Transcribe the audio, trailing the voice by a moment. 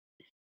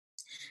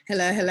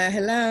Hello, hello,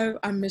 hello.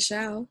 I'm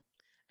Michelle.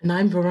 And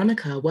I'm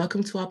Veronica.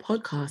 Welcome to our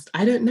podcast.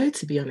 I don't know,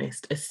 to be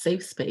honest, a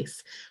safe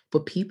space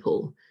for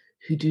people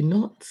who do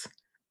not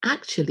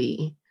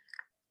actually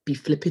be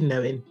flipping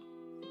knowing.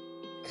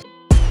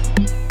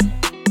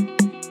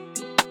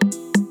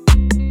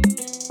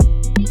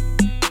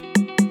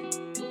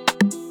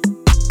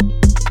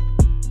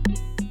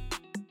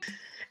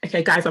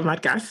 Okay, guys, I'm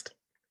Madcast.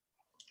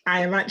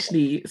 I am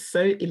actually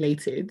so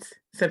elated.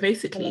 So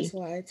basically,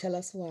 Tell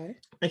us why.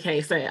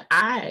 Okay, so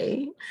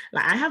I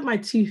have my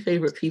two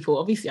favorite people.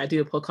 Obviously, I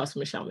do a podcast with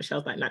Michelle.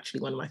 Michelle's like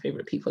naturally one of my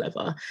favorite people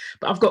ever.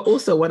 But I've got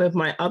also one of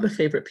my other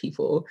favorite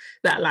people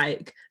that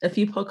like a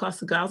few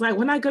podcasts ago, I was like,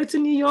 when I go to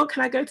New York,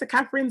 can I go to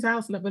Catherine's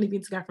house? And I've only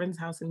been to Catherine's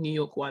house in New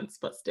York once,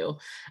 but still.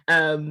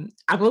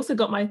 I've also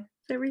got my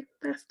very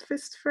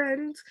best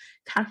friend,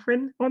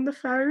 Catherine, on the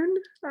phone.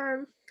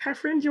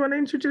 Catherine, do you want to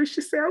introduce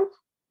yourself?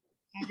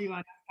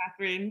 Everyone,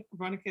 Catherine,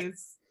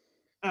 Veronica's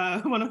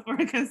one of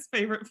Veronica's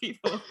favorite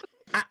people.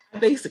 I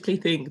basically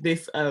think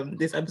this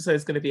episode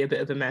is going to be a bit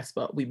of a mess,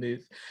 but we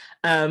move.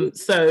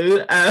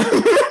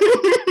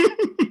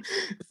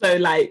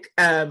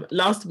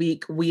 Last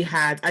week we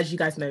had, as you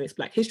guys know, it's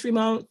Black History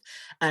Month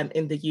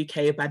in the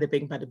UK, bada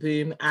bing, bada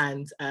boom,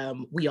 and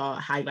we are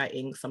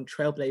highlighting some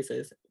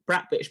trailblazers,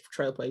 Black British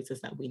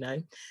trailblazers that we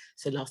know.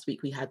 So last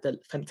week we had the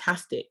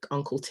fantastic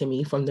Uncle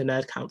Timmy from the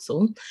Nerd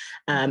Council,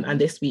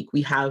 and this week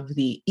we have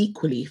the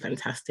equally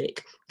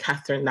fantastic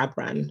Catherine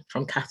Labran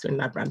from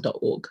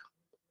catherinelabran.org.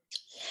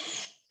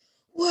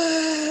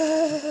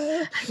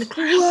 Whoa! The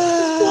crowd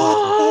was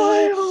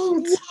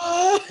wild.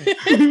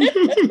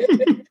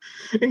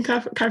 And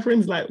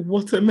Catherine's like,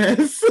 what a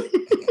mess.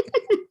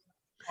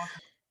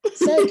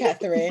 So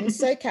Catherine,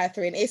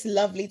 it's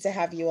lovely to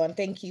have you on.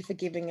 Thank you for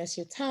giving us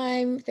your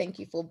time. Thank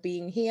you for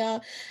being here.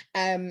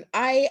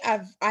 I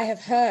have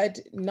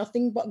heard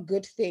nothing but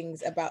good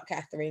things about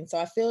Catherine. So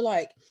I feel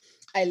like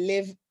I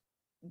live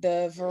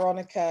the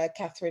Veronica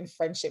Catherine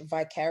friendship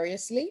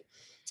vicariously.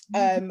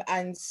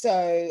 And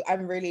so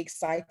I'm really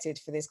excited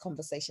for this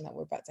conversation that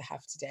we're about to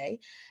have today.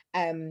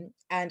 And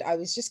I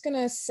was just going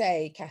to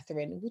say,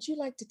 Catherine, would you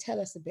like to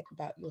tell us a bit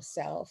about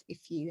yourself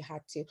if you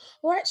had to?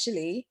 Or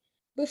actually,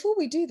 before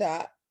we do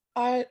that,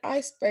 our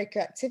icebreaker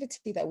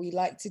activity that we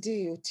like to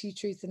do, Two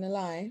Truths and a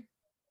Lie.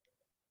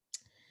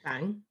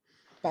 Bang.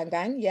 Bang,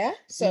 bang, yeah.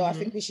 So I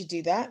think we should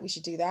do that.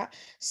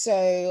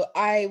 So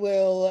I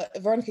will,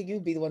 Veronica, you'll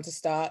be the one to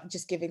start,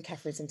 just giving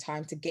Catherine some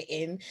time to get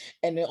in.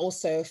 And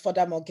also,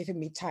 furthermore, giving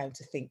me time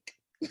to think.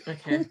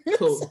 Okay,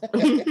 cool.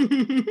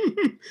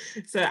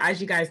 So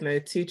as you guys know,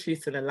 Two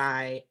Truths and a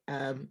Lie,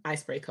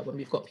 icebreaker when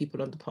we've got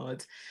people on the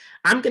pod.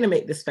 I'm going to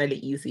make this fairly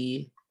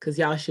easy because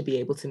y'all should be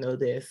able to know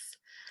this.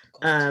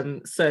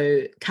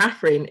 So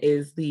Catherine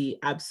is the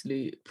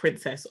absolute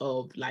princess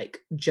of like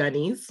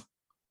journeys.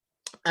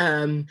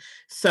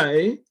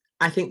 So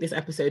I think this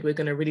episode we're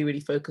going to really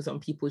focus on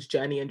people's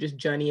journey and just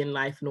journey in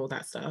life and all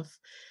that stuff.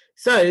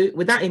 So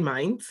with that in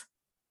mind,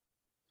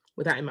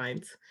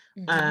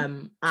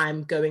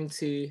 I'm going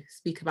to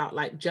speak about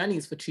like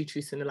journeys for Two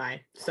Truths and a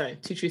Lie. So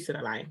Two Truths and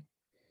a Lie.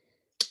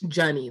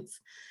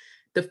 Journeys.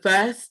 The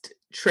first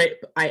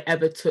trip I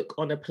ever took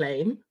on a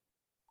plane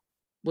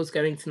was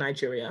going to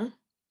Nigeria.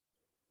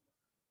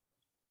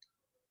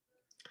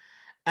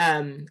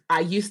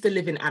 I used to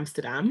live in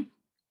Amsterdam.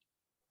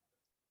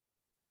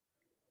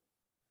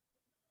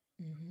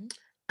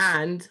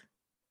 And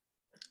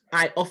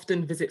I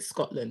often visit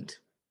Scotland.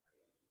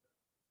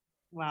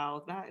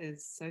 Wow, that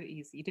is so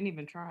easy. You didn't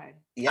even try.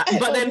 Yeah,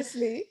 but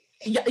honestly.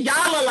 Then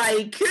y'all are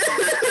like,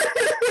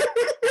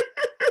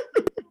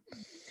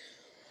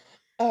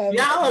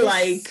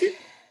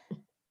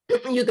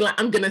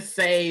 I'm gonna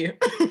say,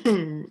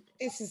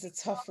 this is a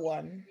tough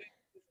one.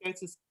 Go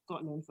to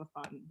Scotland for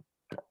fun.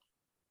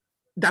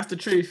 That's the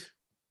truth.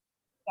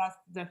 That's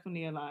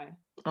definitely a lie.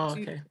 Oh,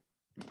 okay.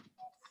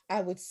 I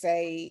would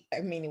say,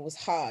 I mean, it was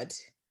hard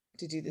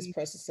to do this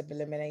process of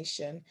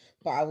elimination,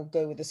 but I will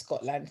go with the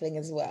Scotland thing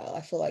as well.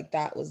 I feel like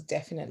that was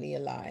definitely a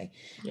lie,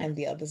 and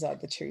the others are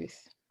the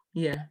truth.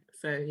 Yeah.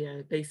 So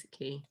yeah,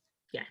 basically,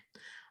 yeah.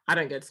 I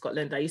don't go to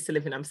Scotland. I used to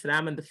live in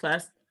Amsterdam, and the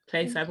first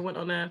place I ever went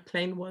on a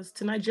plane was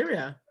to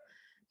Nigeria.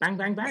 Bang,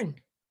 bang,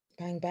 bang.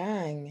 Bang,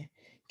 bang.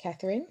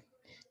 Catherine,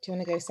 do you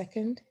want to go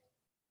second?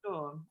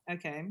 Sure.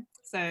 Okay.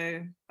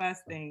 So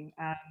first thing,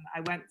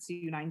 I went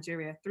to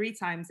Nigeria 3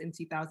 times in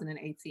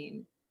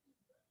 2018.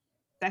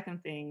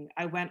 Second thing,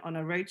 I went on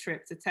a road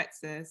trip to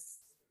Texas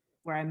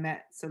where I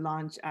met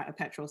Solange at a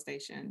petrol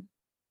station.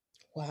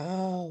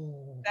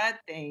 Wow. Third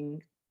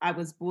thing, I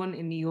was born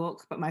in New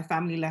York, but my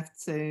family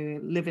left to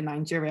live in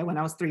Nigeria when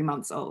I was 3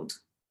 months old.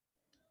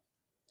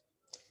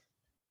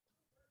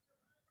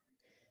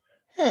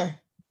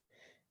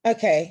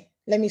 Okay,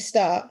 let me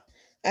start.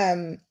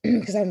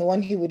 Because I'm the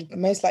one who would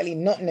most likely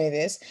not know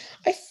this.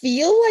 I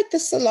feel like the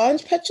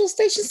Solange petrol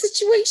station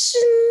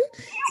situation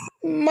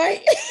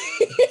might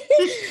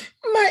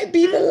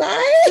be the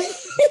lie.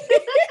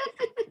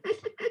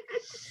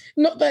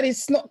 Not that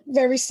it's not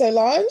very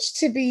Solange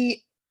to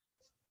be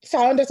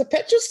found at a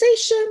petrol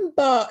station,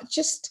 but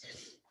just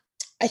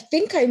I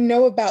think I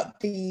know about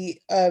the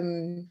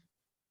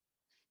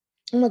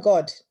oh my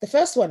God, the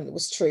first one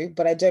was true,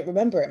 but I don't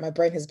remember it. My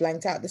brain has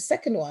blanked out. The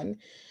second one,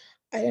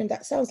 I don't,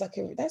 that sounds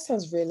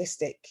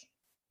realistic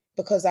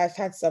because I've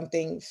had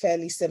something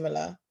fairly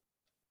similar,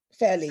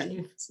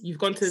 fairly You've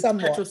gone to the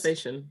somewhat. petrol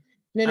station.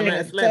 No,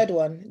 the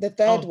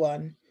third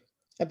one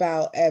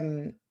about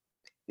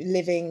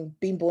being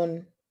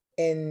born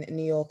in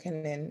New York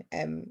and then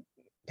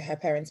her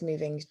parents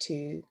moving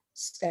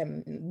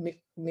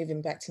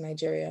back to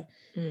Nigeria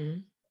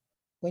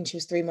when she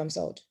was 3 months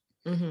old.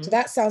 So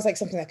that sounds like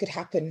something that could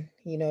happen,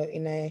 you know,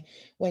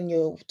 when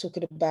you're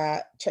talking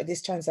about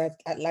this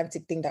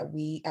transatlantic thing that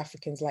we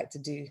Africans like to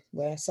do,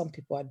 where some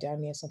people are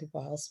down here, some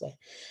people are elsewhere.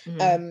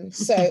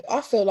 So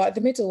I feel like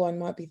the middle one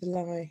might be the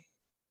lie.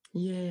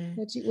 Yeah.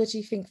 What do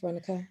you think,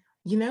 Veronica?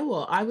 You know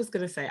what I was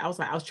gonna say? I was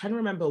trying to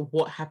remember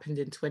what happened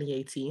in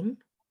 2018.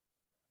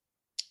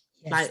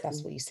 Yes,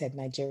 that's what you said,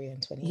 Nigeria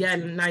in 2018. Yeah,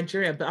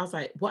 Nigeria. But I was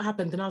like, what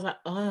happened? And I was like,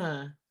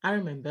 I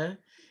remember.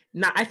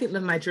 Now I think the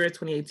Nigeria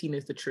 2018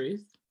 is the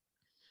truth.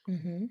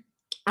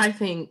 I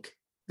think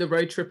the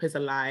road trip is a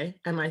lie,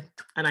 and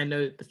I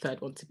know the third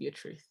one to be a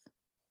truth.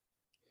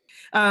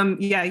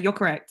 Yeah, you're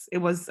correct. It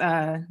was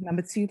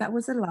number 2 that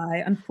was a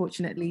lie.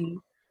 Unfortunately,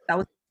 that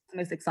was the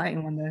most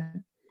exciting one though.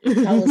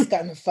 That was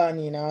kind of fun,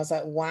 you know. I was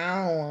like,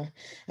 wow.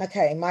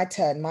 Okay, my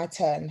turn.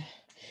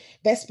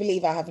 Best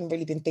believe I haven't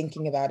really been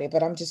thinking about it,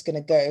 but I'm just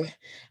gonna go.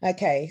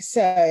 Okay,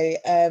 so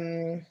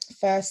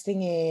first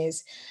thing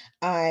is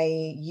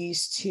I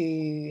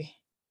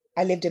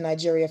lived in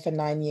Nigeria for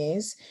 9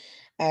 years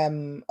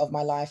of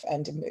my life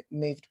and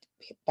moved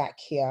back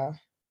here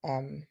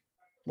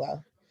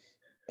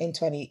in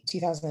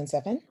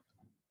 2007.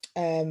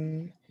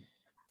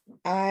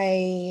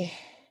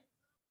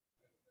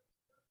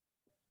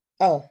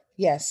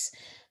 Yes,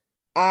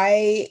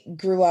 I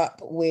grew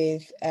up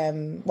with I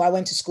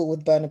went to school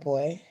with Burna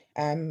Boy,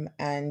 and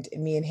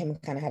me and him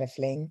kind of had a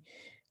fling.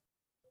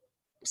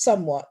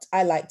 Somewhat.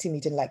 I liked him, he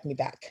didn't like me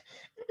back.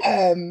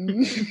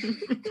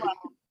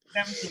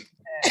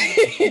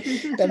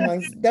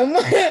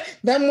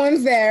 Them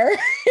ones there.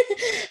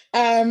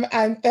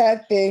 And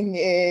third thing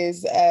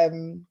is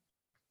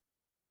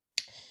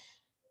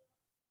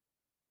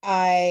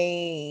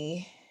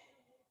I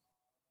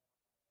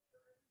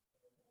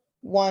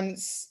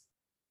once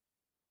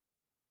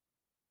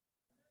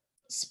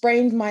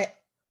sprained my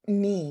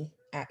knee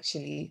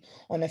actually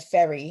on a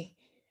ferry.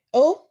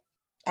 Oh,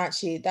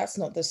 actually, that's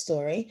not the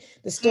story.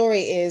 The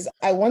story is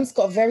I once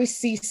got very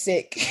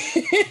seasick.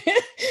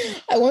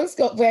 I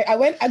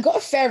got a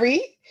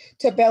ferry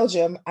to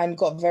Belgium and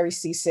got very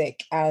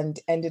seasick and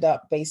ended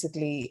up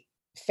basically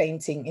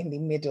fainting in the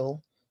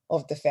middle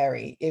of the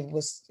ferry. It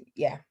was,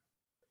 yeah.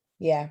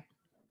 Okay.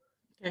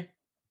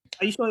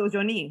 Are you sure it was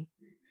your knee?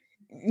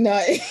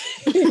 No,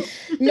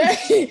 no,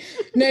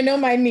 not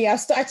my knee. I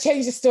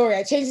changed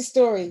the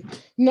story.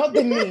 Not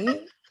the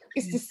knee.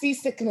 It's the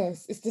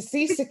seasickness. It's the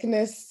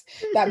seasickness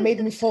that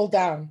made me fall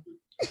down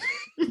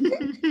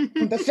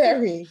on the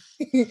ferry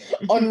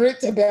en route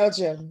to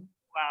Belgium.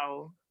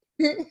 Wow.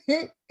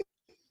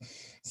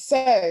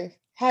 So,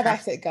 have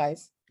at it,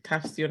 guys.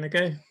 Cass, do you want to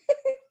go?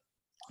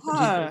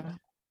 That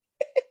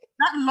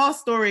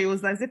last story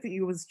was as if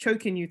it was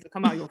choking you to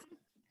come out your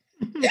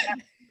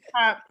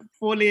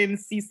falling,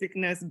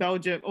 seasickness,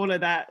 Belgium, all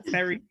of that.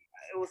 It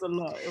was a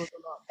lot.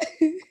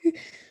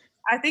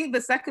 I think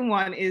the second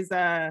one is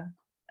a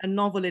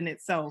novel in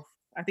itself.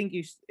 I think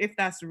if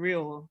that's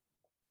real,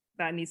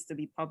 that needs to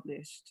be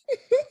published.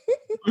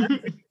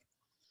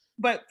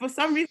 But for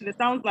some reason, it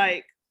sounds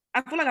like,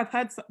 I feel like I've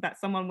heard that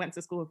someone went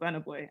to school with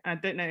Burna Boy. I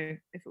don't know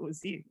if it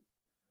was you.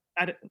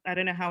 I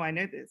don't know how I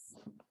know this.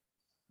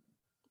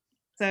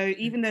 So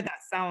even though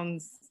that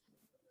sounds...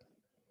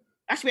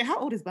 Actually, wait, how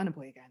old is Burna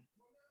Boy again?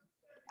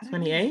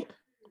 28?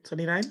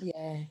 29?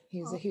 Yeah,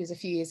 he was a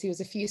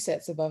few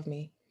sets above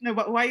me. No,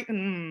 but why?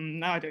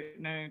 No, I don't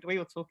know. The way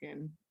you're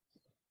talking.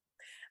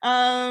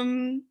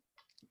 I'm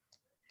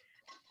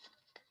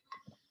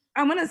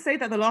gonna say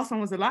that the last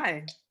one was a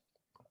lie.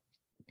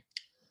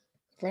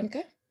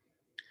 Veronica?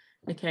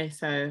 Okay,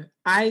 so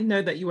I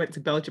know that you went to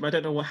Belgium. I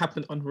don't know what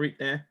happened en route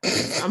there.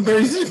 I'm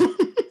very sure.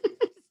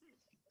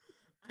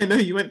 I know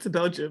you went to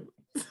Belgium.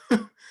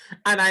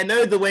 And I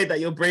know the way that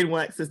your brain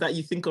works is that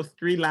you think of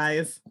 3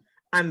 lies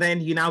and then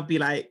you now be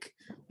like,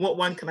 what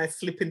one can I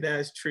slip in there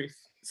as truth?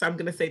 So I'm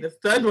going to say the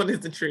third one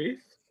is the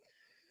truth.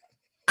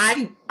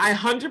 I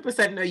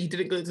 100% know you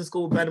didn't go to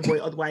school with Burna Boy,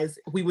 otherwise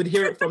we would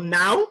hear it from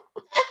now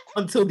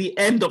until the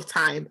end of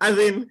time. As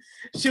in,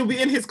 she'll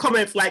be in his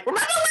comments like,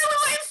 remember when we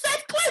were in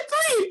set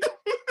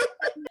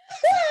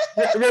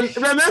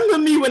 3? Remember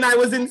me when I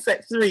was in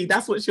set 3?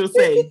 That's what she'll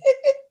say.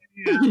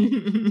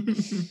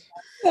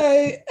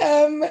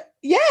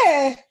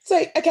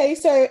 So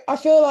I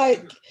feel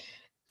like,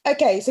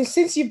 so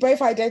since you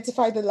both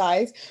identified the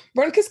lies,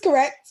 Veronica's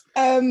correct.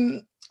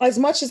 As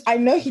much as I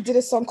know he did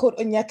a song called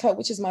Onyeka,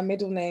 which is my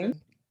middle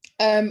name,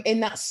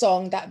 in that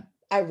song, that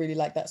I really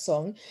like that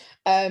song.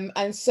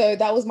 And so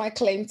that was my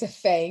claim to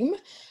fame.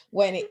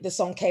 when the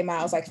song came out.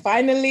 I was like,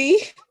 finally,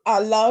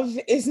 our love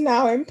is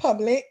now in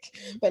public.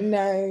 But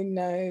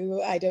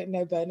no, I don't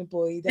know Burna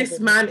Boy. This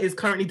man is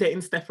currently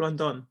dating Stefflon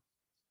Don.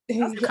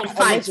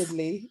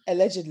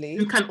 Allegedly.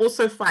 Who can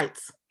also fight.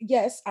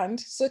 Yes, and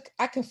so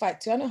I can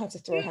fight too. I know how to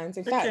throw hands.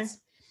 In fact,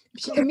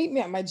 she can meet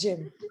me at my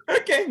gym.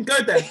 Okay,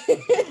 go there.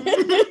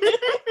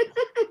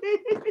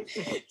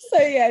 So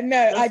yeah,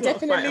 no, I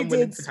definitely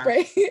did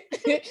spray.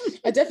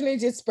 I definitely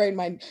did sprain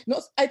my.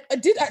 Not, I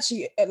did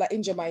actually like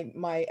injure my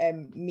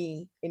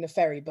knee in a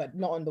ferry, but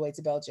not on the way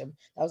to Belgium.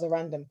 That was a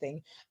random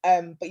thing.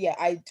 But yeah,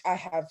 I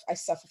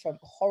suffer from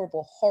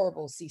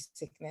horrible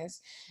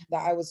seasickness.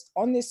 That I was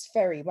on this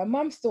ferry. My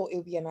mum thought it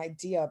would be an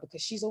idea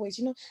because she's always,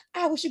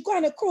 we should go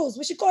on a cruise.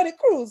 We should go on a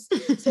cruise.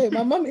 So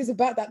my mum is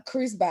about that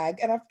cruise bag,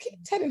 and I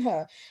keep telling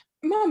her,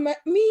 Mum,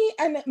 me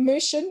and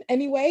motion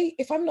anyway.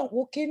 If I'm not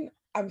walking,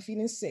 I'm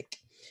feeling sick.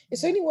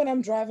 It's only when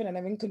I'm driving and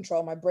I'm in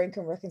control, my brain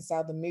can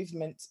reconcile the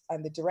movement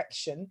and the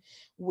direction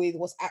with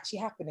what's actually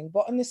happening.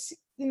 But in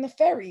the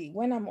ferry,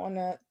 when I'm on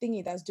a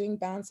thingy that's doing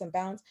bounce and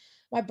bounce,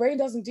 my brain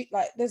doesn't do,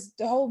 like, there's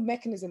the whole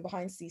mechanism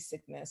behind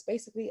seasickness.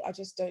 Basically, I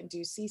just don't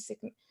do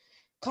seasickness.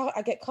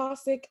 I get car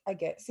sick, I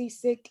get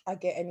seasick, I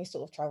get any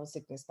sort of travel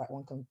sickness that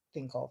one can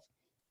think of.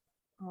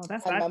 Oh,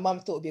 that's and my mum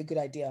thought it'd be a good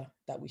idea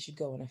that we should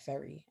go on a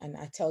ferry. And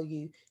I tell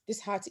you, this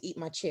is how to eat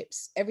my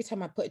chips. Every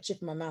time I put a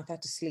chip in my mouth, I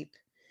had to sleep.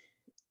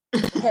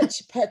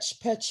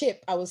 per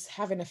chip, I was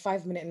having a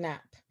 5-minute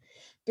nap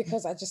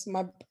because I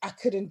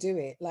couldn't do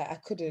it. Like, I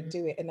couldn't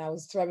do it. And I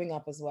was throwing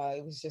up as well.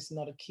 It was just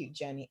not a cute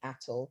journey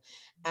at all.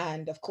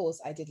 And of course,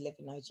 I did live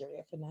in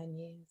Nigeria for 9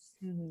 years.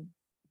 Mm-hmm.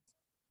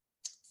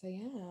 So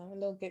yeah, a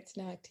little get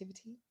to know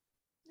activity.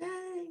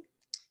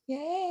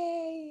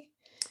 Yay.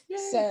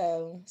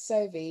 So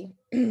V,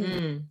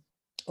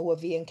 or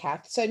V and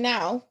Kath. So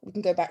now we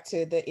can go back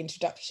to the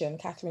introduction.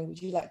 Catherine,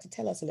 would you like to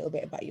tell us a little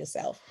bit about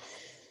yourself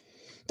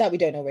that we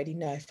don't already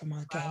know from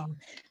our game?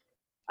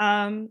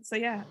 So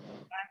yeah,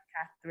 I'm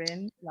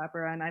Catherine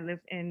Labra, and I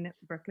live in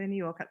Brooklyn, New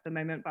York at the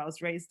moment, but I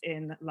was raised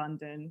in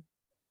London,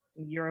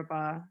 in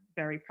Yoruba,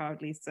 very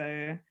proudly.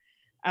 So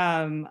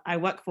I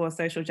work for a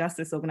social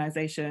justice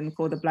organization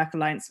called the Black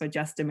Alliance for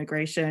Just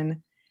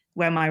Immigration,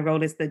 where my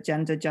role is the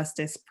Gender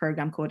Justice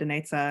Program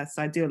Coordinator.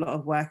 So I do a lot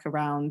of work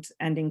around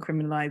ending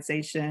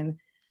criminalization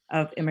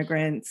of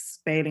immigrants,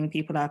 bailing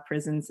people out of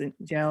prisons and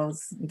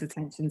jails, and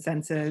detention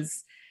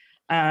centers,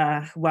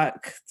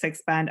 work to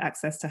expand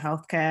access to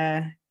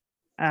healthcare,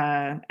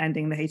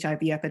 ending the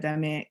HIV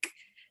epidemic,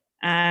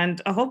 and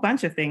a whole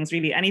bunch of things,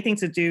 really, anything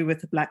to do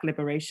with Black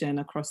liberation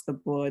across the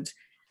board.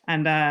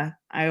 And I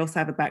also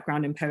have a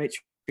background in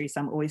poetry,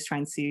 so I'm always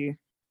trying to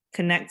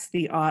connect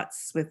the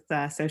arts with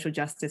social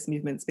justice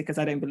movements, because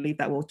I don't believe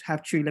that we'll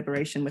have true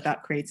liberation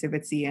without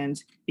creativity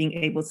and being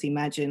able to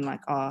imagine like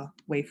our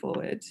way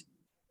forward.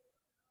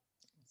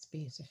 It's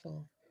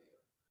beautiful.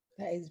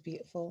 That is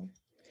beautiful.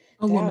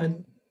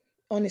 Woman.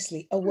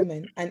 Honestly, a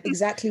woman, and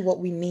exactly what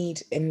we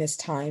need in this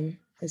time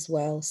as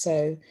well.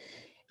 So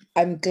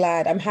I'm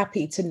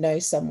happy to know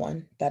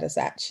someone that is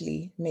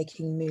actually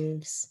making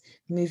moves,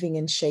 moving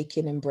and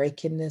shaking and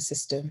breaking the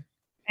system.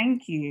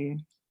 Thank you.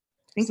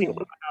 I think we all have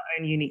our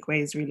own unique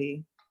ways,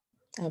 really.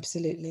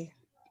 Absolutely.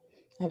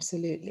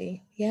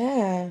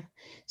 Yeah.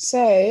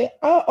 So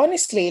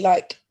honestly,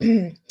 like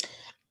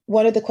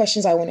one of the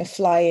questions I want to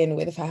fly in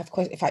with,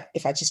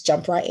 if I just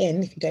jump right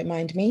in, if you don't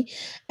mind me,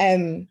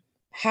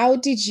 how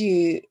did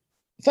you,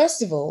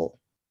 first of all,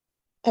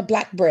 a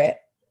Black Brit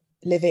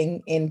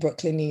living in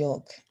Brooklyn, New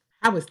York?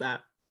 How was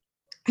that?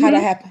 How'd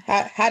that happen?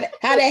 How'd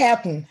that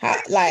happen?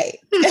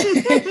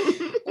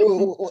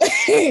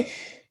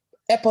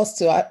 Help us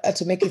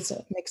to make it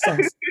make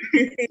sense. So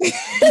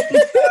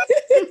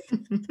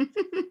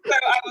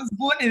I was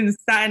born in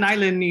Staten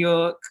Island, New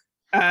York,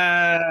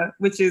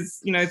 which is,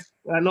 a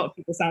lot of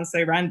people sound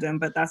so random,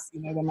 but that's,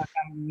 where my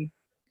family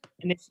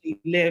initially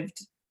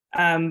lived.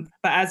 But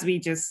as we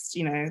just,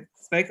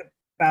 spoke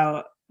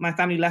about, my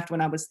family left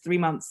when I was 3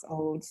 months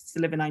old to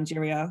live in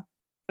Nigeria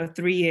for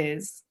 3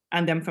 years.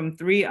 And then from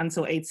 3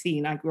 until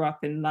 18, I grew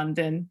up in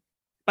London.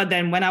 But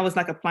then when I was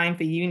applying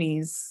for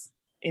unis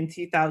in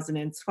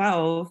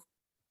 2012,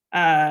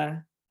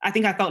 I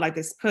think I felt like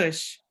this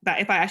push that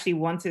if I actually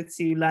wanted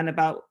to learn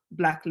about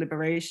Black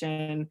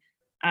liberation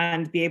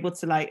and be able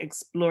to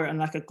explore it on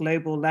a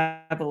global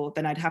level,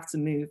 then I'd have to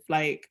move.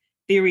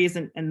 Theory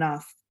isn't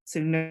enough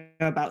to know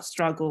about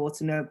struggle or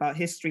to know about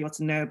history or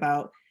to know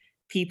about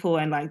people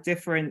and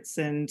difference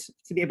and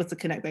to be able to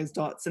connect those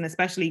dots. And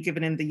especially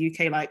given in the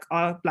UK,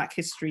 our Black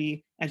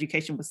history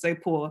education was so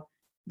poor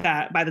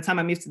that by the time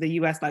I moved to the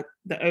US,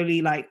 the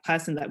only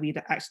person that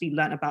we'd actually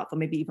learned about for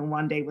maybe even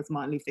one day was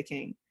Martin Luther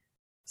King.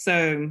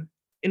 So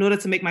in order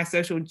to make my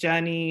social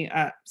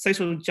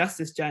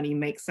justice journey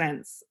make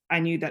sense, I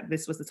knew that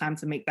this was the time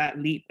to make that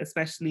leap,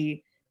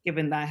 especially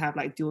given that I have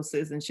dual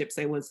citizenship.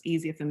 So it was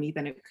easier for me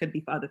than it could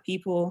be for other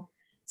people.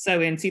 So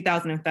in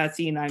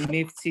 2013, I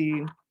moved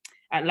to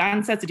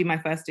Atlanta to do my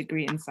first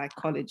degree in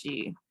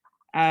psychology.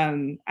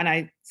 And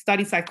I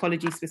studied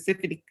psychology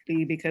specifically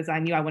because I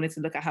knew I wanted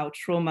to look at how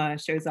trauma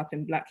shows up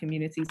in Black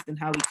communities and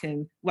how we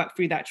can work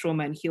through that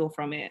trauma and heal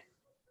from it.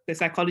 So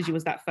psychology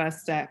was that first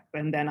step.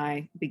 And then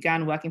I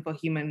began working for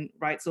human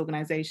rights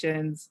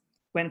organizations,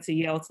 went to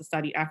Yale to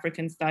study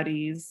African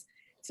studies,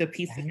 to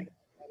piece together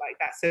like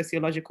that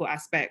sociological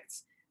aspect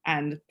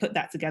and put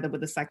that together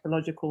with the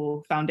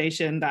psychological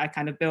foundation that I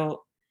kind of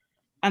built.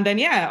 And then,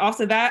 yeah,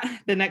 after that,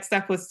 the next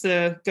step was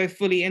to go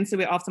fully into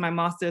it. After my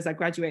master's, I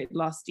graduated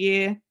last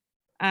year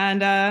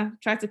and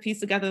tried to piece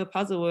together the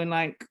puzzle and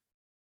like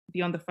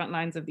be on the front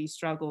lines of these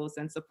struggles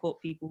and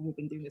support people who've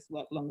been doing this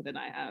work longer than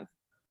I have.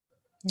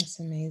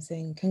 That's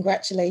amazing.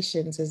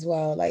 Congratulations as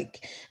well.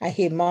 Like I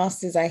hear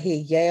masters, I hear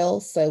Yale.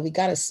 So we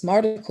got a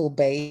smarticle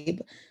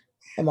babe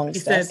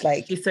amongst us.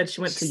 Like she said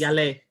she went to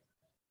Yale.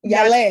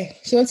 Yale.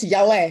 She went to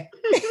Yale.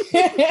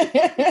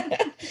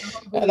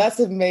 Oh,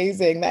 that's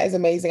amazing. That is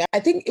amazing. I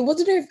think it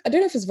wasn't. I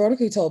don't know if it's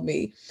Veronica who told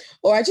me,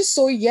 or I just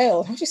saw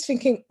Yale. I was just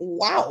thinking,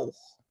 wow,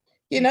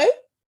 you know,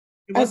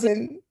 it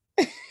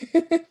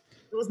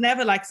was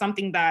never like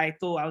something that I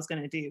thought I was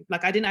going to do.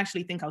 Like I didn't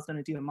actually think I was going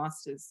to do a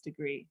master's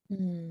degree.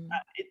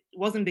 It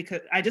wasn't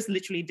because I just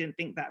literally didn't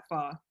think that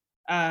far.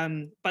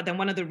 But then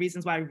one of the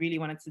reasons why I really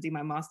wanted to do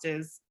my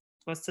master's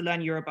was to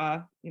learn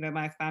Yoruba, you know,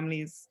 my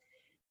family's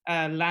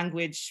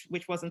language,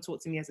 which wasn't taught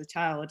to me as a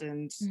child.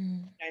 And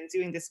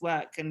doing this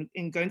work and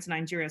in going to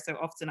Nigeria so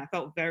often, I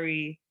felt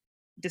very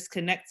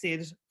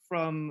disconnected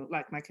from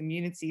like my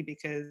community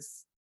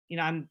because, you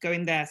know, I'm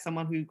going there,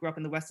 someone who grew up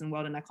in the Western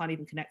world, and I can't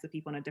even connect to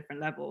people on a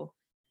different level.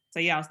 So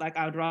yeah, I was like,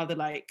 I would rather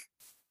like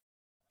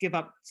give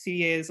up 2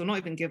 years, or not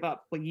even give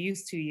up, but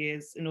use 2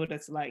 years in order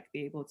to like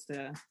be able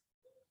to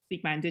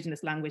speak my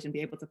indigenous language and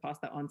be able to pass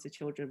that on to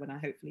children when I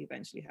hopefully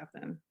eventually have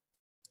them.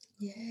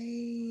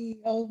 Yay.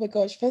 Oh my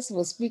gosh. First of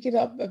all, speaking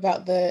up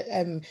about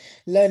the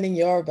learning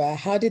Yoruba,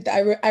 how did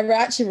I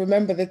actually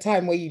remember the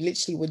time where you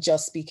literally were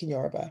just speaking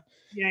Yoruba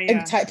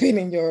and typing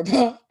in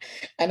Yoruba.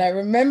 And I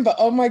remember,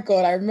 oh my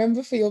God, I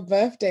remember for your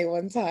birthday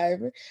one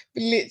time,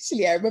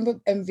 literally, I remember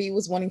MV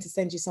was wanting to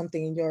send you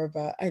something in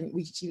Yoruba and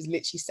she was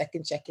literally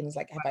second checking, was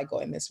like, have I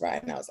gotten this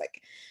right? And I was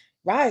like,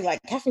 right, like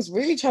Catherine's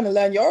really trying to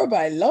learn Yoruba.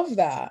 I love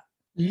that.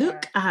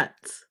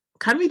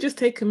 Can we just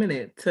take a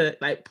minute to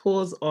like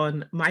pause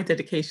on my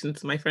dedication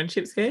to my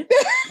friendships here?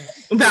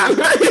 Like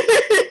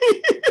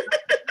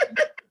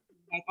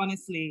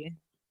honestly,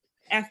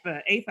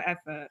 effort, A for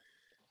effort.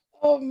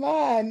 Oh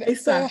man.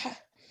 So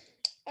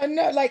I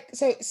know, like,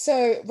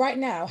 so right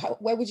now,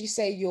 where would you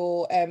say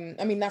your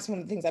I mean, that's one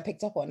of the things I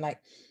picked up on, like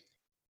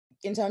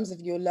in terms of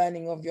your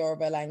learning of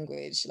Yoruba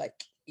language,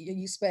 like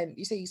you say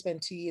you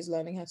spent 2 years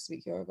learning how to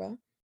speak Yoruba?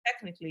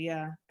 Technically,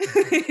 yeah.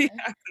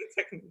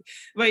 Technically.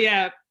 But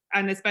yeah,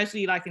 and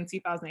especially like in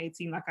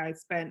 2018, like I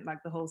spent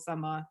like the whole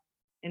summer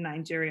in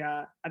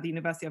Nigeria at the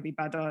University of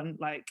Ibadan,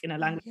 like in a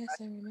language. Yes,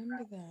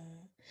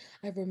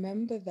 I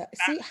remember that.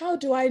 See, how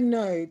do I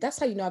know? That's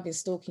how you know I've been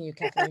stalking you,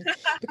 Catherine.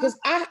 Because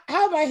how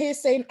am I here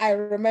saying I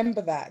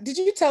remember that? Did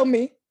you tell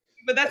me?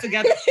 But that's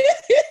together.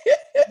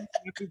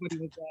 Everybody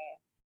was there.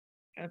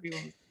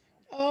 Everyone was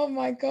there. Oh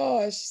my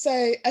gosh.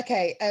 So,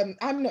 okay,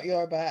 I'm not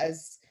Yoruba,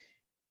 as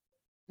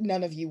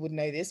none of you would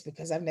know this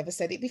because I've never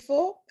said it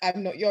before.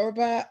 I'm not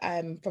Yoruba.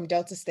 I'm from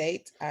Delta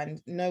State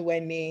and nowhere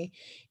near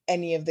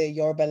any of the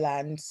Yoruba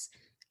lands.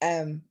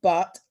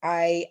 But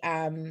I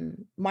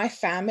am, my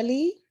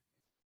family,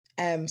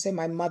 so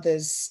my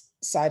mother's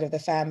side of the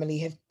family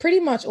have pretty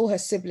much all her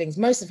siblings,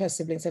 most of her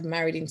siblings have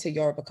married into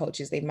Yoruba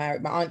cultures. They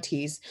married, my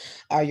aunties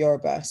are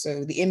Yoruba,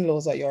 so the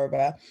in-laws are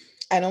Yoruba.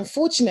 And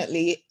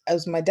unfortunately,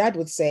 as my dad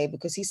would say,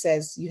 because he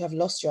says, you have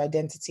lost your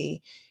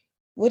identity.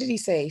 What did he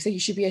say? He said, you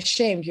should be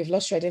ashamed, you've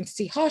lost your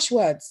identity. Harsh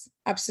words,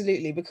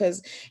 absolutely,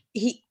 because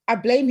I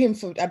blame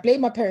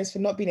my parents for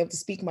not being able to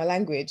speak my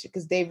language,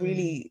 because they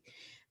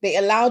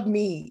allowed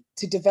me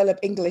to develop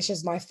English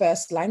as my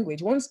first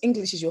language. Once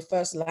English is your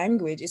first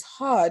language, it's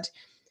hard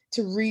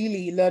to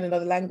really learn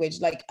another language.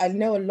 Like I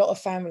know a lot of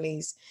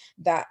families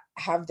that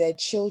have their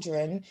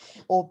children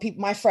or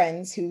my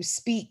friends who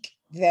speak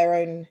their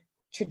own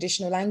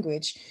traditional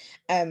language.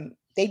 They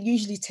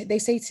usually they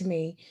say to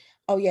me,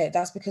 oh yeah,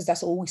 that's because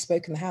that's all we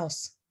spoke in the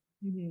house.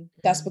 Mm-hmm.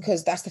 That's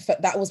because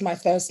that was my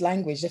first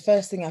language. The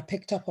first thing I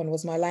picked up on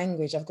was my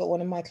language. I've got one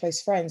of my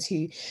close friends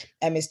who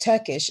is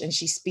Turkish, and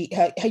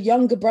her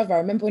younger brother, I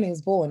remember when he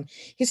was born,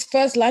 his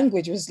first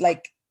language was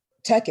like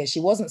Turkish. He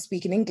wasn't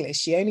speaking English.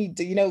 She only,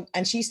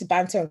 and she used to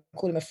banter and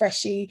call him a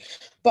freshie.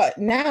 But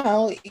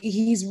now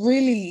he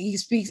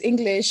speaks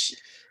English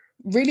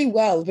really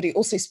well, but he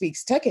also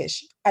speaks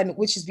Turkish, and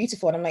which is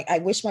beautiful. And I'm like, I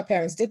wish my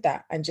parents did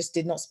that and just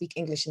did not speak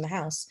English in the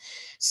house.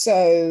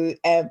 So,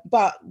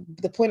 but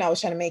the point I was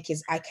trying to make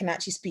is I can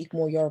actually speak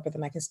more Yoruba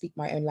than I can speak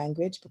my own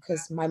language,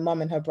 because my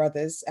mum and her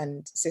brothers,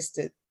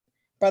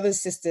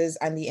 sisters,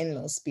 and the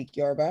in-laws speak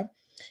Yoruba.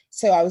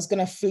 So I was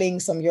gonna fling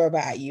some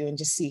Yoruba at you and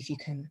just see if you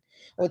can,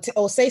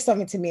 or say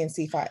something to me and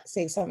see if I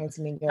say something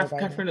to me in Yoruba.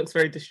 Catherine looks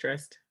very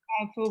distressed.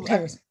 I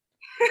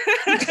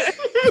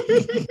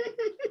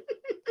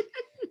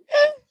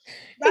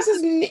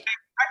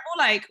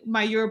feel like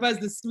my Yoruba is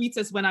the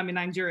sweetest when I'm in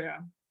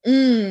Nigeria.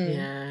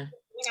 Yeah.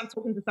 When I'm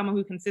talking to someone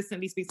who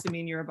consistently speaks to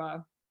me in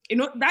Yoruba, you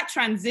know, that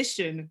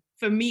transition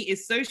for me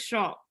is so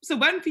sharp. So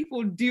when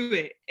people do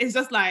it, it's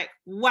just like,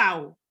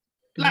 wow.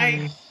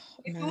 Like,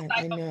 it feels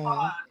like a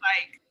bar.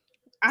 Like,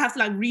 I have to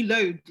like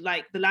reload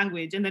like the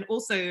language. And then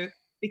also,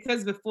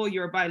 because before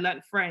Yoruba, I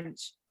learned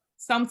French,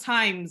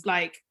 sometimes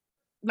like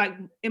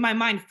in my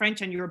mind,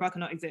 French and Yoruba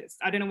cannot exist.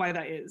 I don't know why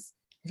that is.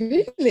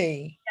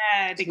 Really?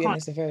 Yeah, they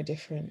can't. They're very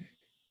different.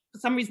 For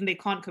some reason, they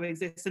can't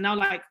coexist. So now,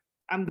 like,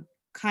 I'm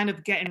kind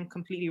of getting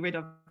completely rid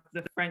of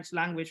the French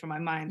language from my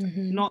mind.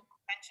 Not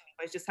intentionally,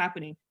 but it's just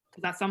happening.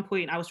 Because at some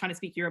point, I was trying to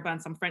speak Yoruba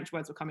and some French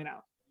words were coming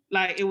out.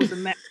 Like, it was a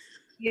mess.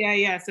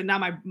 Yeah. So now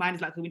my mind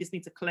is like, we just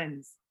need to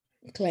cleanse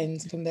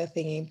From the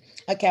thingy.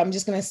 Okay, I'm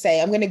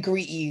going to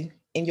greet you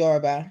in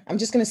Yoruba. I'm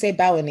just going to say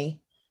Bawani.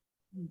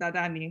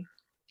 Dadani.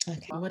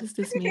 Okay. What does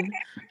this mean?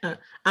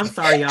 I'm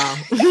sorry, y'all.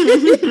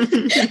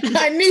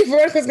 I knew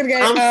Veronica was going to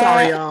go. I'm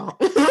sorry, y'all.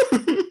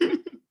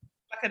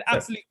 Like an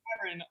absolute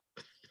Karen.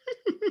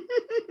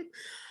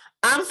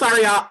 I'm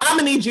sorry, y'all. I'm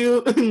going to need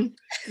you to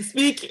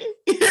speak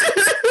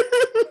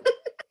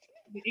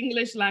the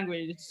English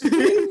language. So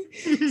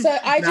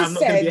I just I'm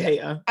not gonna be a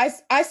hater.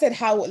 I said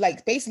how,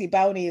 like, basically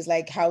Bawani is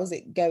like, how is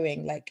it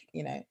going? Like,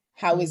 you know,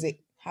 how is it?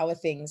 How are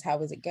things?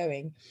 How is it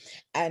going?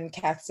 And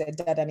Kath said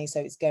Dadani, so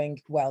it's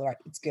going well, right?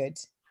 It's good.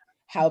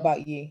 How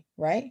about you?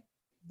 Right?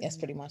 That's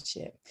pretty much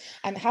it.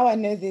 And how I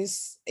know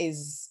this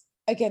is,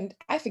 again,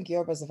 I think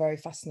Yoruba is very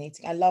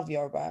fascinating. I love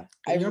Yoruba.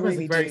 Yoruba is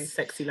really a very do.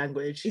 sexy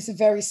language. It's a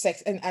very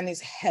sexy, and it's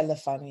hella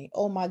funny.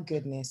 Oh my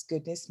goodness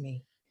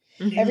me.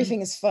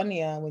 Everything is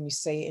funnier when you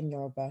say it in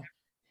Yoruba.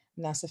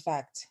 And that's a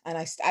fact. And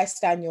I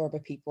stand Yoruba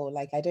people.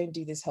 Like, I don't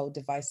do this whole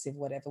divisive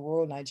whatever.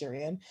 We're all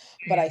Nigerian,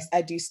 but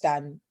I do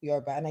stand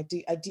Yoruba, and I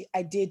did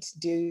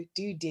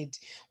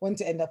want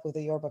to end up with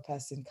a Yoruba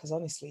person, because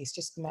honestly, it's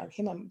just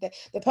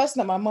the person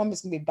that my mom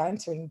is gonna be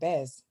bantering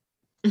bears.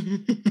 Or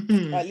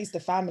at least the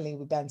family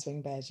will be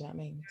bantering bears. You know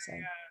what I mean? So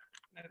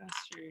no,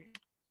 that's true.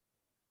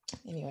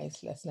 Anyways,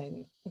 let's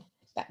know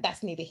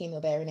that's neither here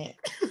nor there, innit?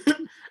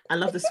 I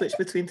love the switch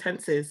between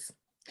tenses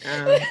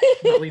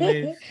that we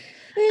move.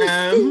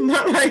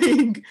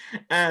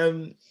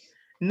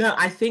 No,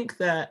 I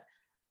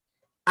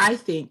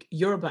think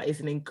Yoruba is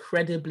an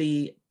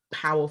incredibly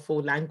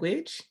powerful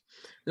language.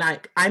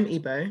 Like, I'm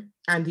Igbo,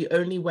 and the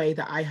only way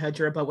that I heard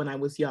Yoruba when I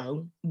was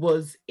young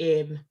was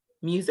in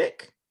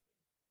music.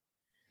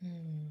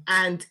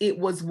 And it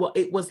was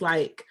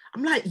like,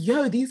 I'm like,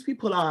 yo, these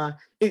people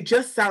it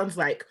just sounds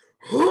like,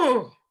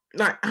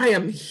 like I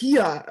am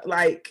here.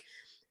 Like,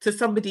 to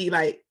somebody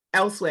like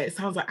elsewhere, it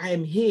sounds like I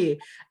am here.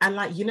 And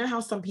like, you know how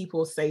some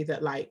people say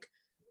that, like,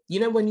 you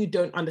know, when you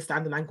don't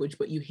understand the language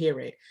but you hear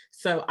it.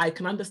 So I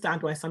can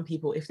understand why some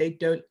people, if they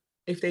don't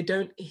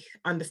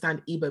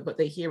understand Igbo but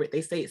they hear it,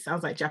 they say it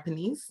sounds like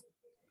Japanese,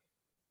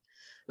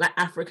 like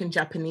African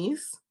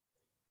Japanese.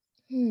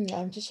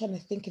 I'm just trying to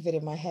think of it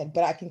in my head,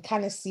 but I can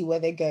kind of see where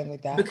they're going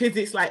with that, because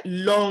it's like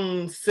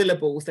long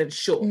syllables and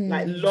short,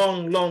 like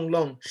long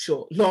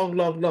short,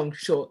 long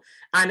short.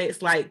 And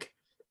it's like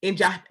in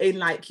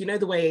like, you know,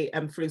 the way,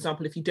 for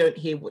example, if you don't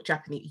hear what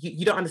Japanese,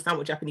 you don't understand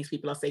what Japanese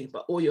people are saying,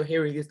 but all you're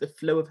hearing is the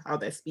flow of how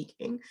they're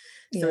speaking.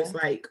 So it's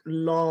like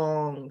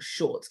long,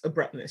 short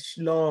abruptness.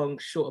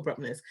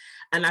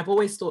 And I've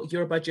always thought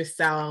Yoruba just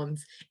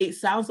sounds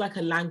like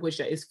a language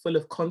that is full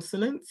of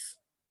consonants.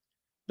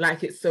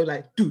 Like, it's so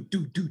like do.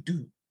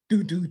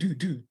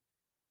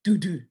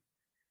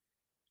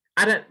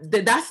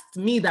 That's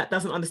me that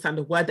doesn't understand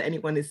the word that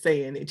anyone is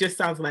saying. It just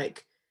sounds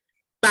like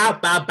ba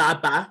ba ba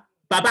ba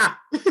ba ba.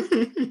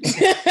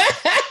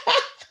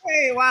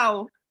 Hey,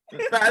 wow.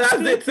 That's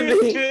it to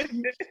me.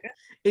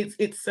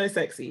 It's so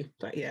sexy,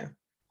 but yeah.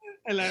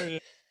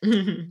 Hilarious.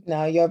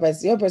 No,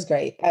 Yoruba's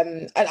great.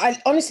 And I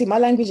honestly, my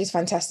language is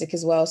fantastic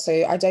as well.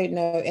 So I don't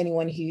know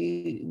anyone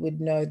who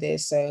would know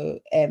this. So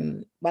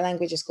my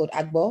language is called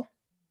Agbo.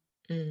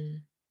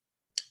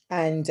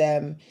 And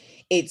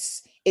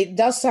it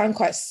does sound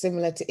quite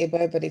similar to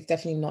Igbo, but it's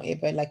definitely not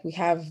Igbo. Like,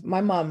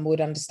 my mum would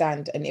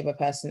understand an Igbo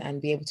person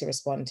and be able to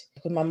respond,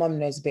 because my mum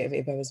knows a bit of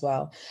Igbo as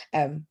well.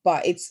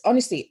 But it's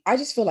honestly, I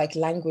just feel like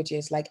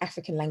languages, like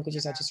African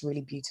languages, are just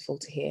really beautiful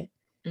to hear.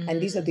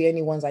 And these are the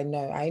only ones I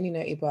know. I only know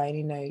Igbo, I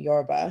only know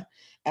Yoruba.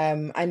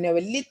 I know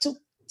a little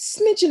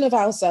smidgen of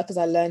Hausa because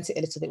I learned it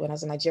a little bit when I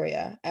was in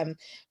Nigeria.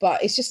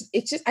 But it's just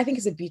I think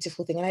it's a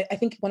beautiful thing. And I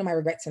think one of my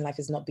regrets in life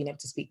is not being able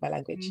to speak my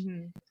language.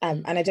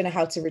 And I don't know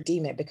how to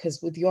redeem it,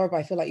 because with Yoruba,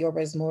 I feel like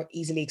Yoruba is more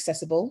easily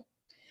accessible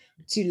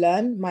to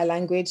learn. My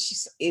language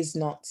is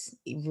not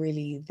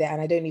really there. And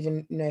I don't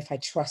even know if I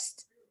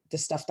trust the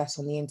stuff that's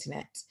on the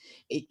internet,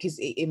 because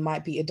it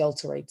might be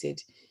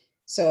adulterated.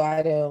 So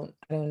I don't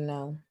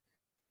know.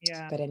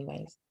 Yeah. But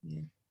anyways,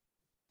 yeah.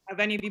 Have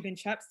any of you been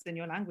chirped in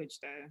your language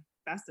though?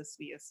 That's the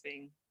sweetest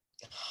thing.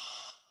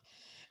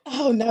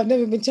 Oh no, I've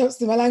never been chirped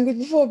in my language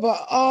before,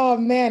 but oh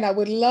man, I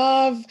would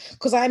love,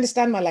 because I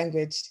understand my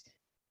language.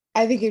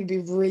 I think it'd be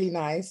really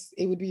nice.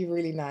 It would be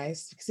really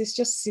nice because it's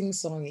just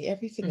sing-songy.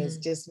 Everything is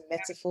just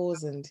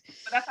metaphors and.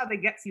 But that's how they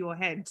get to your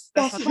head.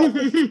 That's what.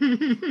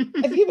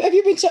 Have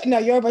you been no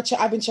Yoruba?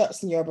 I've been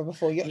in Yoruba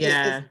before.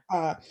 Yeah.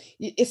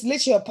 It's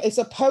literally it's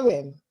a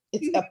poem.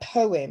 It's a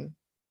poem.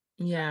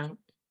 Yeah.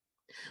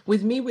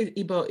 With me, with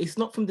Igbo, it's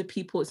not from the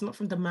people. It's not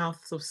from the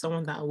mouths of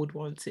someone that I would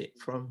want it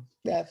from.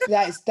 That's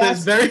also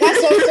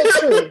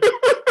true.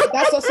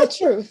 That's also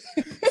true.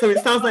 So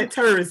it sounds like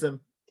terrorism.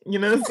 You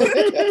know,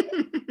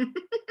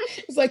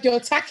 it's like you're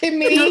attacking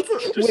me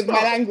with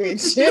my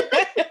language. You're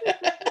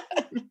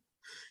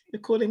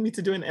calling me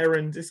to do an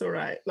errand. It's all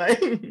right.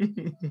 Like,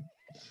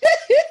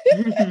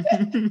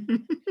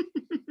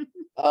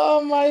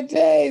 oh my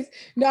days!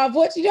 No, I've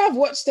watched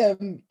your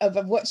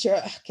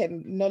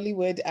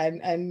Nollywood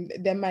and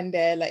them and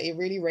there. Like, it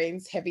really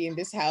rains heavy in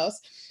this house,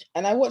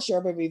 and I watch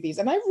Yoruba movies,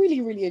 and I really,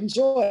 really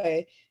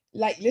enjoy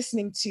like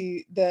listening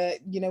to the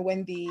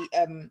when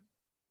the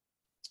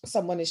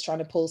someone is trying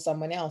to pull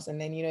someone else, and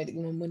then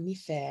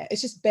Monife.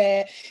 It's just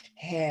bare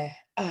hair.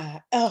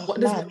 What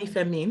does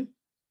Monife mean?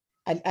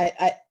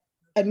 I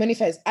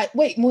Monife.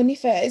 Wait,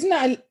 Monife. Isn't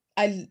that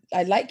I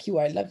like you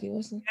or I love you,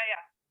 wasn't it?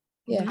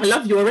 Yeah. I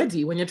love you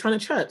already when you're trying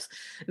to chirp.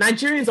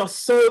 Nigerians are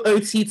so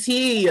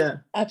OTT.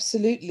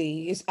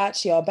 Absolutely. It's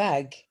actually our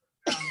bag.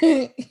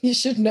 You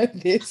should know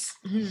this.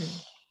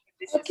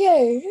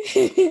 Okay.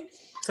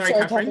 Sorry,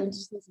 Catherine.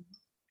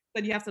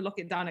 Then you have to lock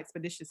it down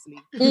expeditiously.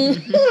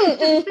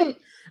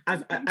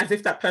 As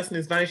if that person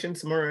is vanishing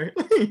tomorrow.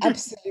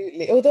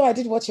 Absolutely. Although I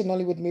did watch a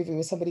Nollywood movie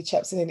where somebody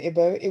chirps in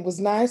Igbo. It was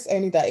nice,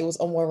 only that it was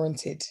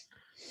unwarranted.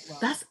 Wow.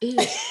 That's it.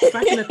 It's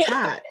like an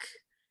attack.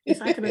 It's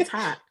like an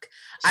attack.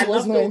 I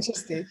was not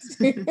interested.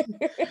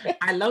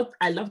 I love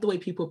the way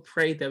people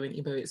pray though in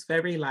Igbo. It's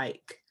very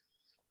like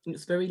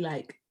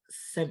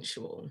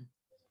sensual.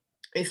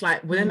 It's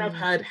like when I've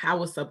heard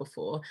Hausa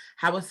before,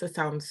 Hausa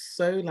sounds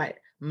so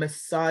like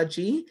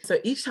massagey. So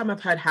each time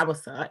I've heard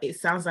Hausa, it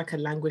sounds like a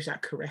language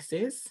that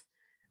caresses.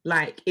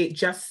 Like it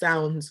just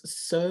sounds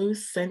so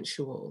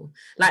sensual.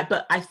 Like,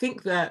 but I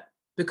think that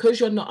because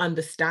you're not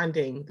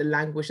understanding the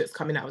language that's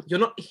coming out, you're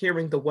not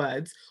hearing the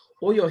words,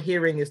 all you're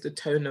hearing is the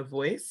tone of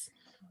voice.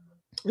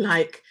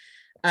 Like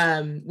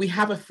we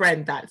have a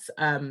friend that's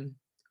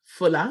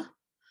Fuller,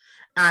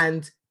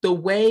 and the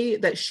way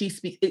that she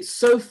speaks, it's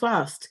so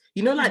fast.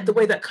 You know, like the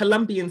way that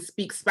Colombians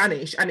speak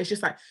Spanish, and it's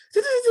just like,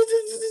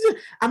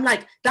 I'm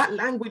like, that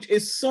language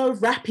is so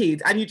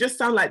rapid, and you just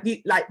sound like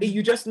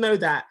you just know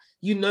that,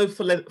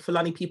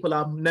 Fulani people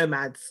are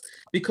nomads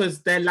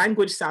because their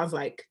language sounds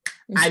like,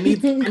 I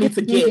need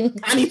to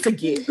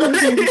get.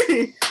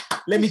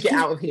 Let me get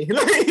out of here.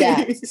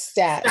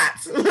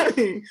 Stats.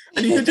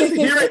 And you can just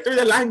hear it through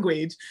the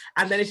language.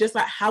 And then it's just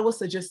like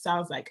Hausa just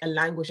sounds like a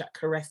language that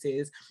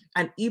caresses.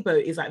 And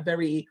Igbo is like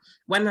very,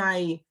 when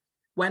I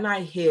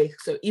hear,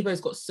 so Igbo's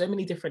got so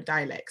many different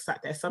dialects that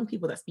there's some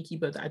people that speak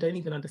Igbo that I don't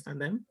even understand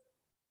them.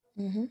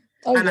 Mm-hmm.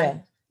 Oh, and yeah.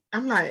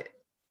 I'm like,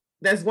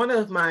 there's one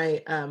of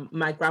my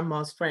my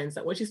grandma's friends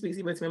that when she speaks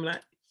Igbo to me, I'm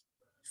like,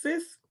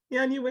 sis,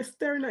 yeah, and you were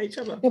staring at each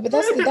other. No, but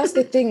that's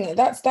the thing.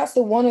 That's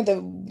the one of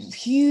the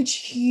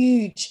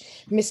huge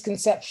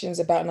misconceptions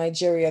about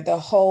Nigeria. The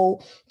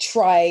whole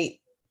tribes,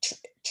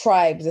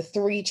 the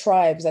 3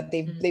 tribes that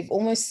they've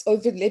almost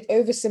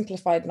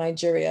oversimplified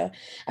Nigeria,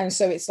 and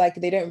so it's like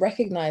they don't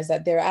recognize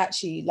that they're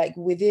actually like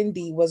within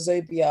the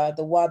Wazobia,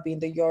 the Wabi,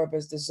 and the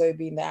Yorubas, the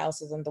Zobi, and the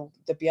Hausas, and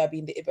the Biabi,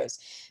 and the Igbos.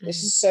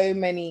 There's so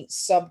many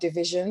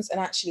subdivisions,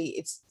 and actually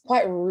it's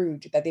quite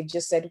rude that they've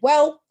just said,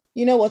 well,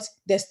 you know what?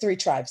 There's 3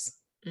 tribes.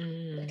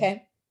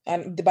 Okay,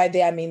 and by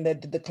there I mean the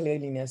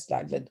colonialists,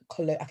 like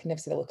I can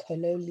never say that word,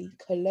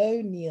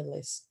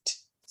 colonialist.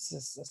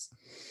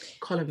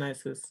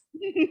 Colonizers.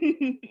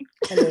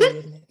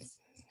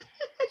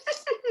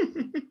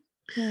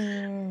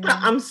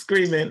 I'm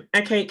screaming.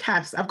 Okay,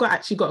 Cass, I've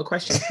actually got a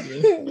question for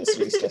you. This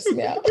really stressed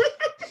me out.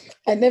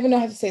 I never know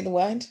how to say the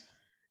word.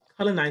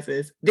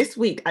 Colonizers. This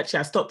week, actually,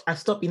 I've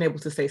stopped being able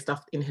to say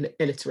stuff in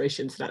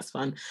alliteration, so that's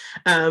fun.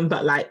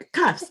 But like,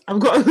 Cass, I've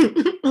got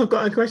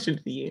a question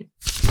for you.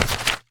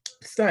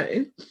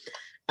 So,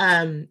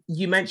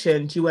 you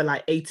mentioned you were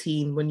like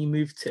 18 when you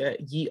moved to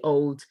ye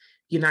old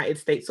United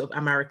States of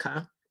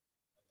America.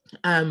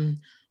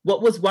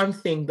 What was one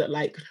thing that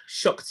like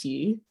shocked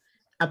you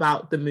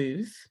about the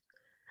move,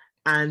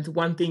 and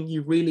one thing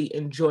you really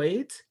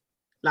enjoyed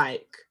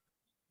like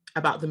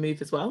about the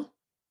move as well?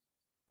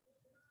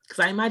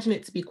 Because I imagine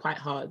it to be quite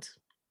hard,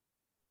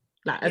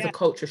 like as a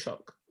culture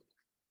shock.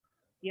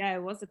 Yeah,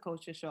 it was a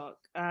culture shock.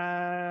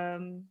 I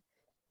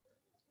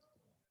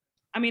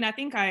mean, I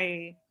think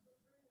I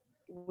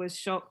was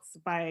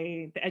shocked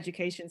by the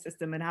education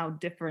system and how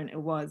different it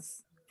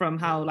was from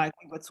how like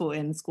we were taught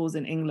in schools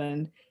in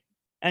England,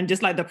 and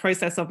just like the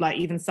process of like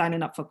even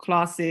signing up for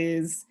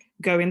classes,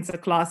 going to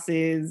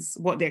classes,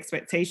 what the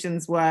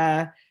expectations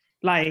were.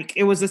 Like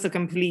it was just a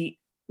completely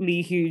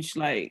huge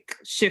like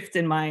shift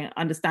in my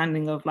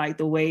understanding of like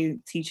the way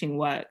teaching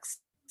works.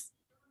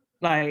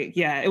 Like,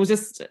 yeah, it was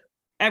just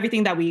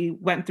everything that we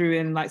went through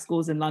in like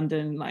schools in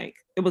London, like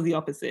it was the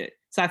opposite.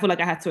 So I feel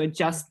like I had to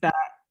adjust that,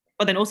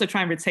 but then also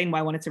try and retain what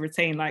I wanted to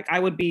retain. Like I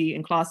would be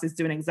in classes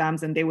doing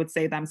exams and they would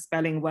say that I'm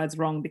spelling words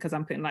wrong because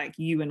I'm putting like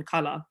U in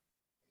color.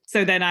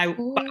 So then I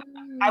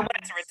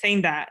wanted to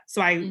retain that.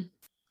 So I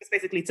just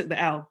basically took the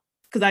L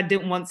because I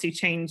didn't want to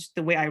change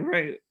the way I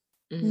wrote.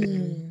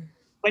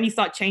 When you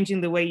start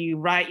changing the way you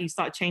write, you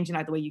start changing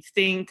like the way you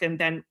think, and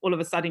then all of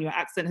a sudden your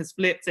accent has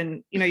flipped,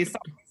 and you know you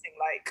start missing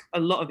like a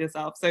lot of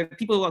yourself. So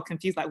people are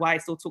confused like why I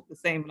still talk the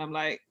same, and I'm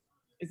like,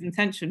 it's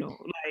intentional.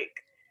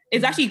 Like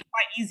it's actually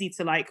quite easy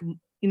to like,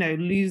 you know,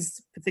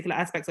 lose particular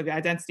aspects of your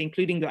identity,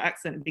 including your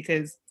accent,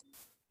 because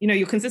you know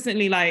you're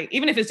consistently like,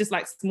 even if it's just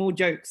like small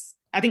jokes,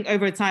 I think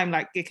over time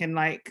like it can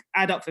like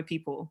add up for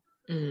people.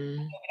 Like,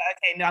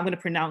 okay, no, I'm going to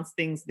pronounce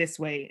things this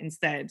way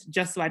instead,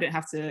 just so I don't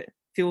have to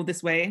feel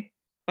this way.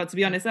 But to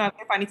be honest, if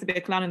I need to be a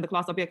clown in the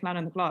class, I'll be a clown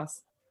in the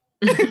class.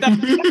 Because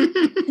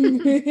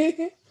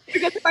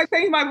if I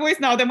change my voice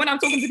now, then when I'm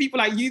talking to people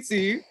like you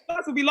two,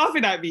 class will be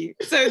laughing at me.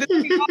 So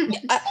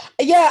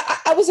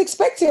I was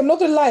expecting. I'm not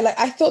gonna lie. Like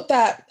I thought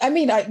that. I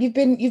mean, you've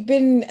been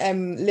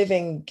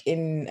living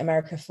in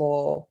America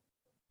for,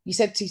 you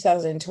said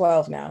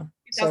 2012 now.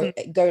 So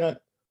going on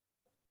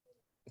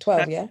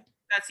 12, yeah.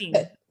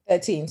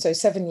 13, so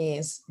 7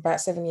 years, about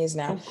 7 years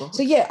now.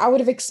 So yeah, I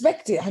would have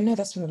expected, I know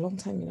that's been a long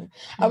time, you know,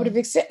 I would have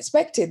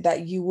expected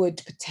that you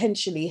would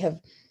potentially have,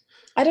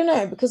 I don't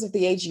know, because of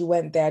the age you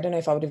went there, I don't know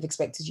if I would have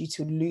expected you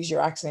to lose your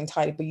accent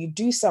entirely, but you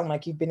do sound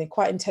like you've been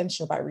quite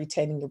intentional about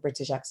retaining your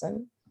British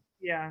accent.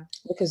 Yeah.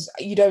 Because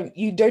you don't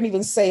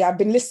even say, I've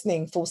been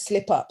listening for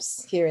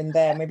slip-ups here and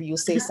there. Maybe you'll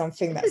say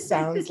something that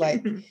sounds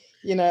like,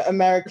 you know,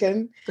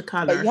 American,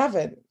 but you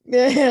haven't.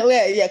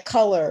 Yeah,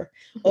 color,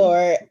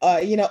 or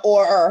you know,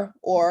 or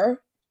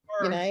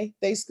you know,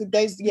 those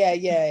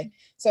yeah.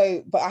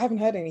 So, but I haven't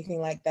heard anything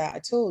like that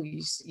at all.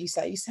 You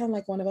sound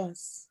like one of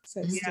us.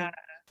 So yeah,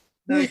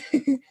 no,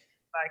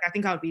 like I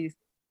think I would be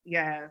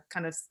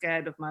kind of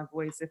scared of my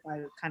voice if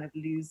I kind of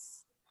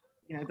lose,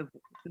 you know, the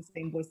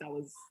same voice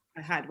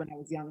I had when I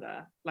was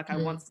younger. Like I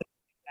want to do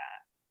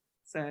that.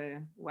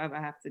 So whatever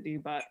I have to do,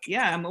 but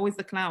yeah, I'm always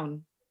the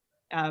clown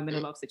in a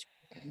lot of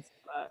situations.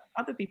 But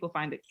other people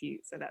find it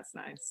cute, so that's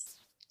nice.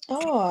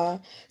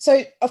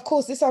 So of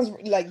course this sounds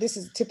like this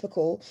is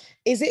typical.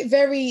 Do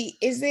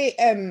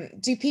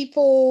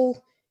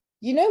people,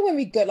 you know, when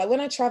we go, like when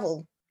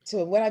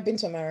I've been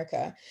to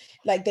America,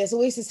 like there's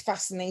always this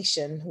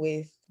fascination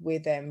with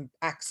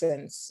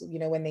accents, you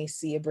know, when they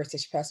see a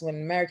British person, when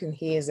an American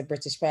hears a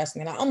British person,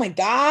 they're like, oh my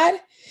God,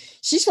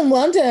 she's from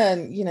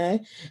London, you know.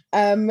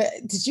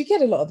 Did you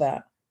get a lot of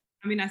that?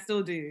 I mean, I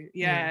still do.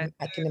 Yeah.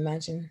 I can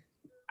imagine.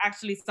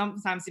 Actually,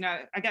 sometimes, you know,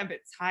 I get a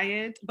bit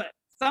tired, but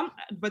to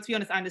be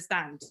honest, I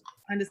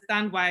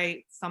understand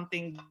why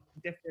something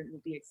different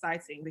would be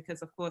exciting,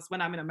 because of course,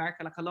 when I'm in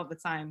America, like a lot of the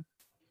time,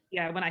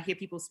 when I hear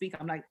people speak,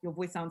 I'm like, your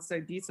voice sounds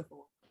so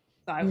beautiful.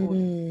 So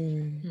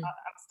I'm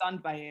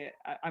stunned by it.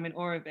 I'm in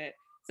awe of it.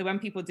 So when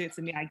people do it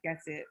to me, I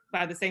get it.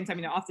 But at the same time,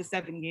 you know, after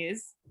 7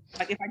 years,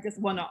 like if I just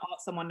want to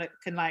ask someone that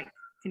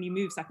can you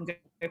move so I can go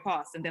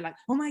past? And they're like,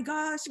 oh my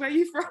gosh, where are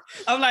you from?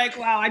 I'm like,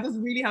 wow, I just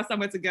really have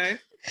somewhere to go.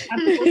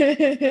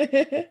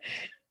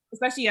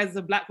 Especially as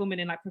a Black woman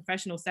in like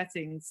professional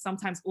settings,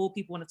 sometimes all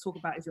people want to talk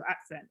about is your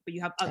accent, but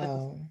you have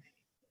other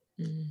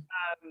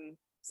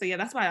so yeah,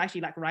 that's why I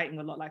actually like writing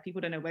a lot. Like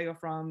people don't know where you're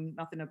from,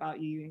 nothing about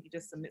you, you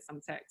just submit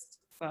some text.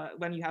 But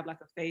when you have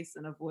like a face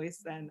and a voice,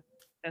 then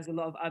there's a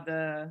lot of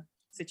other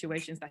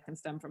situations that can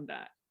stem from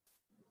that.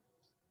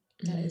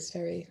 That is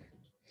very,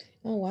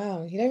 oh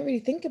wow, you don't really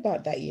think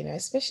about that, you know,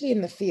 especially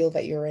in the field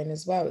that you're in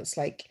as well. It's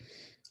like,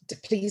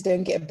 please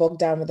don't get bogged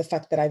down with the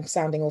fact that I'm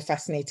sounding all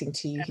fascinating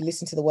to you. You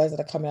listen to the words that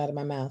are coming out of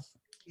my mouth.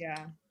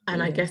 Yeah.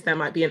 And I guess that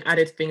might be an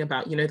added thing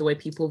about, you know, the way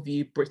people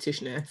view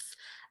Britishness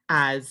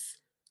as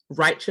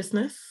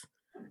righteousness,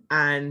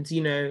 and,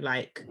 you know,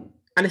 like,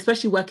 and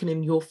especially working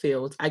in your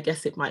field, I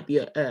guess it might be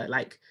a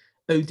like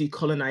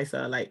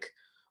decolonizer, like,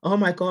 oh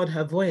my God,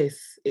 her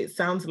voice, it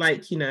sounds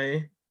like, you know,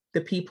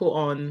 the people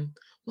on,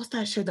 what's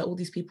that show that all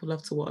these people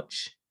love to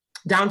watch?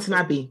 Downton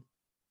Abbey.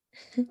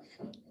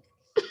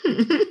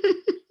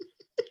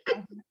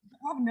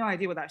 I have no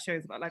idea what that show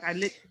is about. Like I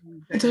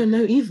don't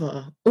know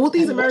either. All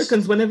these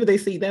Americans, whenever they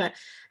see that,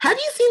 have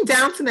you seen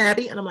Downton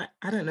Abbey? And I'm like,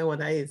 I don't know what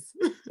that is.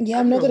 Yeah,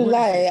 I'm not gonna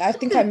lie. I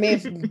think I may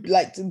have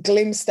like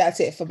glimpsed at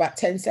it for about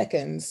 10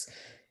 seconds,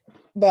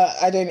 but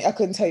I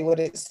couldn't tell you what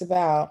it's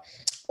about.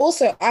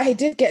 Also, I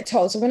did get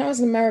told, so when I was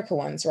in America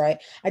once, right,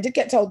 I did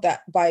get told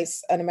that by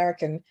an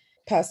American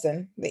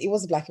person, that he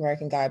was a Black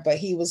American guy, but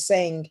he was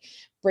saying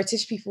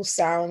British people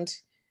sound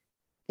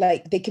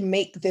like they can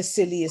make the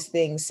silliest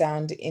things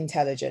sound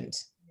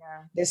intelligent.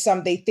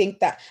 Yeah. They think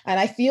that, and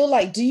I feel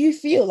like, do you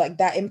feel like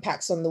that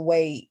impacts on the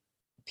way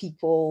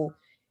people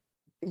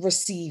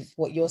receive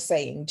what you're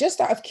saying, just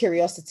out of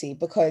curiosity,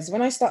 because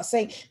when I start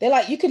saying, they're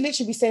like, you could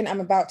literally be saying I'm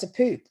about to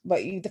poop, but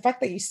the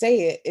fact that you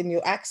say it in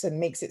your accent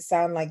makes it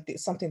sound like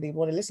it's something they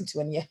want to listen to,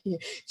 and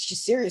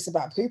she's serious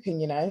about pooping,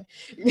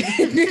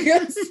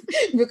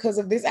 because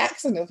of this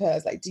accent of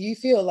hers. Like, do you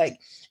feel like,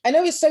 I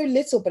know it's so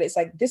little, but it's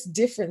like this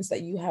difference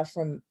that you have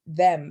from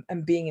them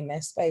and being in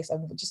their space.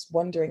 I'm just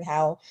wondering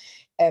how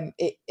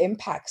it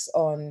impacts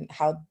on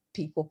how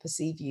people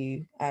perceive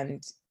you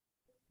and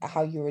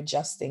how you're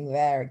adjusting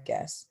there, I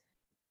guess.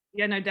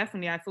 Yeah, no,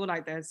 definitely. I feel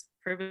like there's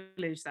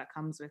privilege that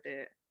comes with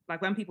it.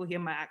 Like when people hear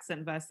my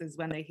accent versus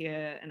when they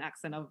hear an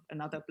accent of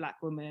another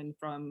Black woman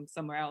from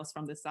somewhere else,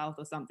 from the South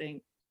or something,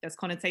 there's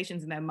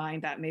connotations in their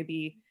mind that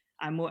maybe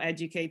I'm more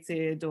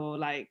educated, or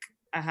like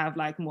I have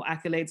like more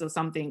accolades or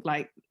something.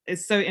 Like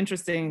it's so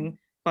interesting,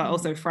 but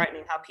also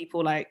frightening how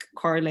people like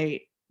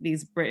correlate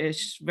these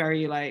British,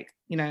 very like,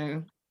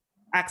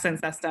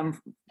 accents that stem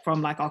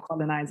from like our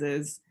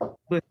colonizers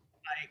with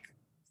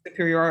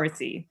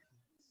superiority.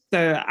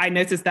 So I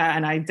noticed that,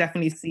 and I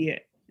definitely see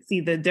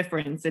the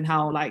difference in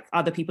how like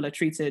other people are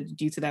treated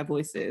due to their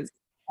voices.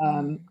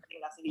 I think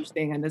that's a huge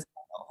thing, and there's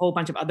a whole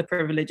bunch of other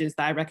privileges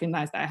that I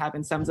recognize that I have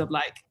in terms of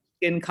like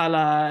skin color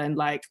and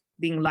like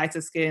being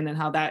lighter skin, and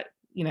how that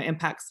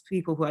impacts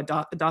people who are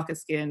darker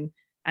skin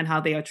and how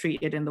they are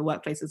treated in the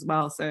workplace as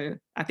well. So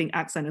I think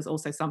accent is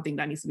also something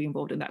that needs to be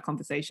involved in that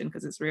conversation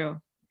because it's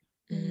real.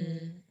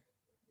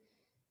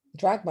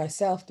 Drag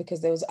myself,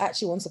 because there was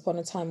actually once upon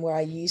a time where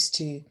I used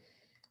to,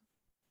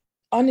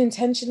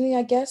 unintentionally,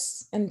 I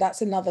guess, and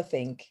that's another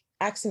thing.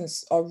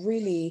 Accents are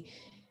really,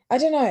 I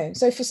don't know.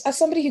 So as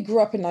somebody who grew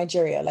up in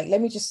Nigeria, like,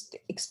 let me just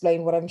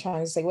explain what I'm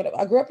trying to say.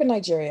 I grew up in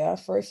Nigeria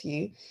for a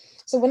few.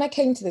 So when I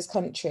came to this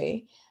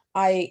country,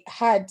 I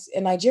had a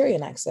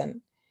Nigerian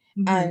accent,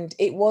 and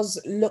it was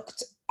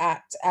looked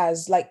at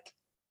as like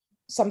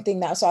something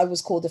that, so I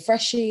was called a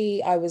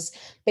freshie. I was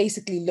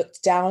basically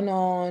looked down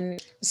on.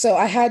 So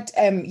I had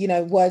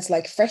words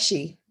like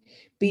freshie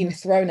being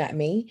thrown at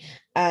me,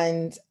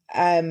 and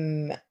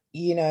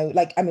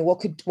like, I mean,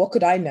 what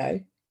could I know?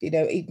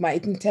 My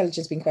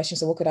intelligence being questioned.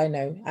 So what could I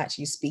know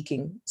actually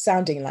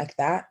sounding like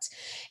that?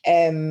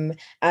 And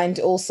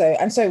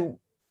so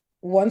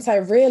once I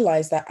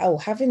realized that,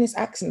 having this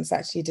accent is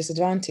actually a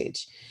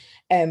disadvantage,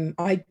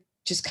 I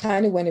just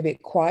kind of went a bit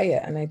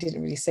quiet, and I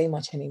didn't really say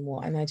much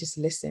anymore, and I just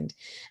listened.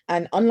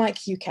 And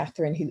unlike you,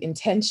 Catherine, who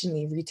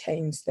intentionally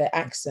retains the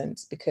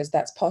accent because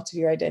that's part of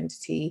your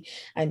identity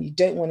and you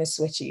don't want to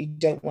switch it, you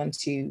don't want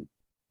to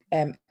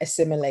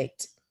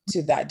assimilate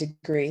to that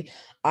degree.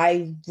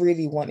 I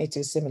really wanted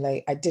to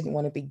assimilate. I didn't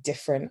want to be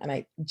different, and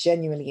I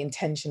genuinely,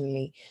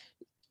 intentionally,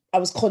 I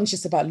was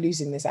conscious about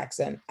losing this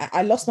accent.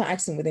 I lost my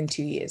accent within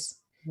 2 years.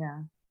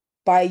 Yeah.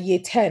 By year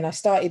 10, I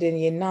started in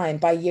year 9.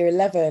 By year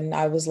 11,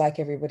 I was like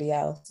everybody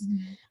else.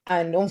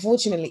 And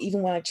unfortunately,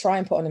 even when I try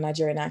and put on a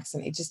Nigerian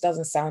accent, it just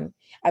doesn't sound,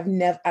 I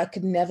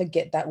could never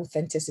get that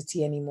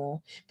authenticity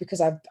anymore,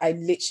 because I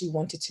literally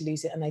wanted to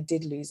lose it, and I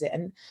did lose it.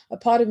 And a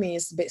part of me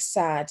is a bit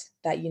sad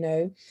that,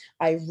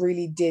 I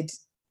really did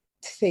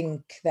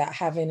think that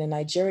having a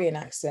Nigerian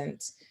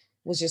accent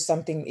was just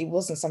something, it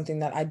wasn't something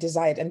that I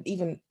desired. And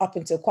even up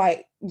until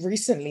quite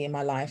recently in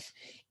my life,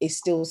 it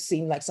still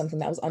seemed like something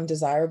that was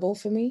undesirable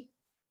for me.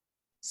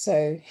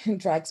 So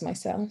drags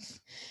myself.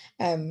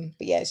 But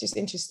yeah, it's just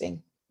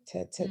interesting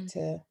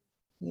to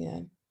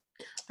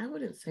I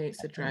wouldn't say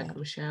it's a drag,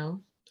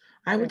 Michelle.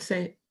 I would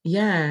say,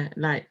 yeah,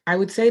 like I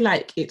would say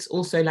like it's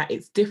also like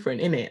it's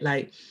different, innit?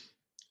 Like,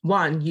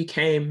 one, you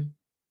came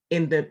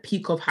in the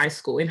peak of high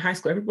school. In high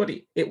school,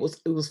 everybody, it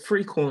was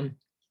free corn.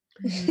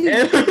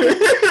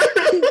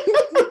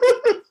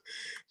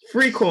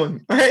 Free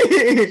corn.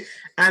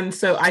 And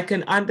so I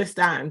can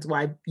understand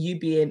why you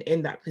being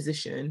in that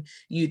position,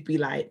 you'd be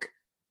like,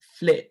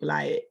 flip,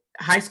 like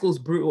high school's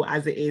brutal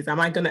as it is. Am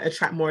I going to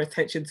attract more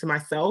attention to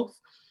myself?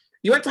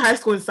 You went to high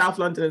school in South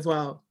London as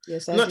well.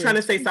 Yes, I'm not trying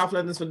to say South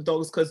London's for the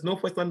dogs, because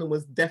Northwest London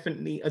was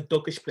definitely a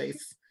doggish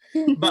place.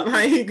 But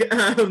like,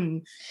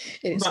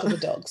 it's for the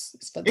dogs.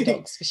 It's for the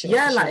dogs for sure.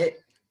 Yeah, for like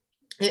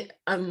it.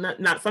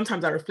 Now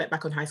sometimes I reflect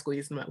back on high school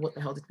years and like, what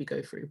the hell did we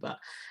go through? But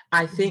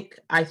I think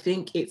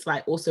it's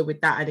like also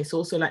with that, and it's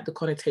also like the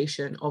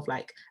connotation of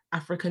like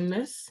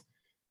Africanness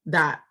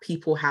that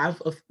people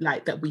have of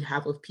like that we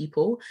have of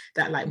people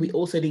that like we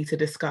also need to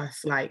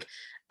discuss, like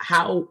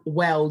how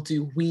well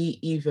do we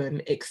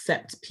even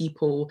accept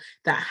people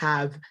that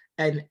have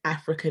an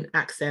African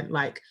accent,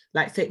 like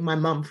take my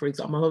mum for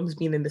example. My mum's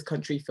been in this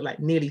country for like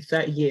nearly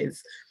 30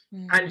 years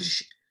and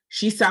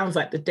she sounds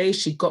like the day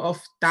she got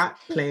off that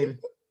plane.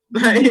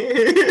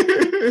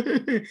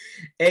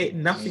 Ain't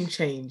nothing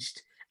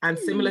changed. And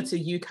similar to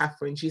you,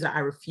 Catherine, she's like, I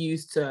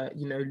refuse to,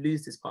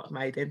 lose this part of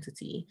my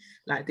identity.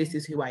 Like, this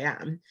is who I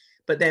am.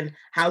 But then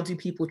how do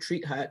people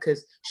treat her?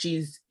 Because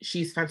she's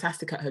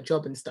fantastic at her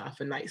job and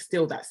stuff. And like,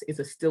 still, that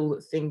is still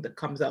a thing that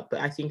comes up. But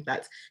I think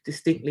that's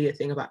distinctly a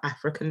thing about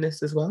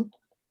Africanness as well.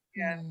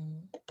 Yeah.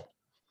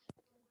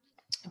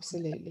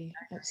 Absolutely.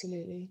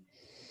 Absolutely.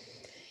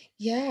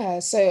 Yeah.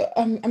 So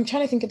I'm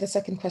trying to think of the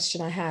second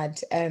question I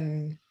had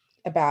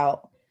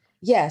about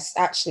Yes,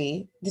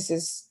 actually, this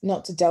is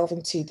not to delve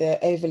into the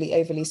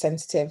overly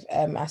sensitive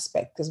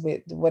aspect, because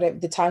we whatever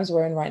the times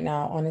we're in right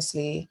now,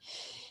 honestly,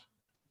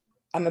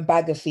 I'm a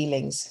bag of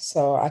feelings.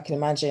 So I can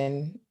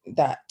imagine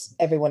that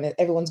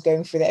everyone's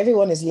going through that.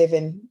 Everyone is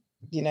living,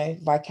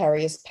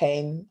 vicarious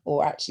pain,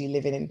 or actually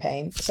living in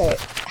pain. So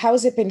how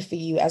has it been for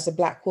you as a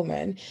Black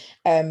woman,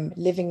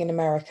 living in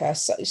America?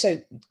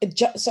 So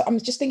I'm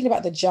just thinking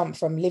about the jump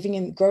from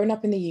growing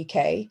up in the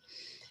UK,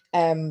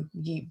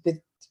 with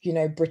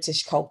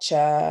British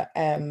culture,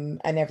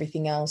 and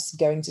everything else,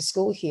 going to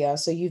school here.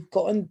 So you've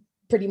gotten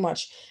pretty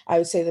much, I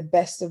would say, the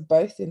best of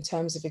both in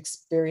terms of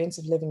experience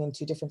of living in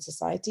two different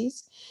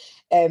societies.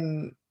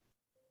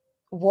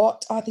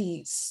 What are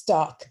the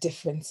stark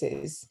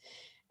differences?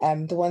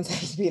 The ones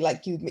that you'd be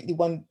like,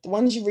 the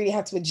ones you really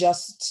had to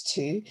adjust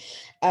to,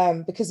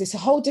 because it's a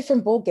whole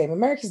different ball game.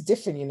 America's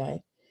different,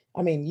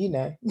 I mean,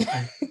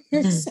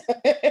 So,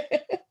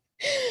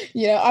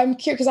 I'm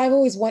curious because I've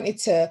always wanted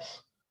to,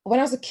 when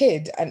I was a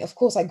kid, and of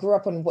course I grew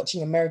up on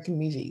watching American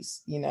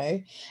movies,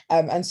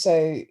 and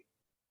so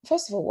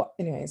first of all,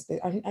 anyways,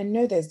 I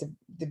know there's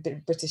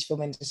the British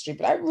film industry,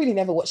 but I really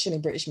never watched any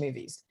British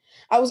movies.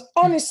 I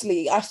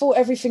thought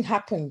everything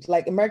happened,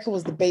 like America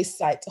was the base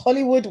site.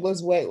 Hollywood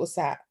was where it was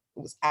at.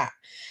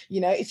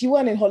 If you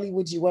weren't in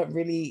Hollywood, you weren't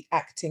really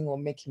acting or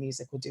making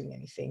music or doing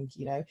anything.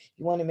 You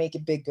want to make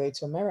it big, go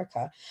to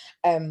America.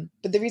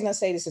 But the reason I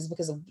say this is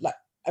because of, like,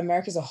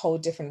 America's a whole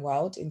different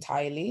world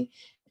entirely.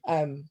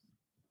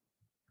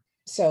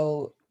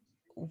 So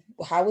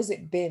how has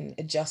it been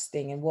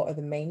adjusting, and what are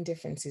the main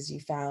differences you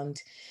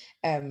found,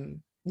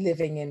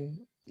 living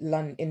in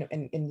London,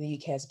 in the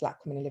UK as a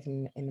Black woman, and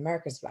living in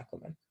America as a Black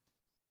woman?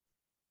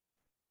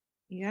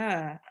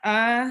 Yeah.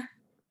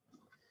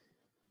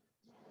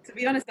 To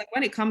be honest, like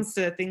when it comes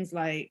to things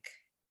like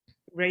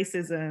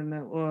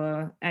racism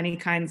or any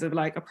kinds of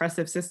like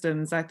oppressive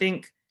systems, I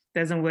think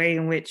there's a way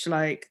in which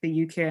like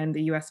the UK and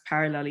the US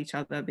parallel each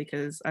other,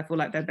 because I feel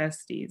like they're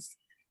besties.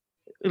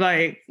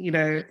 Like,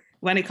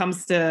 when it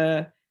comes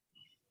to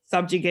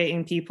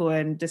subjugating people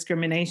and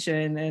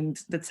discrimination and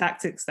the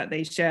tactics that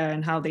they share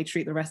and how they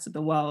treat the rest of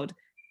the world,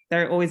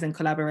 they're always in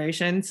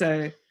collaboration.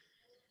 So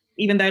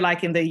even though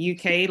like in the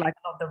UK, like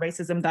a lot of the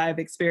racism that I've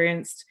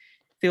experienced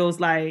feels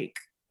like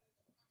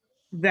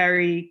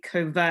very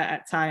covert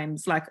at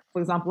times. Like,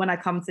 for example, when I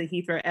come to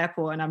Heathrow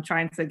Airport and I'm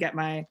trying to get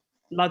my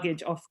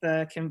luggage off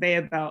the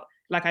conveyor belt,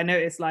 like I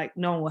notice like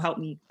no one will help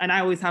me. And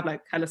I always have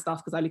like hella stuff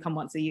because I only come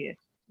once a year.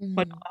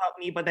 But no one will help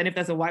me. But then if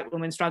there's a white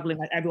woman struggling,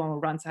 like everyone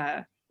will run to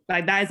her.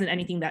 Like that isn't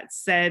anything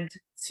that's said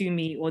to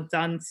me or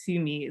done to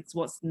me. It's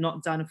what's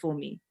not done for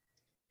me.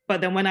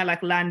 But then when I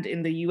like land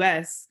in the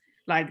US,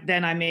 like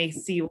then I may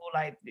see all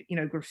like,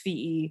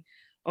 graffiti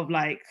of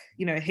like,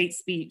 hate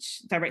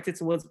speech directed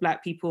towards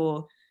Black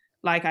people.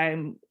 Like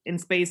I'm in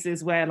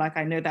spaces where like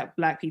I know that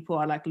Black people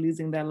are like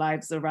losing their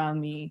lives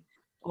around me,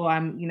 or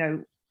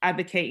I'm,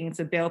 advocating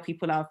to bail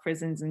people out of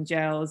prisons and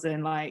jails.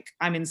 And like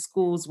I'm in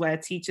schools where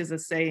teachers are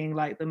saying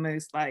like the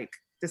most like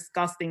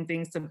disgusting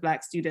things to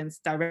Black students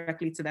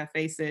directly to their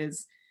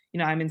faces.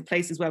 I'm in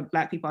places where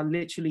Black people are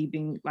literally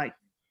being like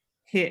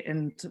hit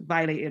and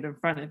violated in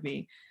front of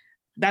me.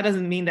 That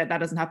doesn't mean that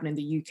doesn't happen in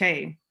the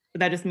UK,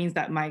 but that just means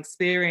that my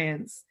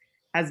experience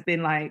has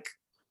been like,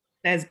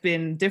 there's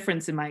been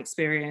difference in my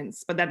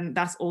experience, but then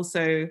that's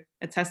also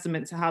a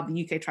testament to how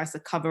the UK tries to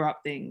cover up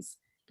things,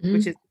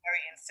 which is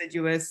very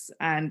insidious,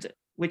 and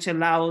which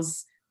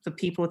allows for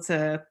people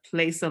to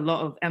place a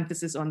lot of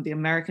emphasis on the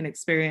American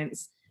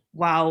experience,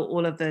 while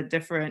all of the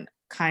different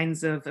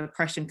kinds of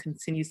oppression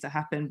continues to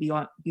happen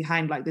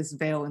behind like this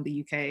veil in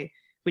the UK,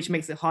 which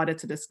makes it harder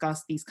to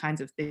discuss these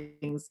kinds of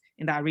things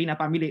in that arena.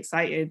 But I'm really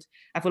excited.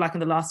 I feel like in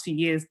the last few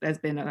years, there's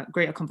been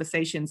greater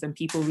conversations and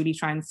people really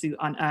trying to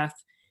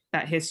unearth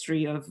that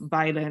history of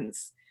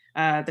violence,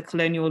 the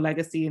colonial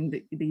legacy in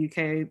the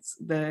UK,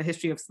 the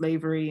history of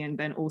slavery, and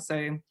then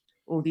also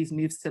all these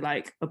moves to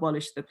like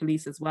abolish the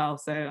police as well.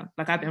 So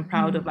like I've been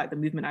proud of like the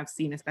movement I've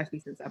seen, especially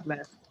since I've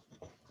left.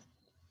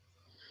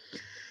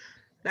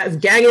 That's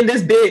gang in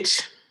this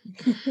bitch.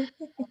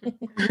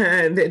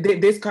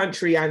 This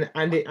country and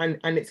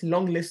its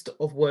long list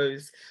of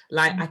woes.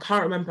 Like I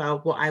can't remember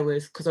what I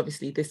was, because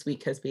obviously this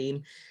week has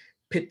been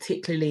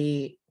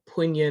particularly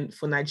poignant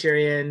for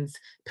Nigerians,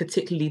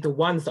 particularly the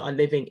ones that are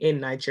living in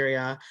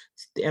Nigeria.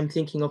 I'm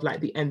thinking of like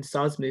the End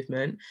SARS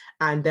movement,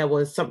 and there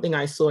was something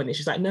I saw, and it's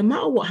just like, no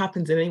matter what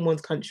happens in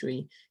anyone's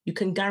country, you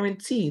can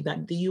guarantee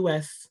that the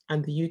US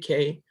and the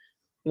UK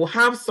will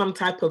have some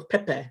type of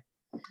pepper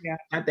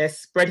that they're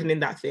spreading in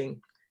that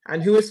thing.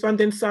 And who is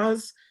funding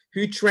SARS?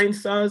 Who trained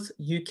SARS?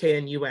 UK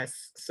and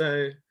US.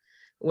 So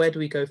where do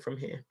we go from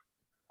here?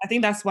 I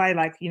think that's why,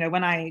 like,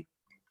 when I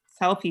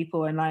tell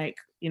people and like,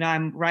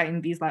 I'm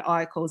writing these like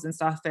articles and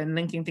stuff and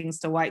linking things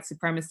to white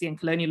supremacy and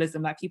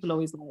colonialism, like people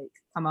always like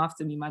come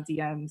after me, my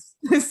DMs,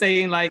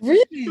 saying like,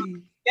 really?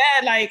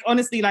 Yeah, like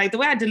honestly, like the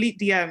way I delete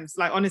DMs,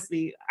 like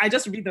honestly, I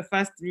just read the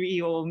first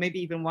 3 or maybe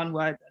even one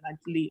word and I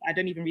delete. I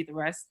don't even read the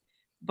rest.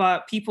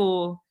 But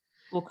people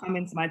will come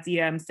into my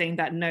DM saying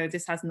that, no,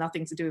 this has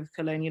nothing to do with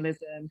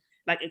colonialism.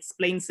 Like,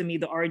 explain to me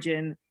the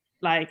origin,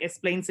 like,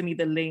 explain to me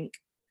the link.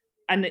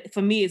 And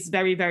for me, it's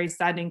very, very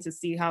saddening to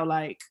see how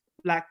like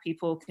Black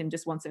people can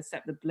just want to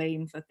accept the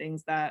blame for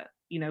things that,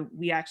 you know,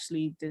 we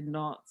actually did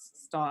not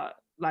start.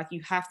 Like,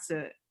 you have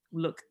to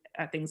look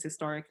at things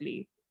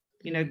historically.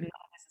 You know, none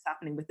of this is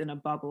happening within a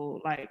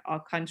bubble. Like,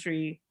 our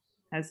country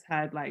has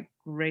had like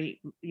great,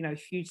 you know,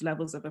 huge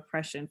levels of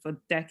oppression for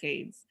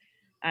decades.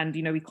 And,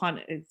 you know, we can't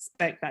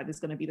expect that there's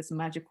going to be this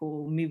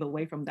magical move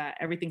away from that.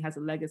 Everything has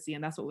a legacy,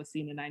 and that's what we're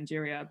seeing in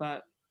Nigeria.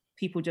 But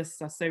people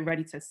just are so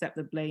ready to accept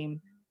the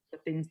blame for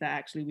things that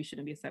actually we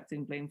shouldn't be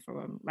accepting blame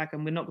from. Like,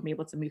 and we're not going to be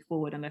able to move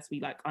forward unless we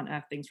like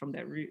unearth things from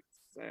their roots.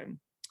 So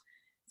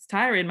it's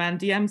tiring, man.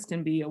 DMs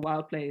can be a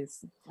wild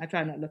place. I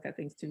try not to look at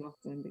things too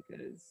often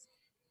because,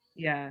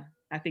 yeah,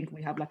 I think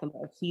we have like a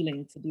lot of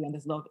healing to do, and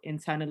there's a lot of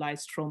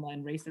internalized trauma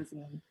and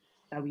racism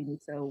that we need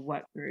to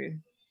work through.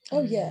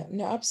 Oh yeah,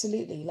 no,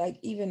 absolutely. Like,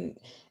 even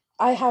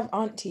I have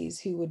aunties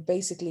who would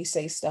basically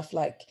say stuff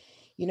like,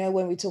 you know,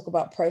 when we talk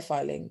about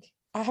profiling,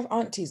 I have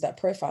aunties that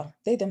profile,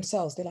 they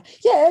themselves, they're like,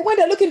 yeah, when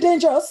they're looking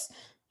dangerous.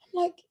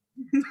 I'm like,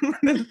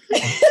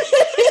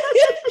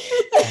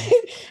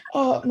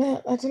 oh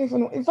man, I don't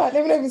even know. In fact,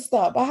 let me even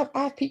start. But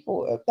I have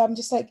people that I'm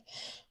just like,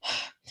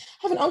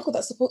 I have an uncle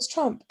that supports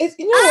Trump. It's,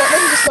 you know what?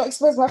 Let me just not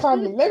expose my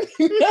family.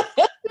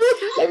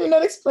 Let me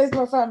not expose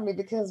my family,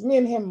 because me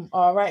and him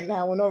are right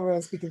now, we're not really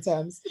on speaking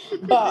terms.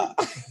 But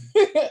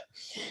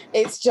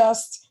it's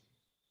just,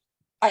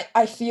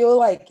 I feel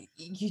like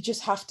you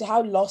just have to,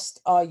 how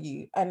lost are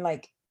you? And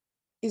like,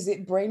 is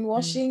it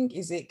brainwashing?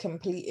 Is it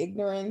complete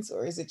ignorance?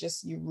 Or is it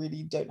just you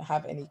really don't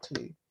have any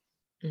clue?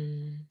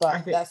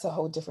 But that's a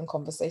whole different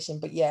conversation.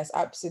 But yes,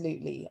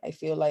 absolutely. I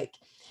feel like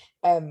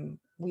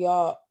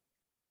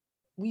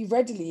we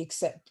readily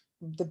accept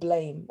the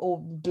blame, or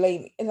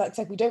blame, and it's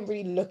like we don't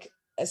really look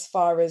as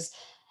far as,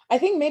 I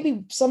think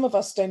maybe some of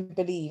us don't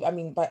believe, I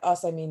mean, by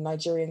us, I mean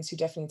Nigerians who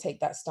definitely take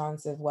that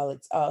stance of, well,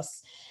 it's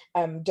us,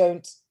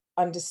 don't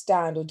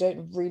understand or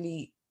don't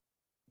really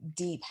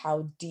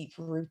how deep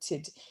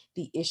rooted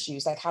the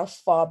issues, like how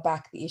far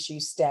back the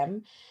issues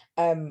stem.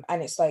 And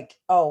it's like,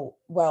 oh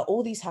well,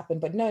 all these happen,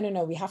 but no,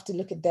 we have to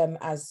look at them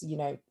as, you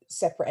know,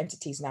 separate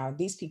entities now.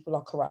 These people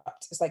are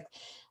corrupt. It's like,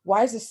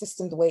 why is the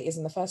system the way it is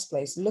in the first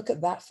place? Look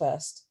at that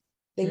first.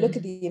 They look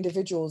at the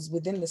individuals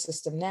within the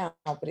system now,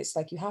 but it's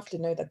like, you have to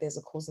know that there's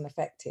a cause and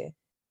effect here.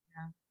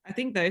 Yeah. I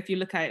think though, if you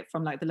look at it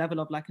from like the level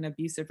of like an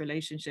abusive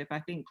relationship, I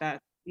think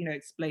that, you know,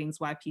 explains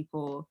why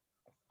people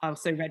are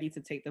so ready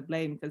to take the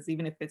blame. Because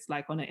even if it's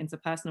like on an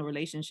interpersonal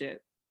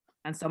relationship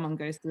and someone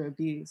goes through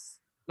abuse,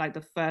 like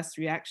the first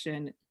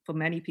reaction for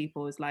many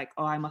people is like,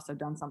 oh, I must have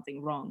done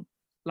something wrong.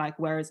 Like,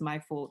 where is my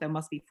fault? There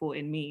must be fault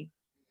in me.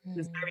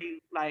 It's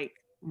very like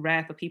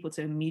rare for people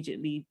to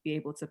immediately be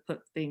able to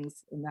put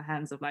things in the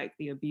hands of like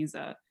the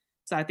abuser.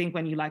 So I think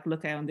when you like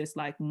look at it on this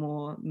like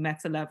more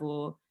meta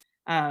level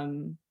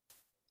kind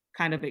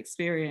of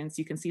experience,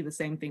 you can see the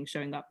same thing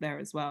showing up there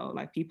as well.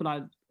 Like, people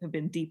have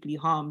been deeply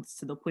harmed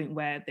to the point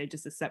where they're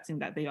just accepting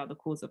that they are the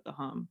cause of the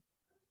harm.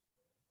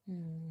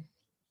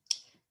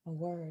 A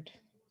word.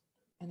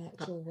 An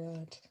actual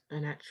word.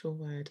 An actual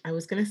word. I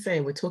was going to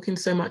say, we're talking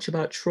so much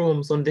about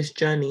traumas on this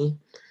journey,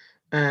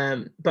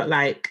 but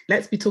like,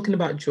 let's be talking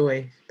about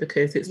joy,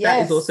 because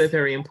that is also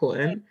very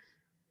important.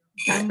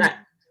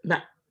 That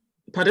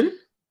pardon?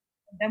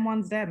 Them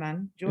ones there,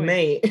 man. Joy.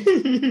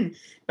 Mate,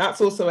 that's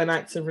also an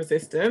act of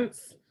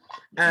resistance.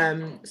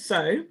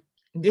 So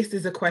this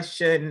is a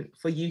question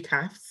for you,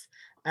 Kaths.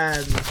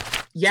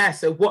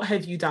 So what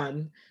have you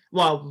done?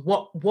 Well,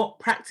 what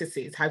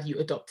practices have you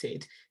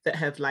adopted that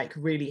have like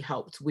really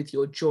helped with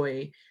your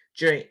joy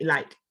during,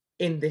 like,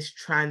 in this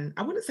I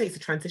wouldn't say it's a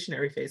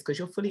transitionary phase, because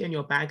you're fully in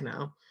your bag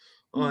now.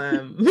 Fully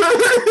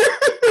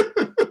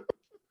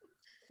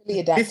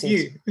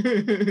adapted.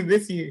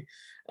 This you.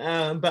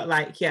 But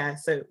like, yeah,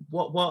 so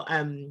what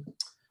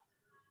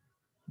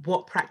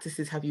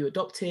practices have you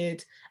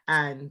adopted,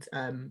 and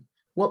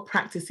what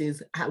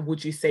practices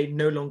would you say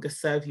no longer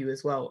serve you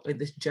as well in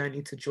this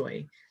journey to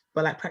joy,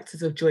 but like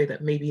practice of joy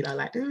that maybe are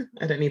like,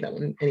 I don't need that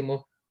one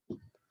anymore?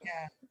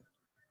 Yeah.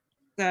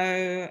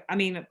 So, I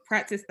mean, a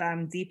practice that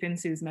I'm deep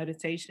into is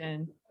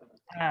meditation.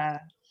 I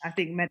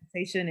think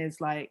meditation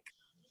is like,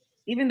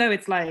 even though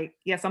it's like,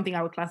 yeah, something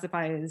I would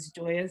classify as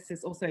joyous,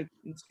 it's also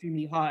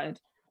extremely hard.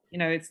 You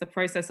know, it's the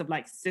process of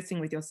like sitting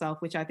with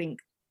yourself, which I think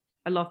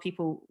a lot of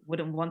people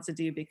wouldn't want to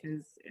do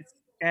because it's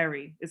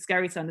scary. It's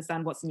scary to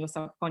understand what's in your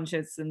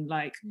subconscious and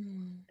like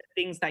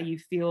things that you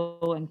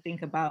feel and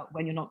think about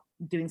when you're not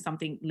doing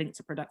something linked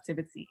to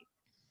productivity.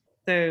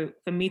 So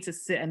for me to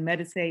sit and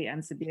meditate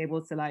and to be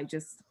able to like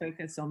just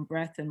focus on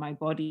breath and my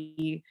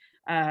body,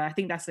 I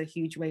think that's a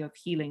huge way of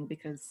healing,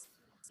 because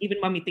even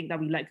when we think that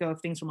we let go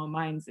of things from our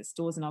minds, it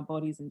stores in our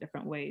bodies in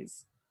different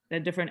ways. There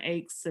are different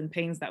aches and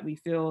pains that we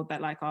feel that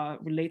like are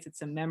related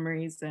to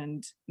memories,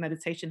 and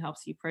meditation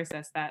helps you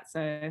process that.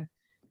 So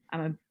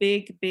I'm a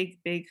big, big,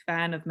 big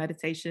fan of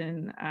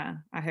meditation.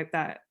 I hope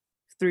that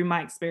through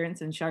my experience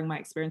and sharing my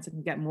experience, I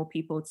can get more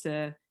people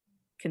to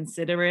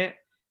consider it.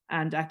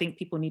 And I think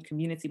people need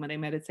community when they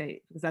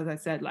meditate, because as I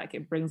said, like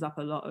it brings up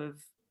a lot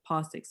of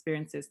past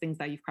experiences, things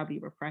that you've probably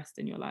repressed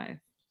in your life.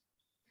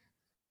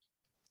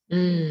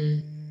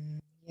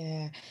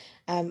 Yeah.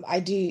 I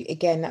do,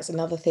 again, that's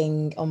another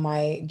thing on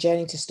my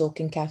journey to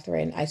stalking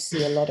Catherine. I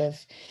see a lot of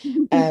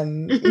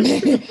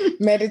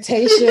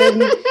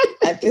meditation.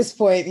 At this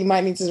point, you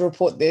might need to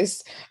report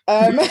this.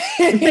 I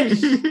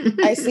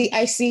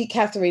see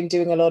Catherine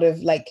doing a lot of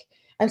like,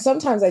 and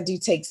sometimes I do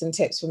take some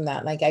tips from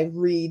that. Like I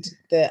read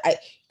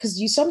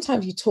because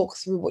sometimes you talk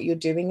through what you're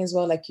doing as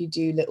well. Like you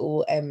do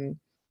little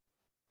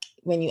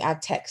when you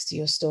add text to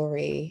your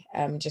story,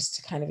 just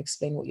to kind of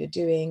explain what you're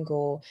doing,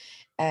 or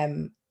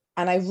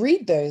and I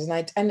read those,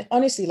 and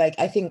honestly, like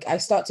I think I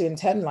start to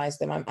internalize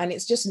them, and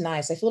it's just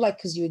nice. I feel like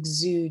because you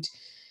exude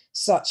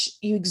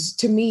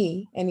to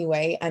me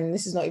anyway, and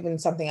this is not even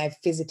something I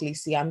physically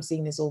see, I'm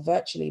seeing this all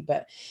virtually,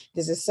 but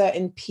there's a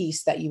certain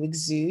piece that you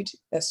exude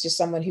that's just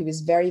someone who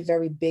is very,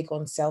 very big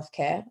on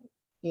self-care,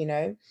 you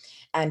know,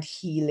 and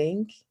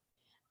healing.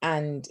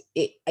 And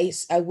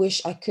I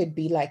wish I could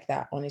be like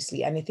that,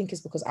 honestly. And I think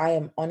it's because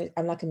I'm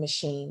like a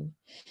machine.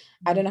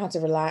 I don't know how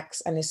to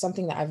relax, and it's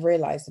something that I've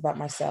realized about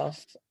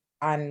myself.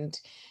 And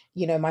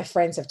you know, my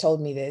friends have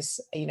told me this.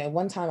 You know,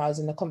 one time I was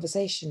in a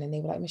conversation and they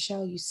were like,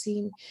 Michelle,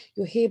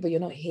 you're here, but you're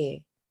not here.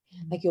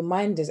 Like your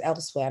mind is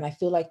elsewhere. And I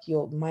feel like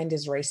your mind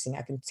is racing.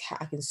 I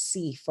can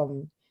see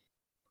from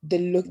the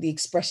look, the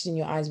expression in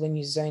your eyes when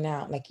you zone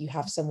out, like you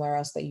have somewhere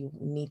else that you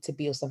need to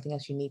be, or something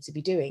else you need to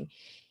be doing.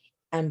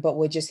 But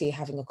we're just here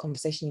having a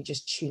conversation, you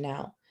just tune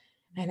out.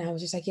 And I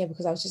was just like, yeah,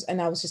 because I was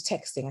just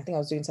texting. I think I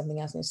was doing something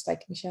else. And it's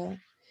like, Michelle,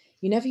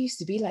 you never used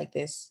to be like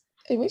this.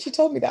 And when she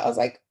told me that, I was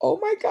like, oh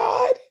my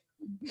God.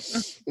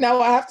 Now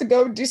I have to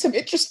go do some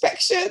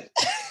introspection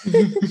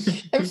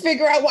and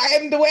figure out why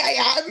I'm the way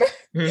I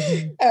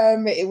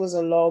am. It was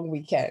a long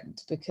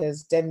weekend,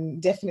 because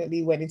then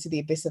definitely went into the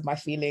abyss of my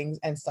feelings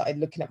and started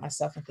looking at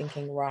myself and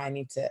thinking, right, I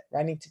need to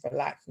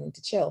relax, I need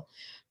to chill.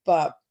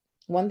 But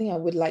one thing I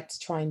would like to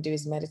try and do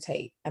is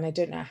meditate. And I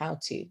don't know how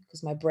to,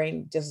 because my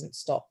brain doesn't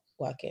stop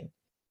working.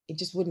 It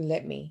just wouldn't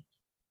let me.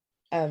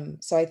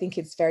 So I think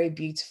it's very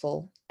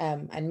beautiful.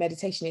 And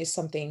meditation is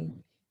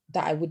something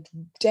that I would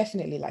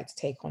definitely like to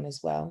take on as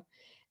well.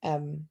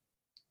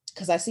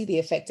 Because I see the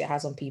effect it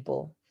has on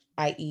people,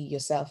 i.e.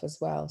 yourself as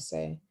well.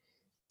 So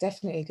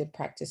definitely a good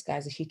practice,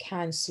 guys. If you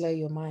can slow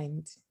your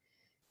mind,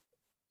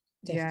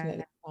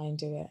 definitely try and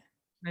do it.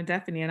 No,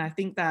 definitely. And I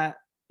think that,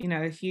 you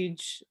know, a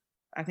huge,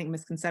 I think,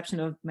 misconception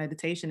of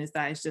meditation is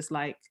that it's just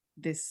like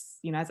this,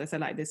 you know, as I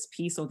said, like this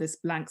peace or this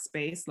blank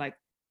space. Like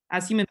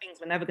as human beings,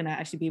 we're never going to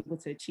actually be able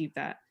to achieve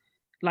that.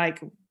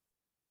 Like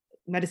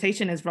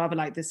meditation is rather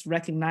like this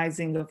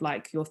recognizing of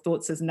like your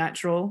thoughts as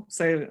natural.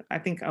 So I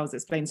think I was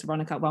explaining to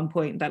Veronica at one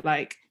point that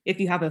like, if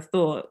you have a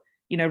thought,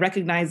 you know,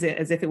 recognize it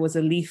as if it was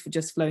a leaf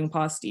just flowing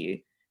past you.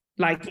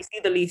 Like you see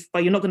the leaf,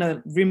 but you're not going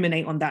to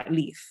ruminate on that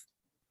leaf.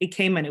 It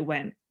came and it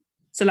went.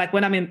 So like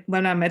when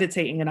I'm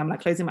meditating and I'm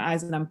like closing my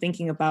eyes and I'm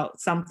thinking about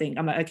something,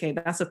 I'm like, okay,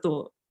 that's a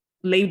thought.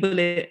 Label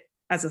it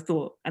as a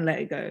thought and let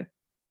it go.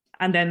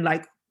 And then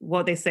like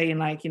what they say in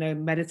like, you know,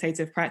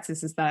 meditative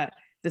practice is that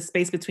the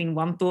space between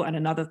one thought and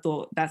another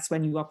thought, that's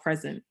when you are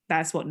present.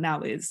 That's what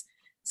now is.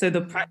 So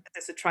the practice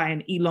is to try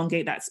and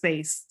elongate that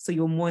space so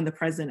you're more in the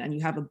present and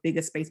you have a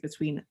bigger space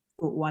between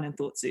thought one and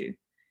thought two.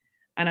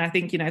 And I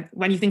think, you know,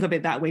 when you think of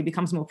it that way, it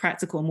becomes more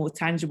practical, more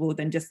tangible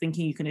than just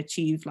thinking you can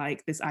achieve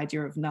like this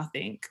idea of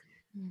nothing.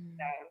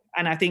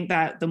 And I think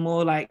that the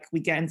more like we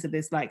get into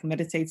this like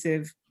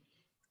meditative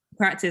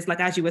practice, like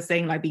as you were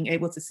saying, like being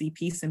able to see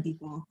peace in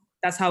people,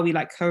 that's how we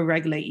like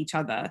co-regulate each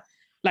other.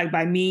 Like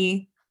by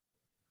me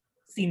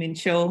seeming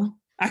chill,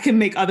 I can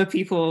make other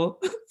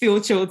people feel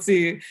chill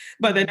too.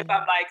 But then if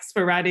I'm like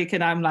sporadic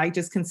and I'm like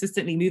just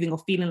consistently moving or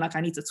feeling like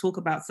I need to talk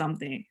about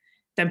something,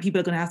 then people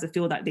are going to have to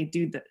feel that they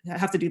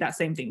have to do that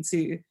same thing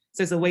too.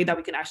 So it's a way that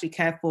we can actually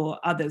care for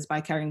others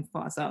by caring for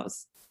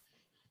ourselves.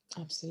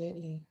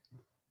 Absolutely.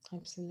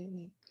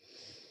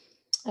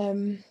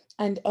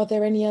 And are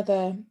there any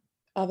other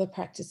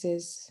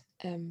practices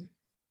on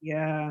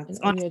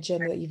your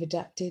journey that you've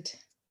adapted?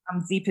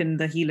 I'm deep in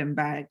the healing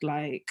bag,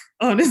 like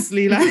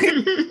honestly, like I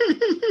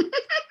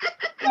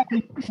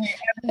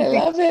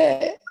love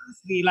it.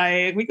 Honestly,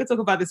 like we could talk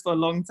about this for a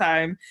long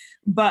time,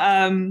 but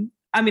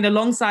I mean,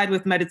 alongside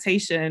with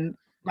meditation,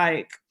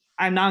 like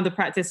I'm now in the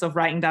practice of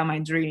writing down my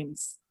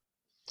dreams.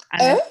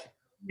 And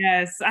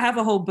yes, I have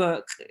a whole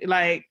book,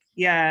 like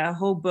a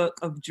whole book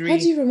of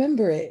dreams. How do you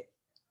remember it?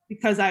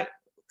 Because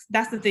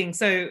that's the thing.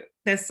 So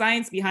there's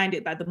science behind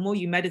it that the more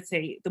you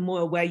meditate, the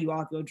more aware you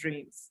are of your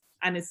dreams.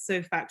 And it's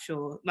so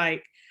factual.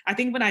 Like, I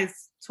think when I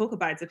talk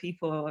about it to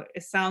people,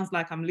 it sounds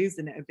like I'm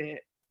losing it a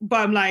bit. But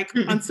I'm like,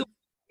 until you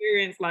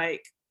experience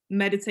like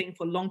meditating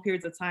for long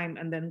periods of time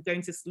and then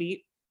going to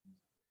sleep,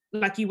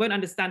 like you won't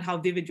understand how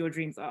vivid your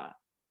dreams are.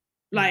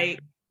 Like,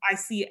 I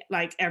see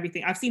like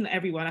everything. I've seen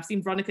everyone. I've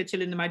seen Veronica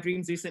chilling in my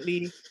dreams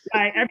recently.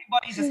 Like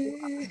everybody just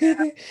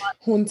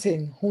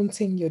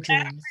haunting your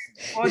dreams.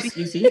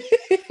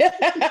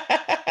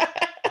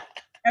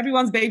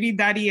 everyone's baby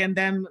daddy and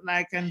them,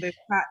 like, and the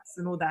cats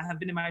and all that have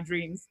been in my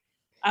dreams.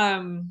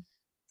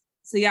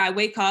 So yeah, I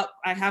wake up,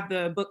 I have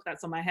the book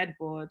that's on my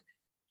headboard,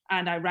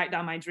 and I write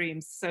down my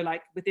dreams. So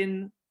like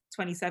within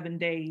 27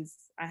 days,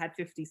 I had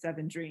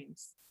 57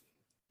 dreams.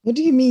 What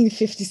do you mean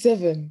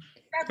 57?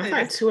 That's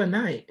like 2 a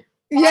night.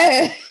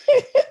 Yeah.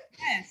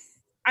 Yes.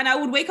 And I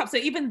would wake up. So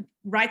even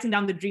writing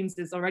down the dreams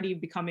is already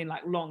becoming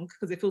like long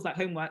because it feels like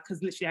homework,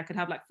 because literally I could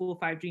have like 4 or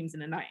 5 dreams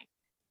in a night.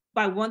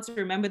 But I want to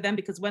remember them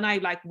because when I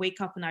like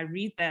wake up and I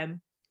read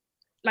them,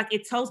 like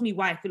it tells me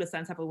why I feel a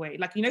certain type of way.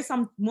 Like, you know,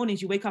 some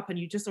mornings you wake up and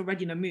you're just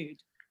already in a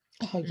mood.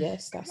 Oh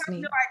yes, that's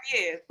me. No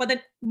idea. But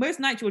then most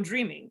nights you're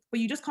dreaming,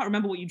 but you just can't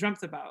remember what you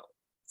dreamt about.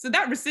 So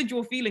that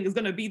residual feeling is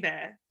gonna be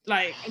there.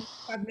 Like,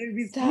 I have no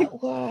reason.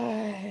 That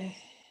why.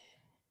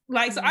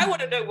 Like, so I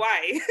want to know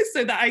why,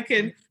 so that I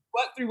can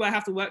work through what I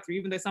have to work through,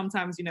 even though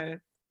sometimes, you know,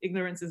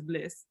 ignorance is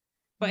bliss.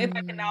 But if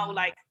I can now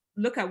like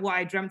look at what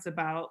I dreamt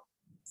about,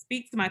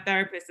 speak to my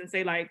therapist and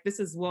say like, this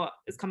is what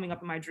is coming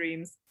up in my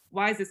dreams.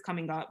 Why is this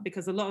coming up?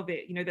 Because a lot of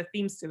it, you know, the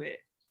themes to it.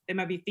 There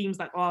might be themes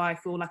like, oh, I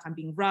feel like I'm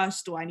being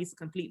rushed, or I need to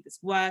complete this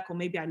work, or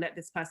maybe I let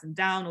this person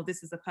down, or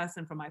this is a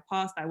person from my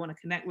past I want to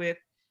connect with.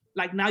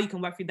 Like now you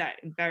can work through that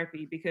in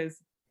therapy because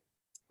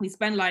we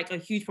spend like a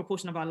huge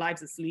proportion of our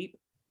lives asleep.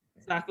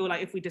 So I feel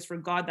like if we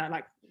disregard that,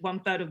 like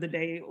 1/3 of the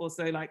day or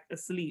so like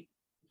asleep,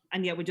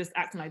 and yet we're just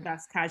acting like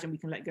that's cash and we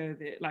can let go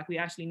of it. Like we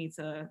actually need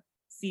to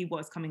see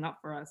what's coming up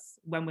for us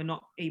when we're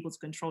not able to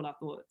control our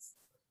thoughts.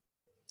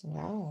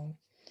 Wow.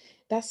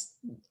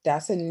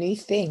 That's a new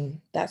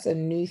thing. That's a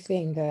new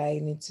thing that I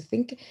need to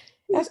think.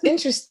 That's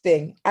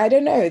interesting. I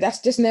don't know.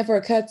 That's just never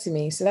occurred to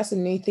me. So that's a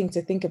new thing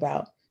to think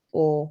about.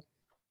 Or,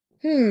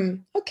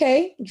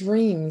 okay,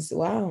 dreams.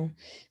 Wow.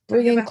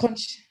 Bringing Have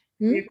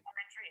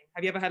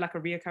you ever had like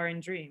a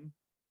reoccurring dream?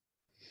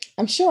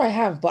 I'm sure I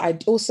have, but I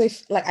also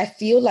like I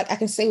feel like I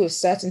can say with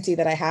certainty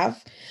that I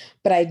have,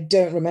 but I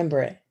don't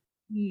remember it.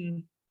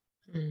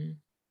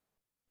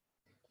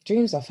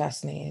 Dreams are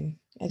fascinating.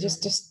 I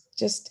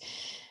just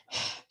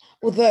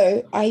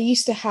although I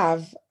used to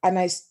have, and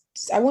I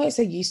won't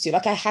say used to,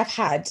 like I have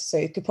had, so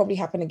it could probably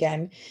happen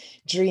again,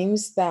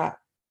 dreams that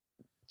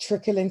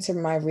trickle into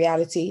my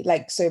reality.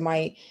 Like, so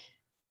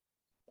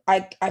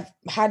I've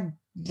had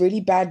really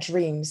bad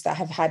dreams that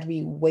have had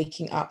me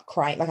waking up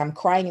crying, like I'm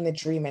crying in the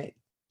dream and it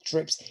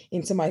drips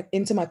into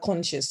my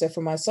conscious. So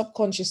from my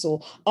subconscious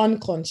or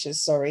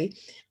unconscious, sorry,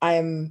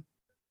 I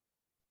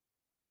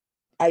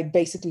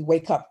basically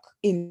wake up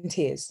in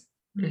tears.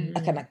 I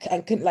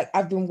can like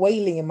I've been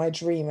wailing in my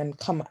dream and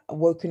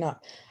woken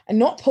up, and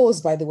not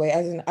paused, by the way,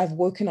 as in I've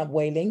woken up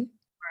wailing.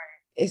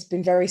 Right. It's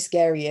been very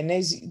scary, and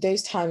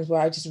those times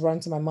where I just run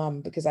to my mum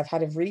because I've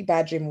had a really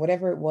bad dream,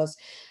 whatever it was.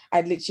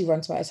 I'd literally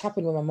run to her. It's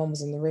happened when my mum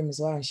was in the room as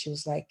well, and she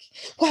was like,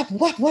 "What?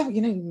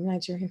 You know,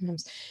 Nigerian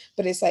mums."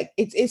 But it's like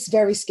it's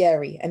very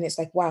scary, and it's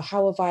like, wow,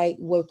 how have I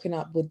woken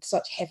up with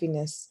such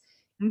heaviness?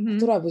 I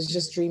thought I was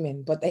just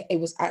dreaming, but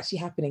it was actually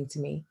happening to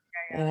me.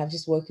 And I've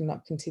just woken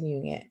up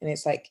continuing it. And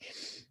it's like,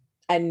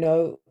 I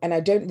know, and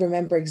I don't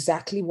remember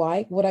exactly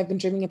what I've been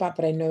dreaming about,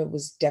 but I know it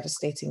was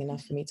devastating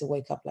enough for me to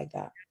wake up like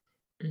that.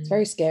 It's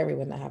very scary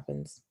when that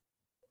happens.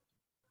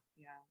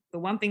 Yeah. The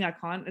one thing I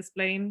can't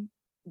explain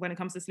when it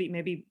comes to sleep,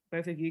 maybe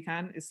both of you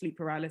can, is sleep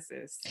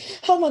paralysis.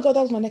 Oh my God,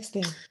 that was my next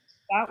thing.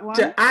 That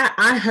one?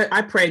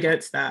 I pray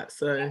against that.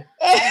 So.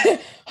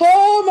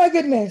 Oh my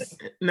goodness.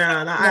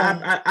 No.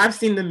 I've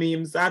seen the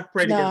memes. I've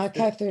prayed against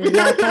Catherine.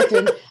 No,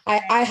 Catherine.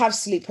 I have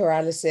sleep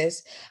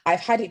paralysis.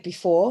 I've had it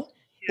before.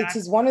 Yeah. It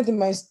is one of the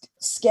most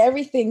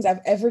scary things I've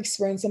ever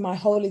experienced in my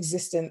whole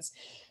existence.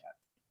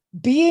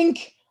 Being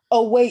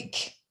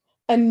awake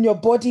and your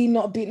body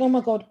not being, oh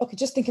my God. Okay,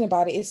 just thinking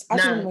about it, it's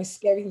actually one of the most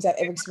scary things I've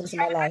ever experienced in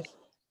my life.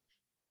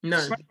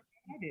 No.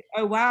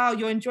 Oh wow,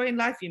 you're enjoying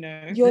life, you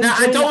know.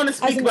 I don't want to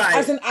speak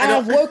about it. I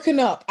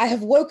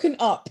have woken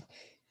up.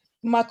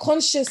 My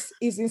conscious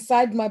is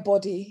inside my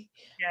body,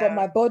 but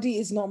my body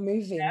is not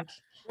moving. Yeah.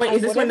 Wait, and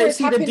is this when they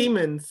see the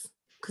demons?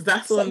 Because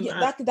that's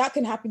that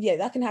can happen. Yeah,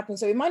 that can happen.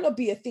 So it might not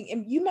be a thing.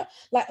 And you might,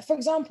 like, for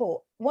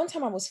example, one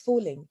time I was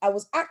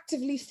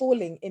actively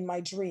falling in my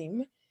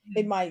dream,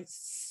 in my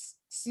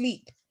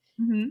sleep,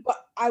 but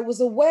I was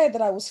aware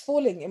that I was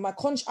falling in my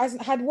conscious. I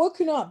had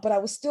woken up, but I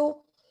was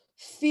still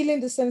feeling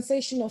the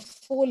sensation of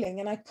falling,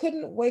 and I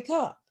couldn't wake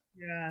up.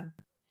 Yeah.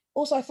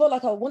 Also, I felt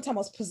like one time I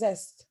was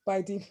possessed by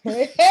a demon.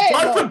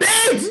 God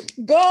forbid!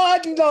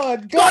 God is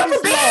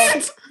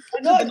love.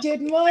 Not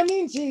good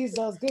morning,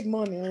 Jesus. Good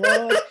morning,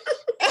 Lord.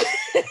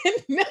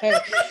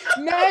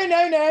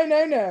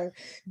 No.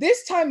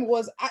 This time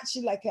was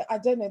actually like I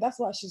don't know. That's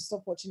why I should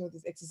stop watching all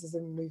these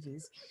exorcism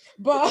movies.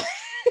 But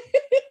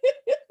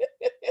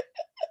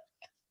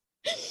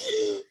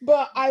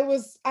I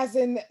was, as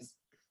in,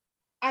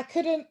 I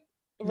couldn't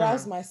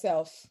rouse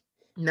myself.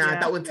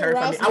 That would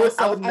terrify me.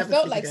 I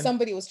felt like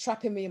somebody was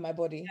trapping me in my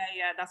body.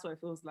 Yeah, that's what it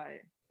feels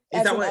like.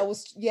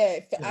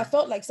 I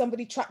felt like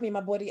somebody trapped me in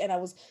my body, and I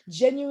was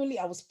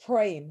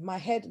praying. My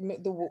head,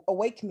 the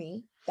awake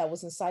me that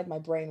was inside my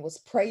brain was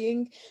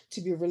praying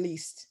to be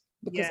released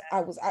because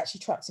I was actually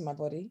trapped in my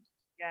body.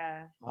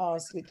 Yeah. Oh,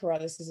 sleep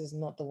paralysis is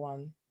not the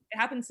one. It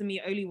happened to me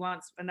only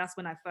once, and that's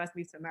when I first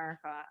moved to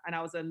America, and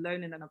I was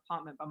alone in an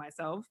apartment by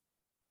myself.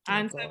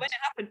 And so when it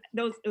happened,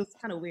 it was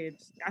kind of weird.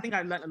 I think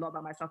I learned a lot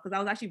about myself because I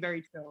was actually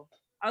very chill.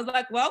 I was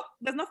like, well,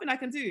 there's nothing I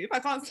can do. If I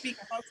can't speak,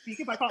 I can't speak.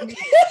 If I can't move,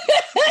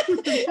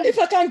 if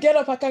I can't get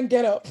up, I can't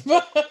get up.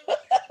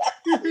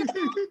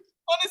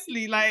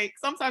 Honestly, like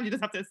sometimes you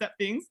just have to accept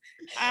things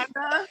and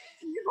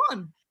move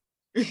on.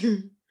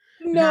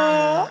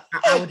 No.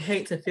 I would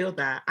hate to feel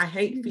that. I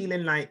hate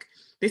feeling like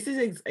this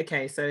is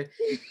okay. So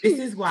this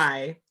is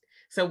why.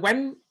 So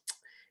when,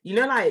 you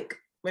know, like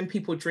when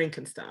people drink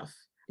and stuff,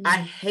 I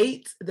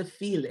hate the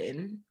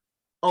feeling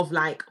of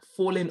like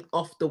falling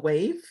off the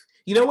wave.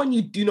 You know, when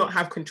you do not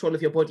have control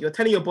of your body, you're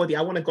telling your body,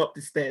 I want to go up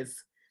the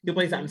stairs. Your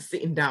body's like, I'm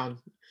sitting down.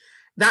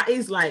 That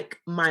is like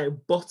my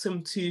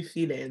bottom two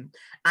feeling.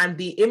 And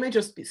the image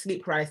of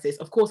sleep paralysis,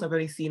 of course, I've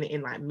only seen it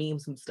in like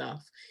memes and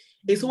stuff.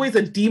 It's always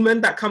a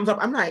demon that comes up.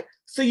 I'm like,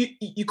 so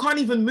you can't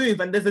even move,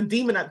 and there's a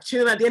demon that's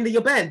chilling at the end of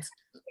your bed.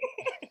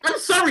 I'm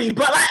sorry,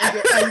 but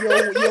like,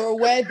 and you're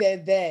aware they're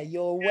there.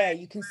 You're aware.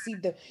 You can see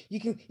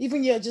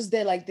even you're just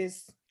there like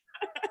this.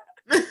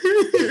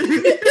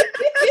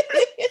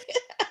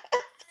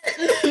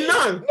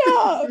 No.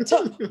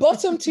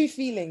 Bottom two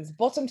feelings.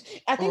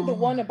 I think the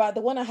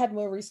one I had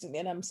more recently,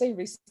 and I'm saying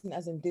recent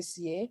as in this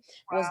year,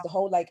 was the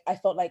whole like I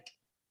felt like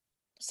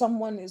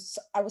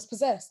I was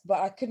possessed, but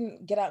I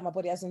couldn't get out of my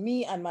body, as in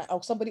me and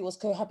somebody was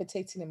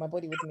cohabitating in my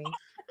body with me.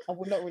 I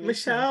would not release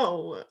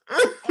Michelle.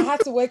 I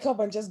had to wake up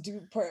and just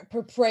do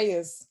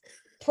prayers.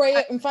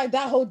 Prayer. In fact,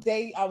 that whole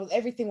day,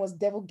 everything was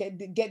devil get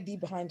thee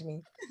behind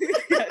me.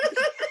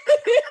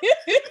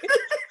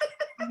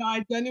 No,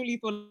 I genuinely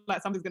feel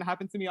like something's gonna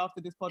happen to me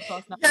after this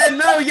podcast now. That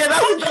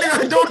was the thing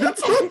I don't want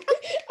to talk.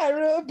 I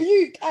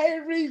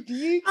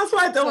rebuke. That's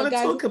why I don't want to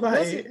talk about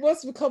it.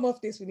 Once we come off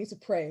this, we need to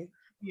pray.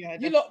 Yeah,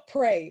 you lot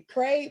pray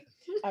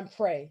and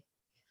pray,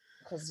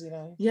 because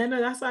Yeah,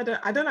 no, that's why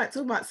I don't like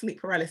talking about sleep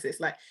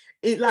paralysis. Like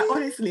it, like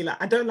honestly, like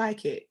I don't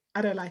like it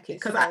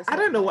because I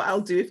don't know what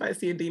I'll do if I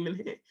see a demon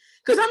here.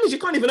 Because that means you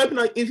can't even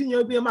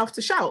open your mouth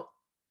to shout.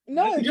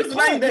 No, you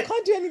can't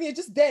do anything. You're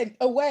just dead,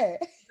 aware.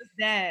 Just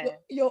there.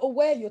 You're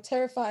aware. You're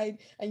terrified,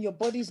 and your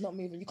body's not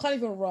moving. You can't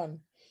even run.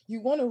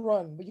 You want to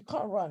run, but you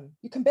can't run.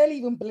 You can barely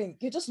even blink.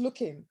 You're just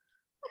looking.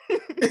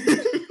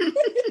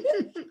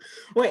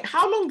 Wait,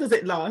 how long does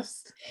it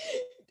last?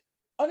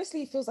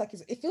 Honestly, it feels like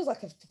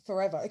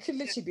forever. It could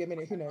literally be a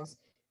minute. Who knows?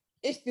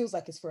 It feels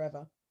like it's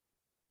forever.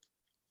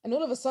 And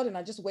all of a sudden,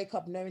 I just wake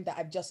up knowing that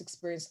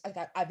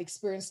I've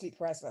experienced sleep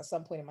paralysis at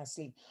some point in my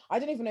sleep. I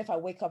don't even know if I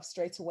wake up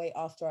straight away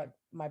after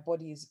my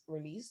body is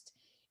released.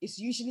 It's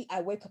usually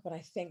I wake up and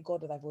I thank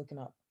God that I've woken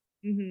up.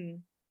 Mm-hmm.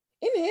 In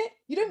it,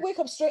 you don't wake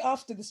up straight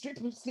after the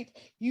sleep.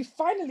 You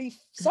finally,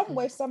 some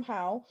way,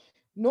 somehow,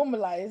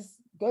 normalize,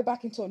 go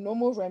back into a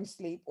normal REM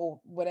sleep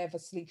or whatever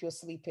sleep you're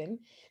sleeping.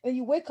 Then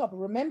you wake up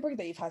remembering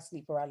that you've had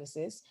sleep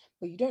paralysis,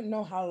 but you don't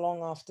know how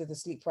long after the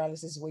sleep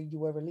paralysis where you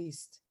were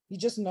released. You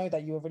just know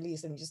that you were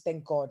released and you just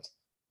thank God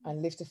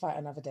and live to fight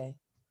another day.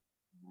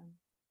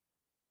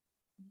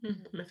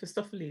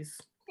 Mephistopheles.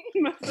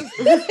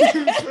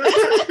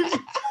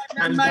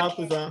 And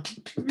Balthazar.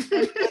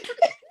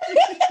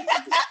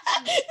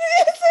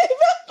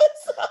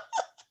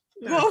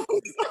 No.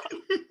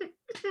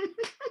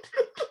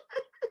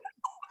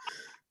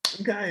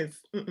 Guys,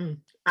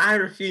 I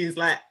refuse.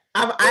 Like,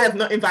 I have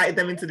not invited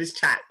them into this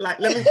chat. Like,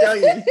 let me tell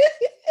you,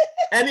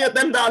 any of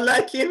them that are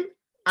lurking,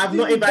 I've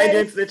not invited you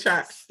into the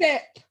chat.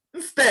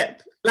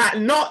 Step. Like,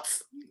 not.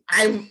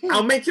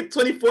 I'll make it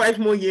 25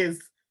 more years.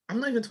 I'm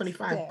not even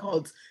 25. Step.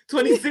 God,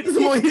 26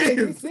 more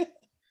years.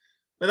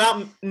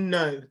 Without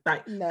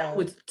that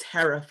would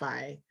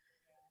terrify.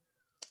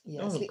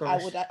 Yes,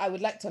 I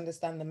would like to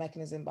understand the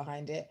mechanism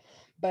behind it,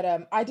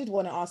 but I did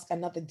want to ask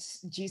another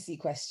juicy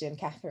question,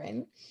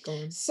 Catherine.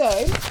 So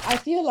I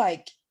feel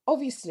like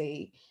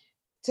obviously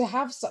to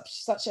have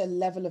such a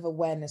level of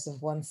awareness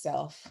of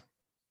oneself,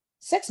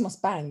 sex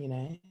must bang, you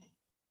know.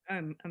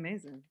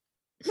 Amazing.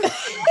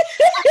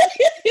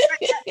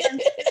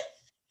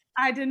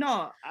 I do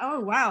not.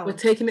 Oh wow. We're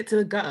taking it to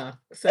the gutter.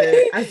 So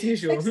as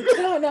usual.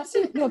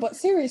 No, but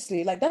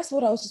seriously, like that's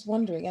what I was just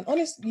wondering. And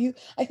honestly,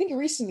 I think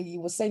recently you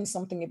were saying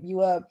something.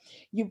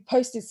 You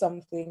posted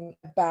something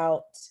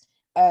about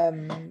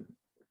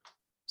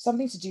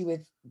something to do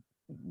with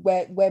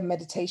where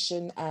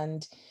meditation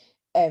and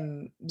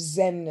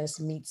zenness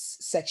meets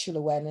sexual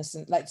awareness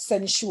and like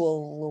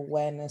sensual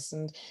awareness.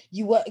 And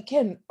you were,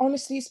 again,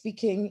 honestly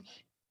speaking,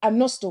 I'm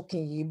not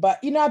stalking you, but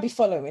I'll be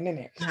following,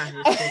 innit?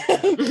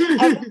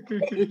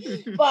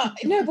 But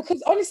no,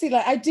 because honestly,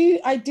 like I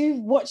do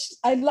watch.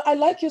 I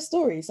like your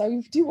stories.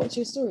 I do watch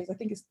your stories. I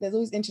think there's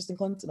always interesting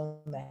content on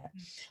there.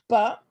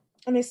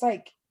 And it's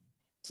like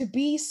to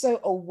be so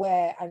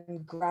aware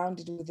and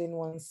grounded within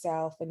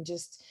oneself, and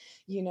just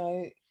I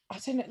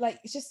don't know, like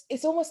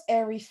it's almost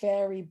airy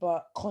fairy,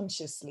 but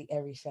consciously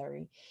airy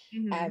fairy,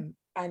 and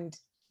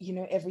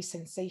every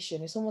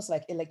sensation. It's almost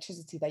like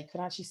electricity that you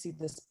can actually see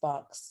the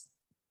sparks.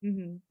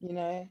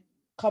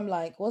 come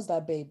like, what's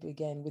that babe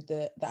again with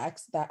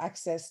that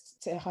access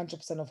to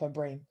 100% of her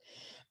brain?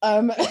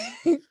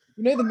 You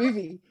know the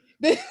movie.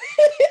 There's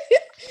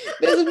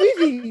a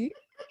movie.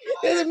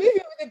 There's a movie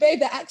with the babe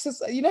that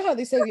access. You know how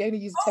they say we only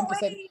use 10%. I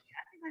think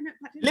I know.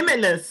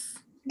 Limitless.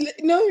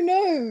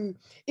 No,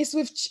 it's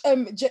with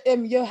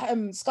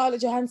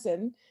Scarlett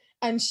Johansson,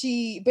 and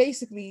she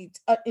basically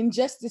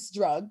ingests this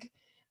drug,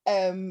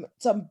 and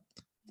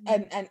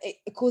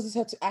it causes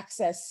her to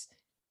access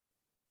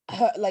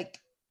her like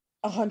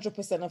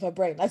 100% of her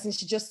brain. As in,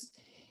 she just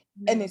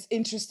and it's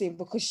interesting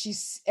because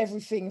she's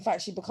everything. In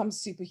fact, she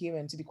becomes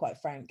superhuman, to be quite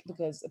frank,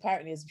 because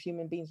apparently as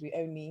human beings we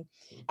only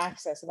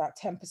access about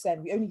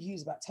 10%. We only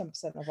use about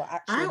 10% of our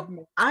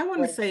actual. I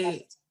want to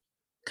say,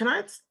 can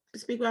I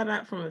speak about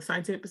that from a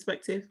scientific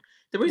perspective?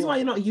 The reason why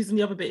you're not using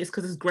the other bit is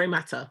because it's grey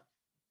matter.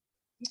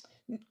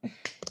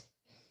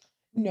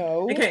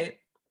 No. Okay.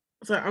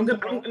 So no,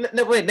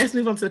 wait, let's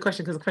move on to the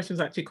question, because the question is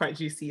actually quite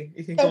juicy.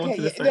 You can go on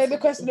to the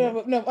question.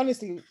 No,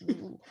 honestly,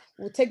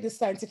 we'll take this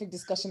scientific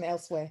discussion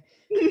elsewhere.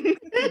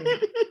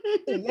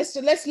 Let's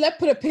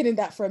put a pin in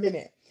that for a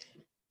minute.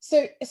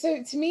 So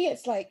to me,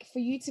 it's like, for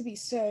you to be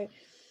so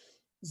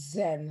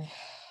zen,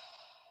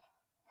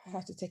 I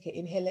have to take it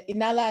inhala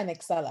and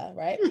exhala,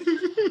 right?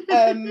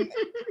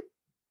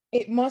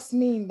 It must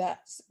mean that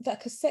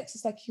because sex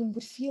is like, you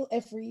would feel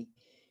every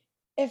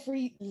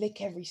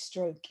lick, every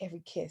stroke,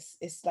 every kiss.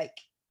 It's like,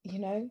 you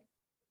know,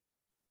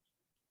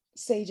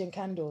 sage and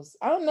candles.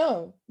 I don't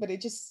know, but it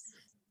just.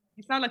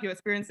 You sound like you're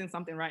experiencing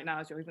something right now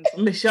as you're even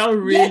talking. Michelle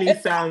really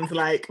sounds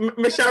like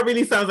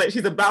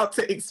she's about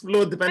to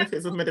explore the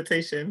benefits of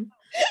meditation.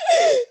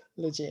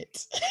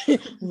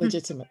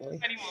 Legitimately.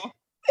 Anymore.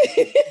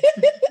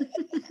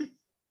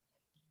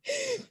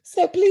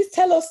 So please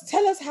tell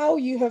us how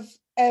you have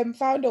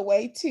found a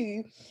way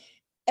to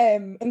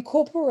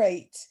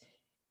incorporate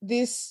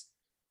this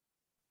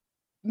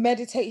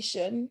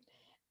meditation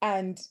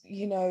and,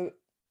 you know,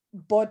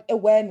 body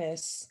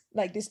awareness,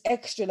 like this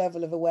extra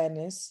level of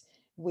awareness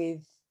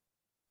with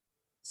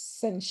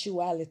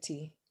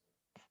sensuality.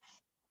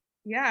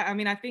 Yeah, I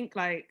mean, I think,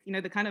 like, you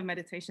know, the kind of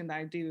meditation that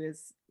I do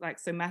is like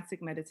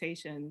somatic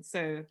meditation.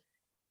 So,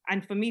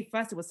 and for me,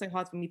 first, it was so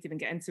hard for me to even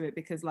get into it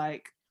because,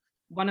 like,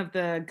 one of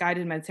the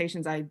guided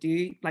meditations I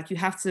do, like, you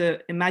have to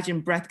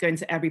imagine breath going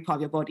to every part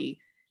of your body.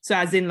 So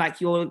as in,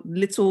 like, your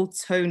little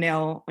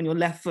toenail on your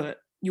left foot,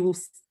 you will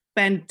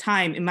spend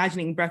time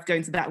imagining breath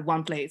going to that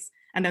one place,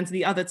 and then to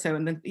the other toe,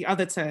 and then the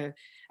other toe,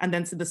 and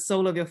then to the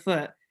sole of your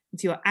foot,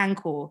 to your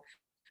ankle.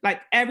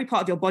 Like, every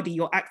part of your body,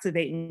 you're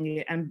activating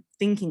it and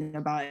thinking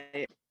about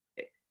it.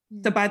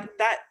 So by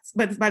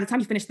the time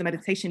you finish the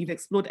meditation, you've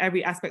explored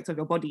every aspect of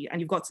your body and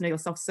you've got to know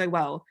yourself so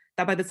well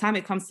that by the time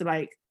it comes to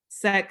like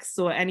sex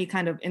or any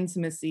kind of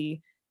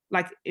intimacy,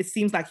 like, it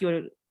seems like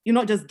you're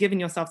not just giving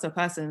yourself to a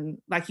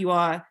person, like, you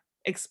are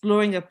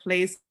exploring a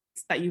place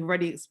that you've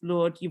already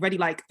explored. You've already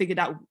like figured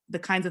out the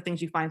kinds of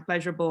things you find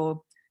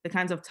pleasurable, the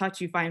kinds of touch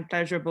you find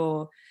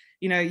pleasurable.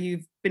 You know,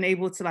 you've been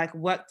able to like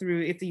work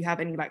through, if you have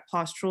any like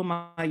past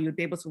trauma, you would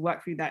be able to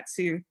work through that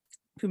too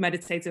through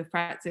meditative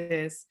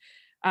practice.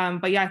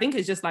 But yeah, I think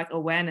it's just like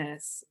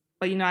awareness.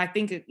 But, you know, I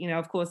think, you know,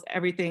 of course,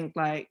 everything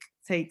like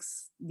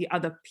takes the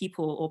other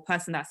people or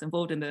person that's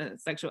involved in the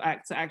sexual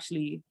act to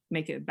actually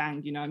make it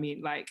bang, you know what I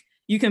mean? Like,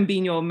 you can be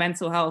in your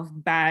mental health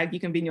bag, you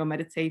can be in your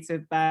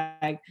meditative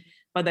bag,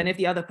 but then if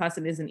the other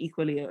person isn't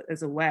equally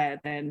as aware,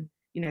 then,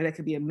 you know, there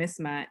could be a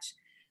mismatch.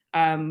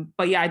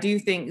 But yeah, I do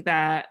think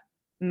that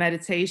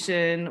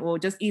meditation or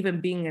just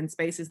even being in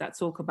spaces that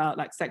talk about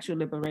like sexual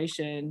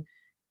liberation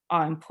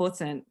are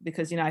important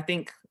because, you know, I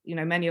think, you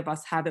know, many of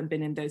us haven't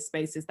been in those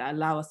spaces that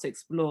allow us to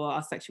explore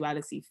our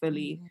sexuality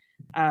fully.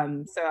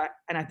 And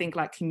I think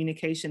like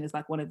communication is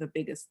like one of the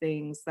biggest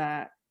things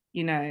that,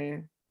 you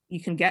know, you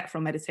can get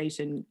from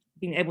meditation,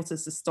 being able to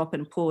stop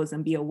and pause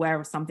and be aware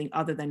of something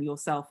other than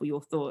yourself or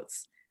your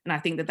thoughts. And I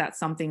think that that's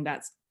something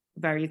that's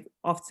very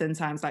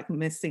oftentimes like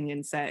missing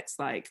in sex.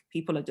 Like,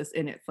 people are just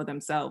in it for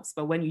themselves.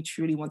 But when you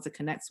truly want to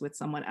connect with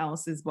someone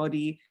else's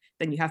body,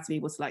 then you have to be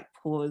able to like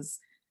pause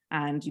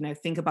and, you know,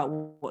 think about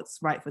what's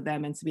right for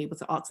them and to be able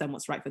to ask them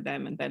what's right for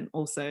them. And then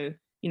also,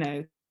 you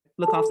know,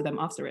 look after them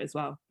after it as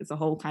well. It's a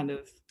whole kind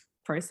of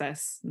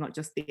process, not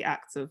just the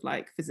act of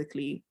like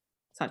physically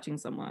touching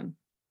someone.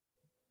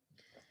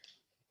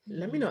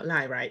 Let me not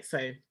lie, right?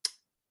 So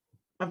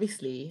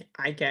obviously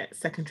I get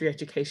secondary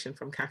education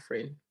from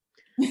Catherine.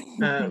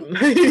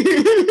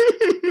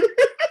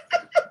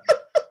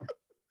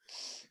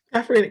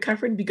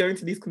 Catherine be going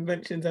to these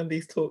conventions and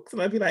these talks,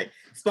 and I'd be like,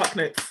 spark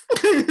notes.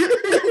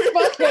 I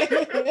was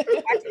talking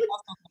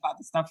about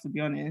the stuff, to be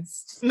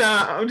honest. No,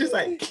 I'm just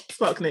like,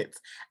 spark notes.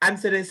 And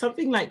so there's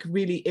something like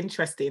really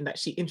interesting that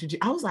she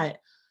introduced. I was like,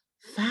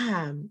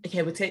 fam,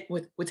 okay, we're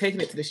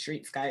taking it to the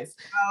streets, guys.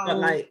 Oh. But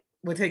like,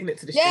 we're taking it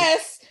to the streets.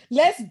 Yes,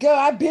 let's go.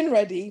 I've been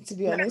ready, to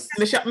be honest.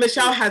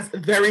 Michelle has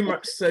very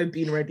much so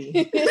been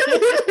ready.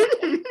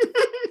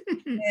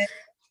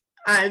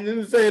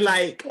 And so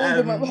like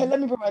let me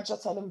bring my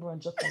jotter.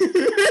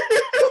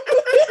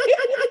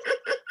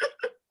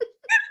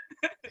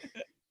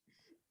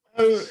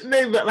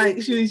 No, but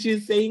like she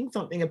was saying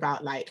something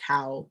about like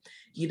how,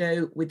 you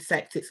know, with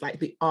sex it's like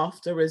the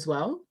after as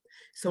well.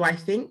 So I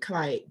think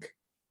like,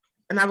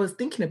 and I was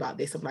thinking about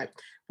this, I'm like,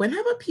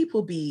 whenever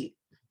people be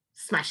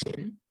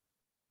smashing,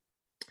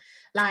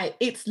 like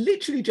it's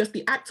literally just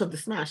the act of the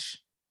smash.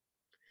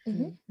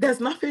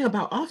 There's nothing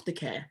about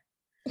aftercare.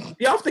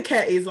 The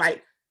aftercare is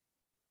like,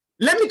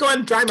 let me go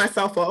and dry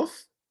myself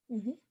off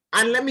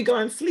and let me go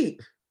and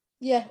sleep.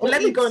 Yeah. Or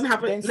let me go and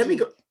have it. let me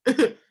go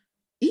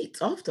eat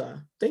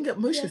after. Don't get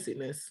motion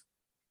sickness.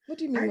 What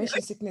do you mean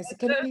motion sickness? It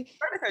can only be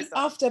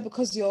after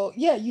because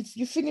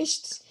you've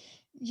finished,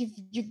 you've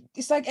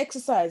it's like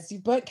exercise,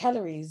 you've burnt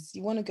calories,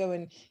 you want to go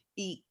and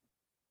eat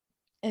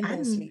and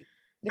then sleep.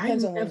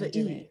 Depends on when you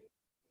do it.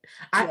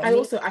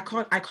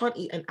 I can't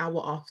eat an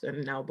hour after and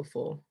an hour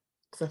before.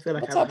 Because I feel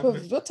like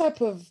what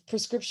type of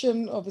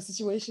prescription of a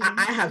situation?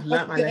 I have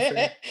learnt my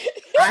lesson.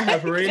 I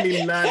have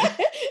really learned.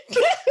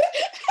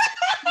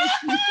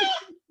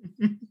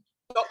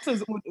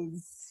 Doctor's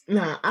orders.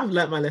 Nah, I've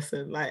learnt my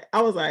lesson. Like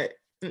I was like,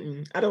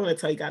 I don't want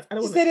to tell you guys. I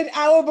don't want to. You said an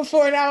hour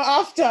before, an hour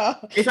after.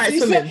 It's like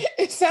swimming.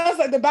 It sounds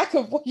like the back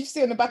of what you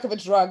see on the back of a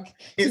drug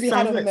to be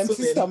had on an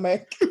empty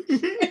stomach.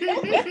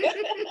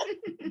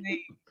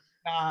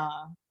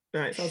 Nah.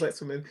 No, it sounds like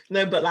swimming.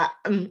 No, but like,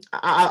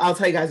 I'll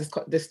tell you guys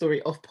this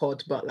story off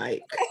pod, but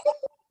like,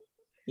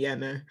 yeah,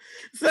 no.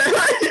 So,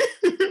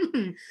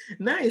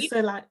 nice.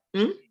 So like,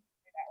 right?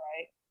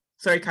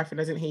 Sorry, Catherine,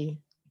 I didn't hear you.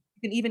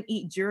 You can even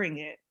eat during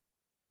it.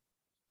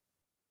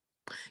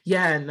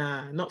 Yeah,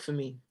 nah, not for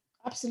me.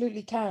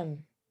 Absolutely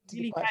can, to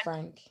be quite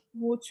frank.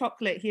 More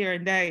chocolate here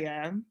and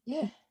there,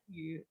 yeah.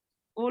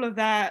 All of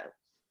that,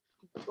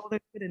 all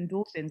those good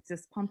endorphins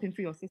just pumping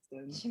through your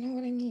system. Do you know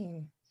what I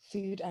mean?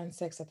 Food and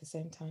sex at the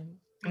same time.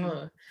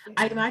 Oh,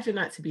 I imagine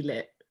that to be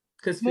lit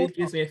because food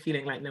gives me a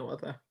feeling like no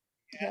other.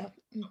 Yeah.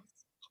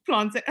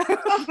 Plantain.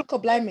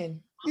 God blimey.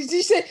 Did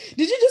you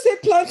just say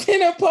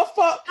plantain or puff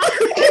up?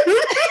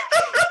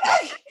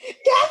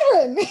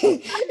 Catherine.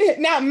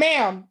 Now,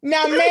 ma'am.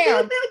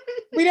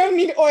 We don't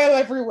need oil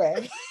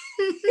everywhere.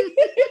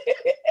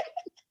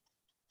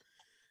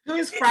 Who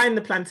is frying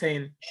the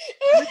plantain?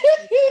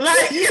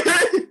 Like,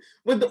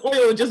 with the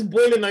oil just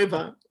boiling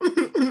over.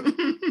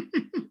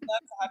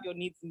 To have your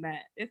needs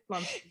met. If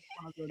plantain is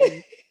one of your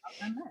needs,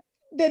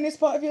 then it's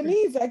part of your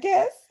needs, I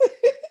guess.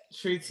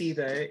 True tea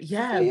though.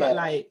 Yeah, but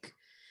like,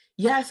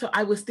 so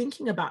I was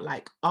thinking about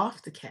like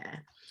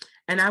aftercare,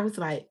 and I was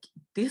like,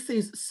 this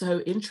is so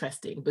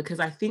interesting because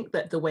I think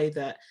that the way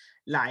that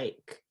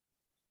like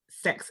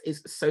sex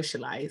is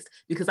socialized,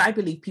 because I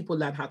believe people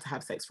learn how to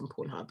have sex from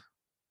Pornhub.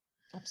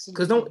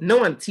 Absolutely. Because no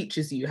one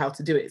teaches you how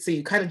to do it. So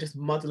you kind of just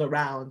muddle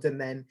around and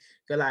then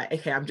you're like,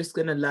 okay, I'm just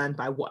going to learn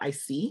by what I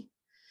see.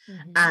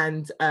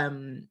 And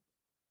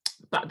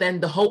but then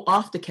the whole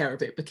aftercare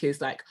of it, because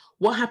like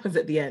what happens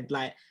at the end,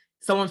 like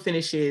someone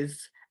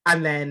finishes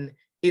and then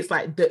it's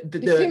like the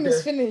film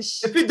is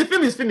finished. The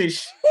film is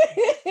finished.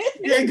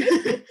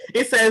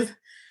 It says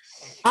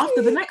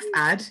after the next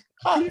ad,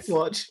 please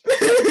watch.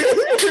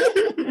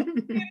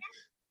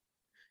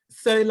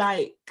 So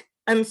like,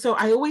 and so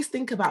I always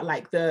think about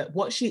like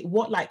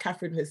what like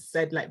Catherine has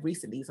said like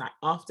recently is like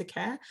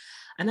aftercare,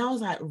 and I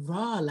was like,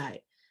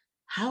 like,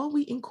 how are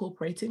we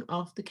incorporating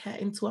aftercare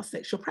into our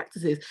sexual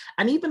practices?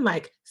 And even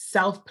like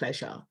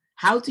self-pleasure,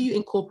 how do you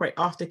incorporate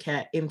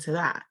aftercare into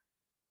that?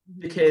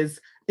 Because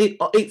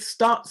it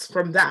starts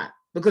from that.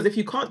 Because if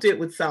you can't do it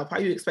with self, how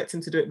are you expecting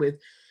to do it with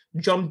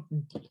Tom,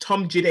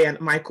 Jide, and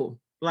Michael?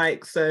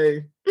 Like, so.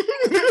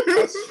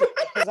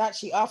 Because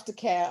actually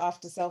aftercare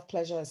after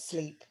self-pleasure is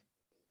sleep.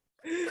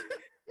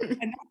 And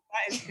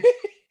that is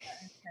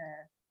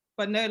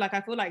but no, like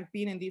I feel like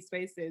being in these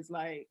spaces,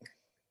 like,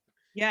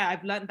 yeah,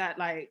 I've learned that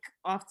like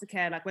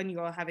aftercare, like when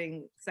you're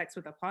having sex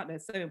with a partner,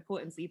 it's so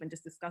important to even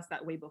just discuss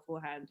that way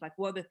beforehand. Like,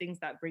 what are the things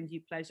that bring you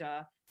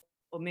pleasure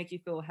or make you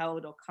feel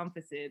held or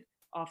comforted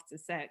after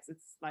sex?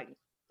 It's like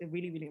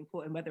really, really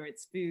important, whether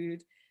it's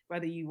food,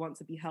 whether you want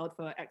to be held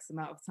for X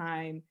amount of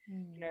time,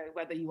 you know,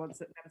 whether you want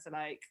them to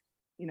like,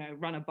 you know,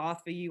 run a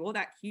bath for you, all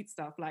that cute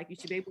stuff. Like, you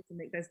should be able to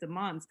make those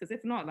demands, because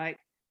if not, like,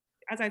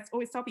 as I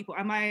always tell people,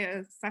 am I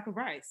a sack of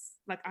rice?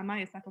 Like, am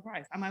I a sack of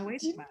rice? Am I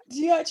waiting man? Do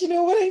you actually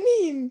know what I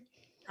mean?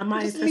 Am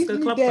I a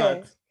Tesco Club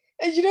card?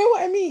 And you know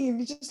what I mean?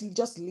 You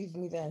just leave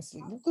me there and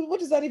sleep. What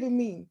does that even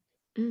mean?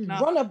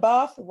 Run a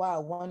bath?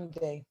 Wow, one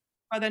day.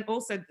 But then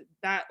also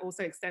that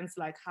also extends to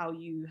like how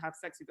you have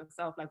sex with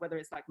yourself, like whether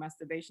it's like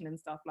masturbation and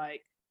stuff.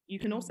 Like, you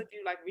can also do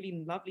like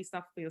really lovely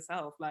stuff for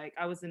yourself. Like,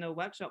 I was in a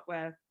workshop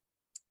where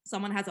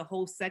someone has a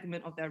whole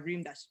segment of their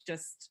room that's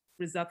just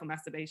reserved for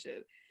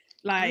masturbation.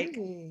 Like,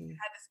 they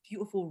had this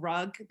beautiful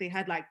rug, they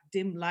had like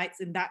dim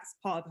lights in that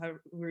part of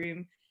her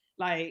room,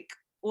 like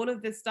all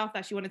of this stuff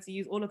that she wanted to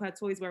use, all of her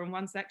toys were in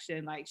one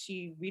section. Like,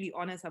 she really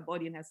honors her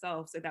body and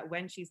herself, so that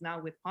when she's now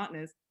with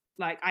partners,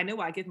 like, I know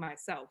what I give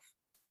myself,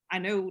 I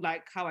know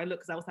like how I look,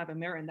 because I also have a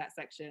mirror in that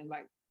section.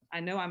 Like, I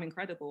know I'm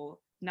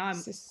incredible. Now I'm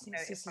living this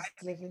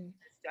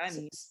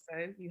journey,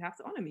 so you have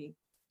to honor me.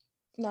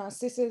 Nah,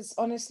 sisters,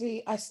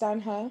 honestly, I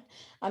stand her.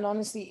 And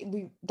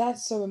honestly,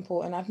 that's so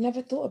important. I've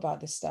never thought about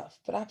this stuff,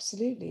 but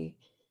absolutely.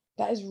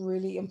 That is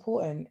really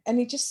important. And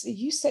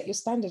you set your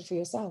standard for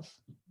yourself,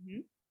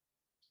 Mhm.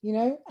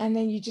 and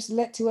then you just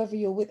let whoever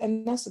you're with.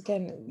 And that's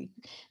again,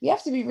 we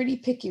have to be really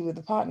picky with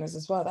the partners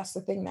as well. That's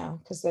the thing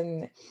now. Because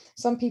then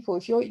some people,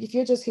 if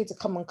you're just here to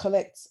come and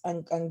collect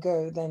and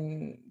go,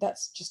 then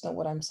that's just not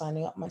what I'm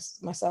signing up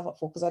myself up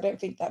for. Because I don't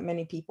think that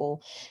many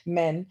people,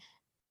 men,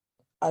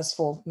 as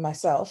for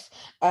myself,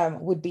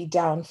 would be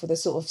down for the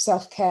sort of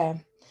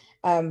self-care,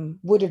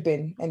 would have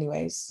been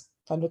anyways,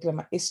 if I'm looking at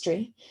my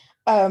history,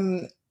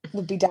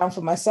 would be down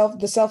for myself,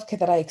 the self-care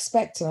that I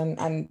expect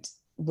and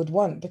would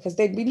want, because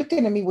they'd be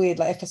looking at me weird,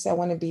 like if I say I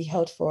want to be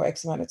held for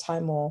X amount of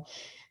time, or,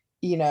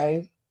 you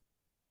know,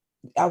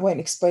 I won't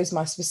expose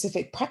my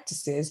specific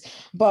practices,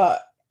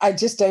 but I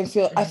just don't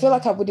I feel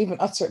like I would even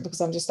utter it,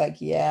 because I'm just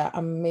like, yeah,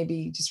 I'm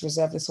maybe just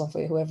reserve this one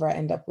for whoever I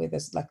end up with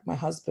as like my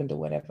husband or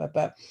whatever.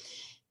 But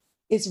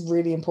it's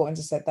really important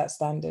to set that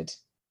standard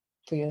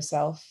for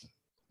yourself.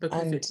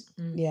 Because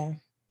And yeah,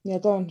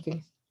 go on,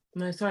 V.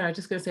 No, sorry, I was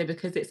just gonna say,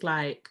 because it's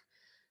like,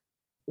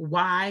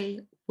 why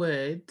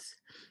do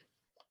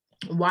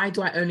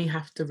I only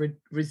have to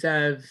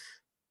reserve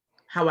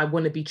how I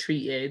want to be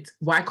treated?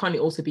 Why can't it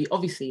also be,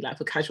 obviously, like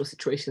for casual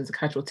situations, a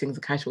casual thing's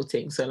a casual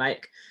thing. So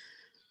like,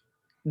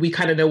 we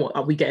kind of know what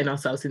are we getting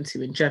ourselves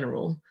into in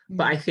general.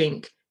 But I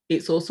think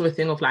it's also a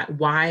thing of like,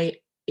 why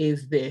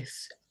is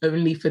this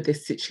only for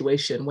this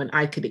situation when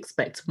I could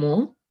expect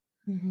more?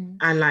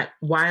 And like,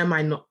 why am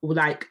I not,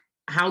 like,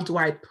 how do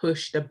I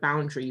push the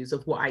boundaries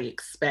of what I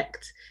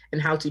expect,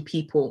 and how do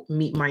people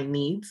meet my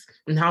needs,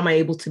 and how am I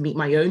able to meet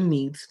my own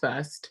needs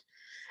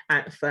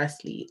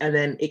firstly, and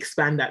then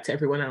expand that to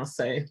everyone else?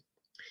 So,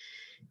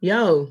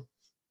 real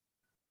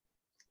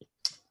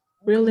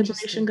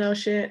liberation girl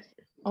shit.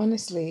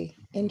 Honestly,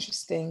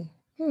 interesting.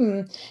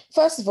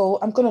 First of all,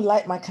 I'm gonna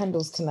light my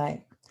candles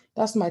tonight.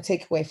 That's my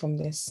takeaway from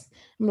this.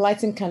 I'm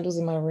lighting candles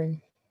in my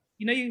room.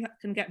 You know, you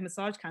can get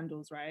massage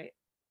candles, right?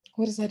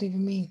 What does that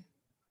even mean?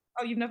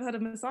 Oh, you've never heard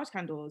of massage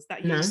candles?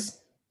 That No.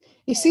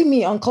 You see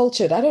me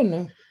uncultured. I don't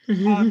know.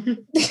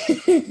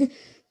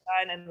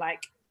 And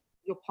like,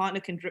 your partner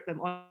can drip them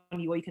on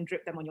you, or you can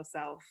drip them on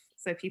yourself.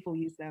 So people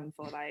use them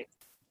for like,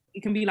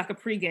 it can be like a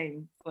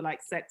pre-game for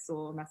like sex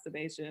or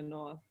masturbation,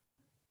 or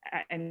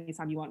at any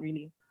time you want,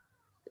 really.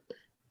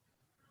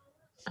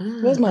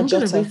 Where's my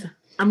jotter?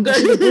 I'm good.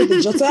 I bring the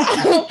jotter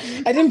out.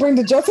 I didn't bring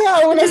the jotter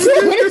out when I said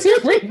I wanted to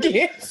bring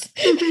it.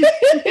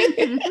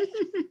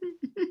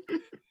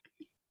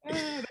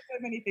 There's so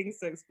many things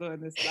to explore in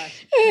this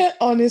life.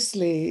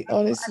 Honestly.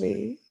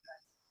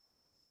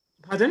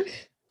 Pardon?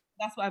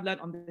 That's what I've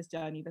learned on this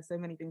journey. There's so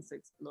many things to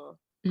explore.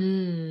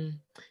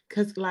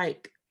 Because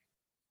like,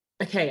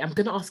 okay, I'm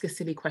gonna ask a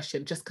silly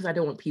question just because I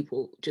don't want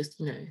people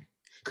just,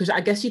 because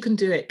I guess you can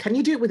do it. Can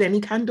you do it with any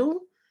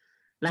candle?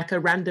 Like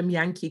a random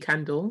Yankee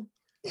candle?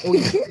 Or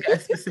you get a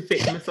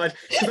specific massage?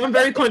 Because I'm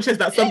very conscious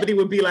that somebody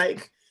would be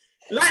like,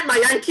 light my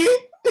Yankee?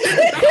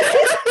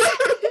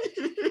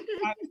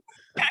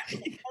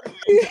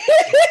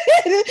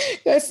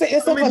 Go set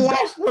yourself a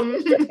light.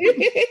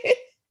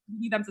 You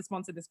need them to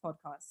sponsor this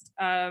podcast.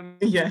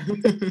 Yeah.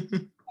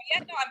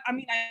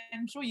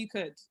 I'm sure you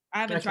could. I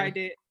haven't tried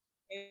it.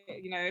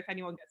 If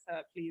anyone gets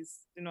hurt,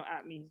 please do not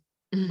at me.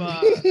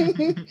 But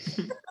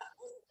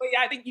but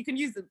yeah, I think you can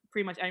use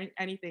pretty much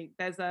anything.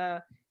 There's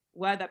a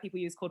word that people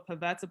use called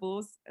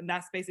pervertibles, and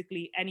that's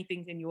basically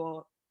anything in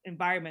your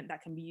environment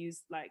that can be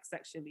used like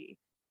sexually.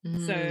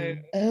 So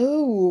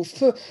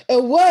for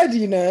a word,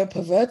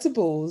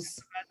 pervertibles.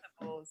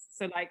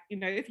 So like,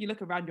 if you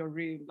look around your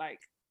room,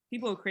 like,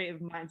 people with creative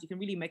minds, you can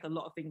really make a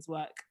lot of things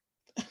work.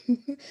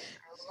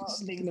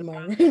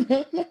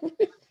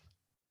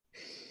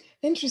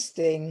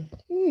 Interesting.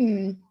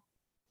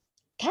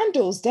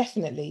 Candles,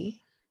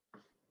 definitely.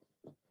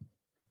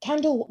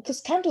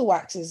 Because candle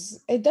wax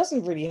it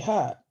doesn't really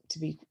hurt, to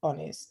be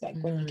honest. Like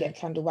when you get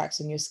candle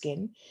wax on your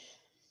skin,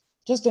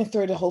 just don't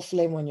throw the whole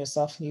flame on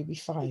yourself and you'll be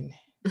fine.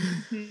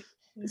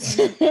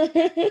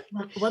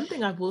 One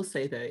thing I will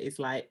say though is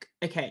like,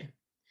 okay,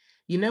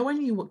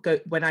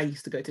 when I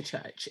used to go to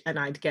church and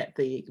I'd get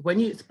when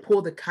you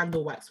pour the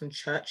candle wax from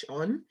church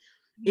on,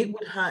 it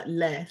would hurt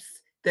less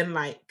than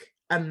like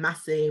a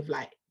massive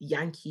like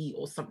Yankee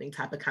or something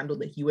type of candle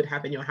that you would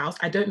have in your house.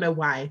 I don't know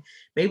why.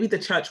 Maybe the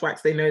church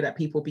wax, they know that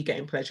people be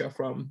getting pleasure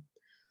from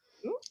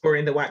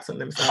pouring the wax on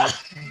themselves.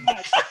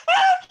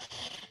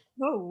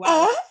 Oh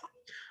wow.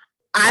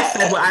 I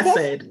said what I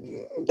said.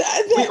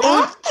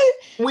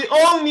 We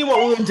all knew what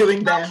we were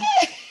doing there.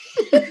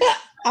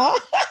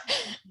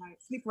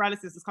 Sleep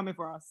paralysis is coming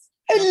for us.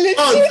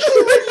 Literally,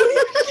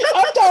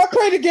 after I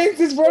prayed against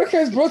this, Veronica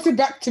has brought it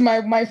back to my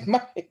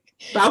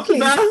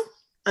Balthazar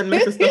and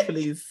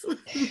Mephistopheles.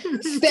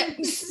 Step.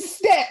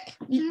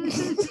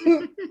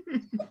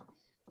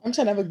 I'm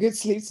trying to have a good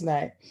sleep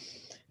tonight.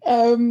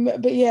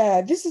 But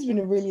yeah, this has been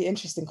a really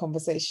interesting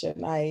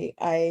conversation.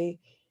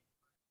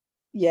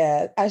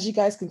 Yeah, as you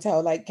guys can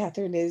tell, like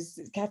Catherine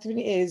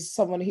is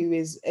someone who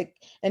is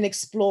an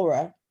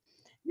explorer,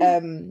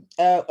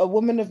 a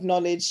woman of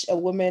knowledge, a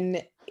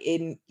woman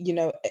in,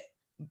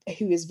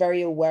 who is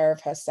very aware of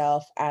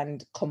herself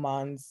and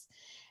commands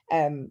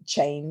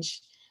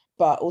change,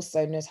 but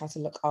also knows how to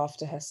look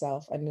after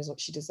herself and knows what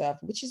she deserves,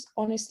 which is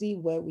honestly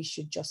where we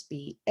should just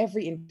be.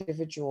 Every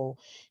individual,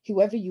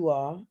 whoever you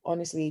are,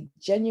 honestly,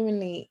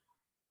 genuinely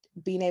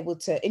being able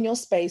to, in your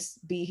space,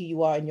 be who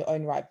you are in your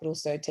own right, but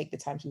also take the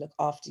time to look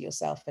after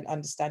yourself and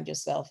understand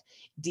yourself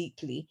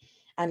deeply.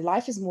 And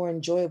life is more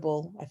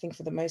enjoyable, I think,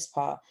 for the most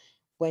part,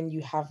 when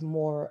you have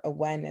more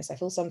awareness. I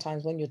feel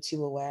sometimes when you're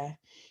too aware,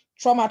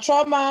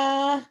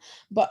 trauma,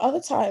 but other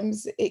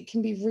times it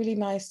can be really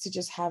nice to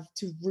just have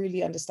to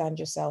really understand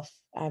yourself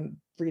and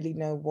really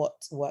know what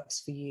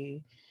works for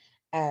you.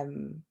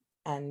 And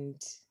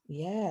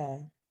yeah,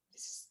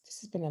 this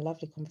has been a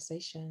lovely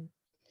conversation.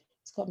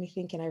 It's got me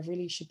thinking I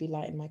really should be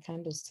lighting my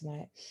candles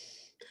tonight.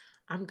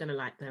 I'm gonna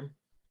light them.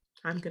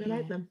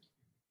 Light them.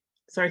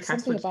 Sorry, Cass,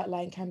 something about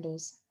lighting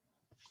candles.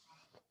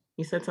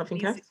 You said something,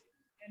 Cass?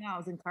 No, I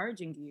was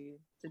encouraging you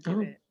to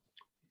do it.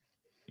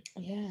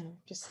 Yeah,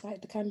 just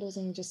light the candles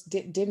and just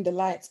dim the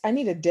lights. I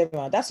need a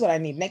dimmer. That's what I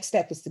need. Next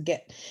step is to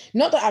get,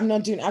 not that I'm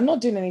not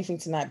doing anything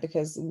tonight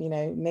because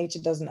nature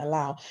doesn't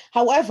allow.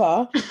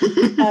 However,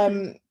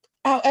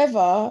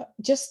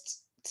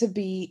 just to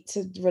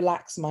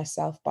relax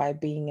myself by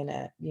being in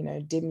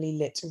a dimly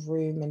lit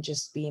room and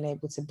just being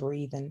able to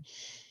breathe and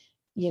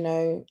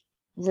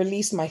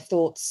release my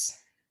thoughts,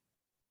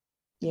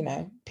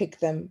 pick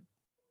them,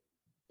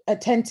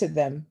 attend to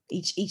them,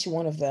 each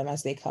one of them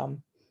as they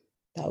come.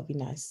 That would be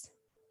nice.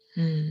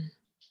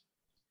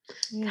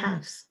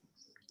 Cass,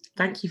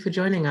 thank you for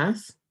joining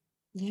us.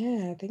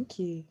 Yeah, thank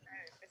you.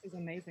 This is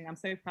amazing. I'm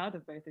so proud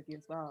of both of you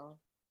as well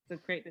to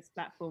create this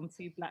platform,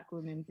 2 Black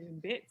women doing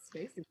bits,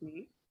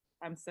 basically.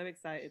 I'm so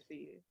excited for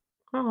you.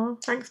 Oh,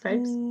 thanks,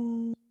 babes.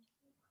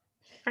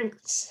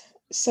 Thanks.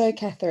 So,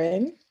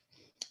 Catherine,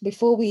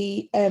 before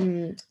we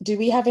do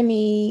we have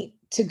any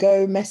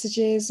to-go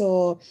messages,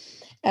 or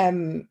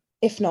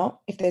if not,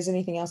 if there's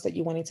anything else that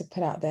you wanted to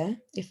put out there?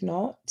 If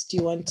not, do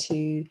you want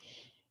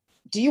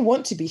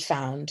to be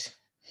found?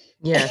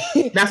 Yeah,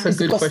 that's a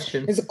good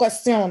question. It's a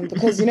question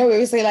because we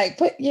always say like,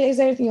 is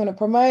there anything you want to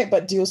promote?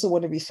 But do you also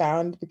want to be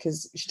found?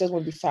 Because if she doesn't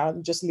want to be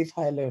found, just leave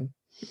her alone.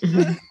 So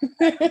yeah,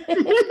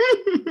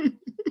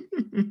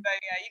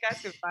 you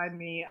guys can find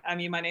me. I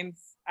mean, my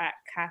name's at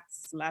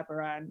Cass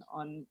Labaran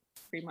on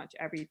pretty much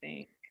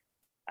everything.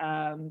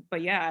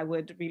 But yeah, I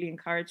would really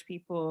encourage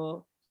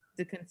people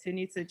to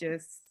continue to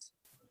just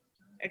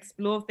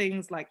explore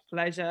things like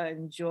pleasure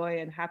and joy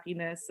and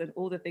happiness and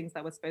all the things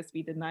that we're supposed to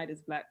be denied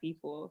as Black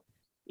people.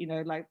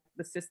 Like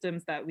the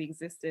systems that we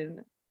exist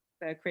in,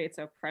 they're created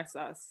to oppress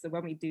us. So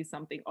when we do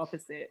something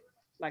opposite,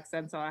 like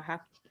center our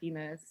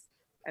happiness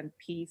and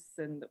peace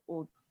and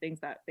all things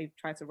that they've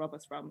tried to rob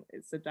us from,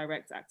 it's a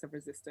direct act of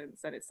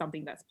resistance. And it's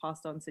something that's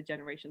passed on to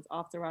generations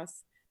after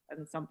us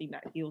and something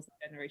that heals the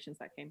generations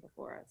that came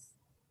before us.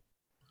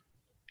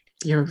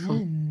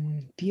 Beautiful.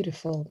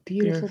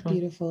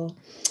 Beautiful.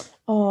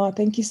 Oh,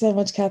 thank you so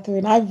much,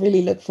 Catherine. I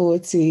really look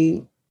forward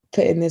to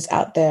putting this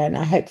out there, and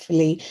I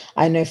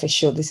know for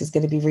sure this is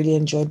going to be really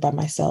enjoyed by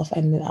myself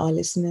and our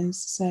listeners.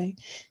 So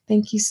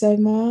thank you so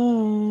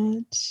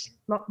much.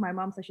 Block my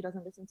mom so she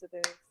doesn't listen to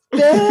this.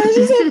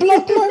 She said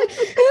block my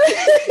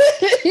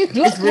you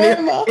blocked my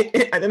mom.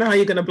 I don't know how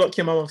you're going to block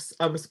your mom off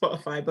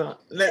Spotify,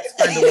 but let's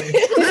find a way.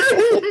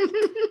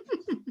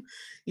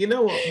 You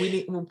know what?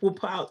 We'll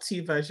put out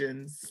 2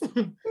 versions.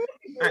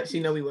 Actually,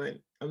 no, we won't.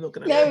 I'm not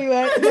gonna. No, we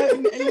won't.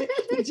 No,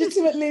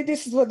 legitimately,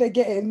 this is what they're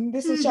getting.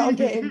 This is what I'm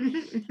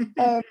getting.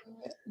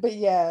 But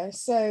yeah.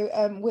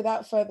 So,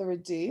 without further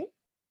ado, I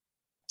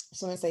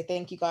just want to say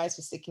thank you guys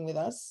for sticking with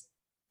us.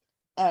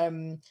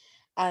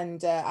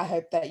 And I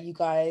hope that you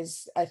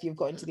guys, if you've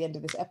gotten to the end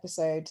of this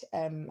episode,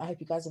 I hope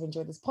you guys have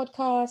enjoyed this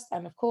podcast.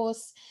 And of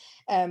course,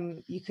 you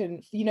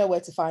know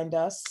where to find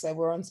us. So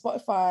we're on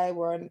Spotify,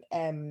 we're on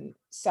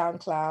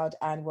SoundCloud,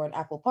 and we're on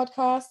Apple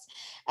Podcasts.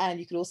 And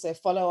you can also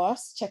follow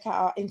us. Check out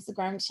our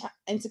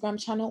Instagram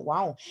channel.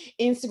 Wow,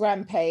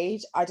 Instagram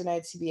page. I don't know,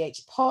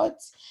 TBH Pod.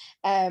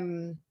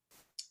 And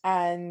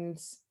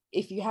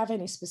if you have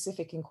any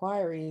specific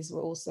inquiries,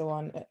 we're also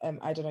on,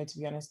 I don't know, to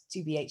be honest,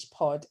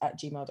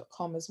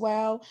 tbhpod@gmail.com as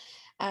well.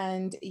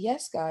 And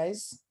yes,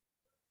 guys,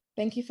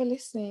 thank you for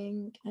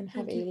listening and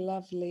have a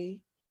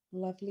lovely,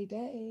 lovely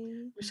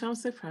day. Michelle, I'm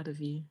so proud of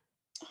you.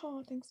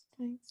 Oh, thanks.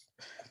 I'm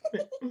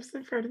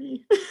so proud of you.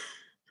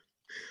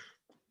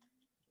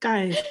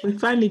 Guys, we're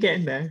finally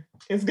getting there.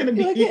 It's going to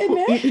be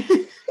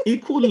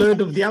equal load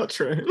of the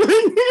outro.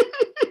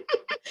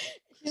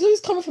 He's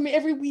always coming for me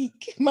every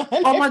week, man.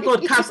 Oh my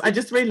God, Cass, I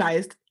just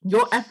realized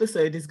your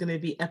episode is going to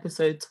be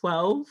episode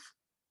 12.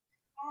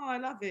 Oh, I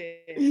love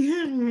it.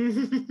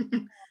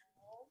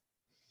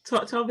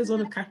 12 is one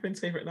of Catherine's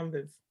favorite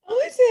numbers.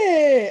 Oh, is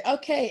it?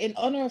 Okay, in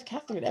honor of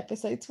Catherine,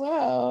 episode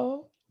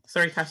 12.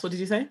 Sorry, Cass, what did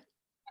you say? I said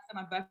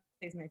my birthday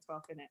is May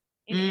 12th, isn't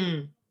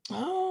it?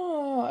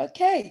 Oh, Oh,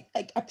 okay.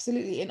 Like,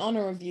 absolutely. In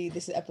honor of you,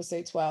 this is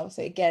episode 12.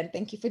 So again,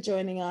 thank you for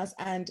joining us,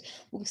 and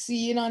we'll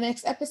see you in our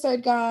next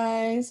episode,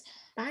 guys.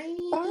 Bye.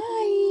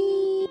 Bye.